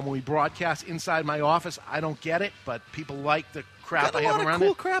 When we broadcast inside my office, I don't get it, but people like the crap I have around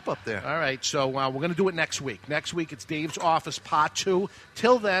cool it. crap up there. All right, so we're going to do it next week. Next week, it's Dave's Office Part 2.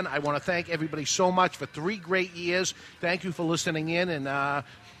 Till then, I want to thank everybody so much for 3 great years. Thank you for listening in and,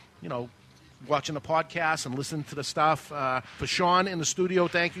 watching the podcast and listening to the stuff. For Sean in the studio,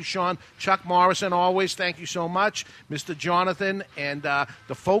 thank you, Sean. Chuck Morrison, always, thank you so much. Mr. Jonathan, and the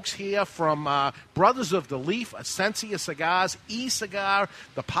folks here from Brothers of the Leaf, Essentia Cigars, E-Cigar,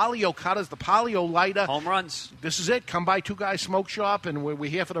 the Palio Cutters, the Palio Lighter. Home runs. This is it. Come by Two Guys Smoke Shop, and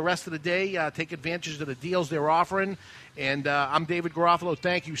we're here for the rest of the day. Take advantage of the deals they're offering. And I'm David Garofalo.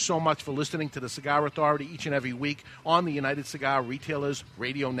 Thank you so much for listening to the Cigar Authority each and every week on the United Cigar Retailers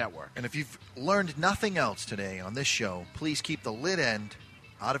Radio Network. And if you've learned nothing else today on this show, please keep the lid end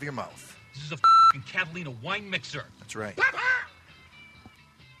out of your mouth. This is a Catalina Wine Mixer. That's right.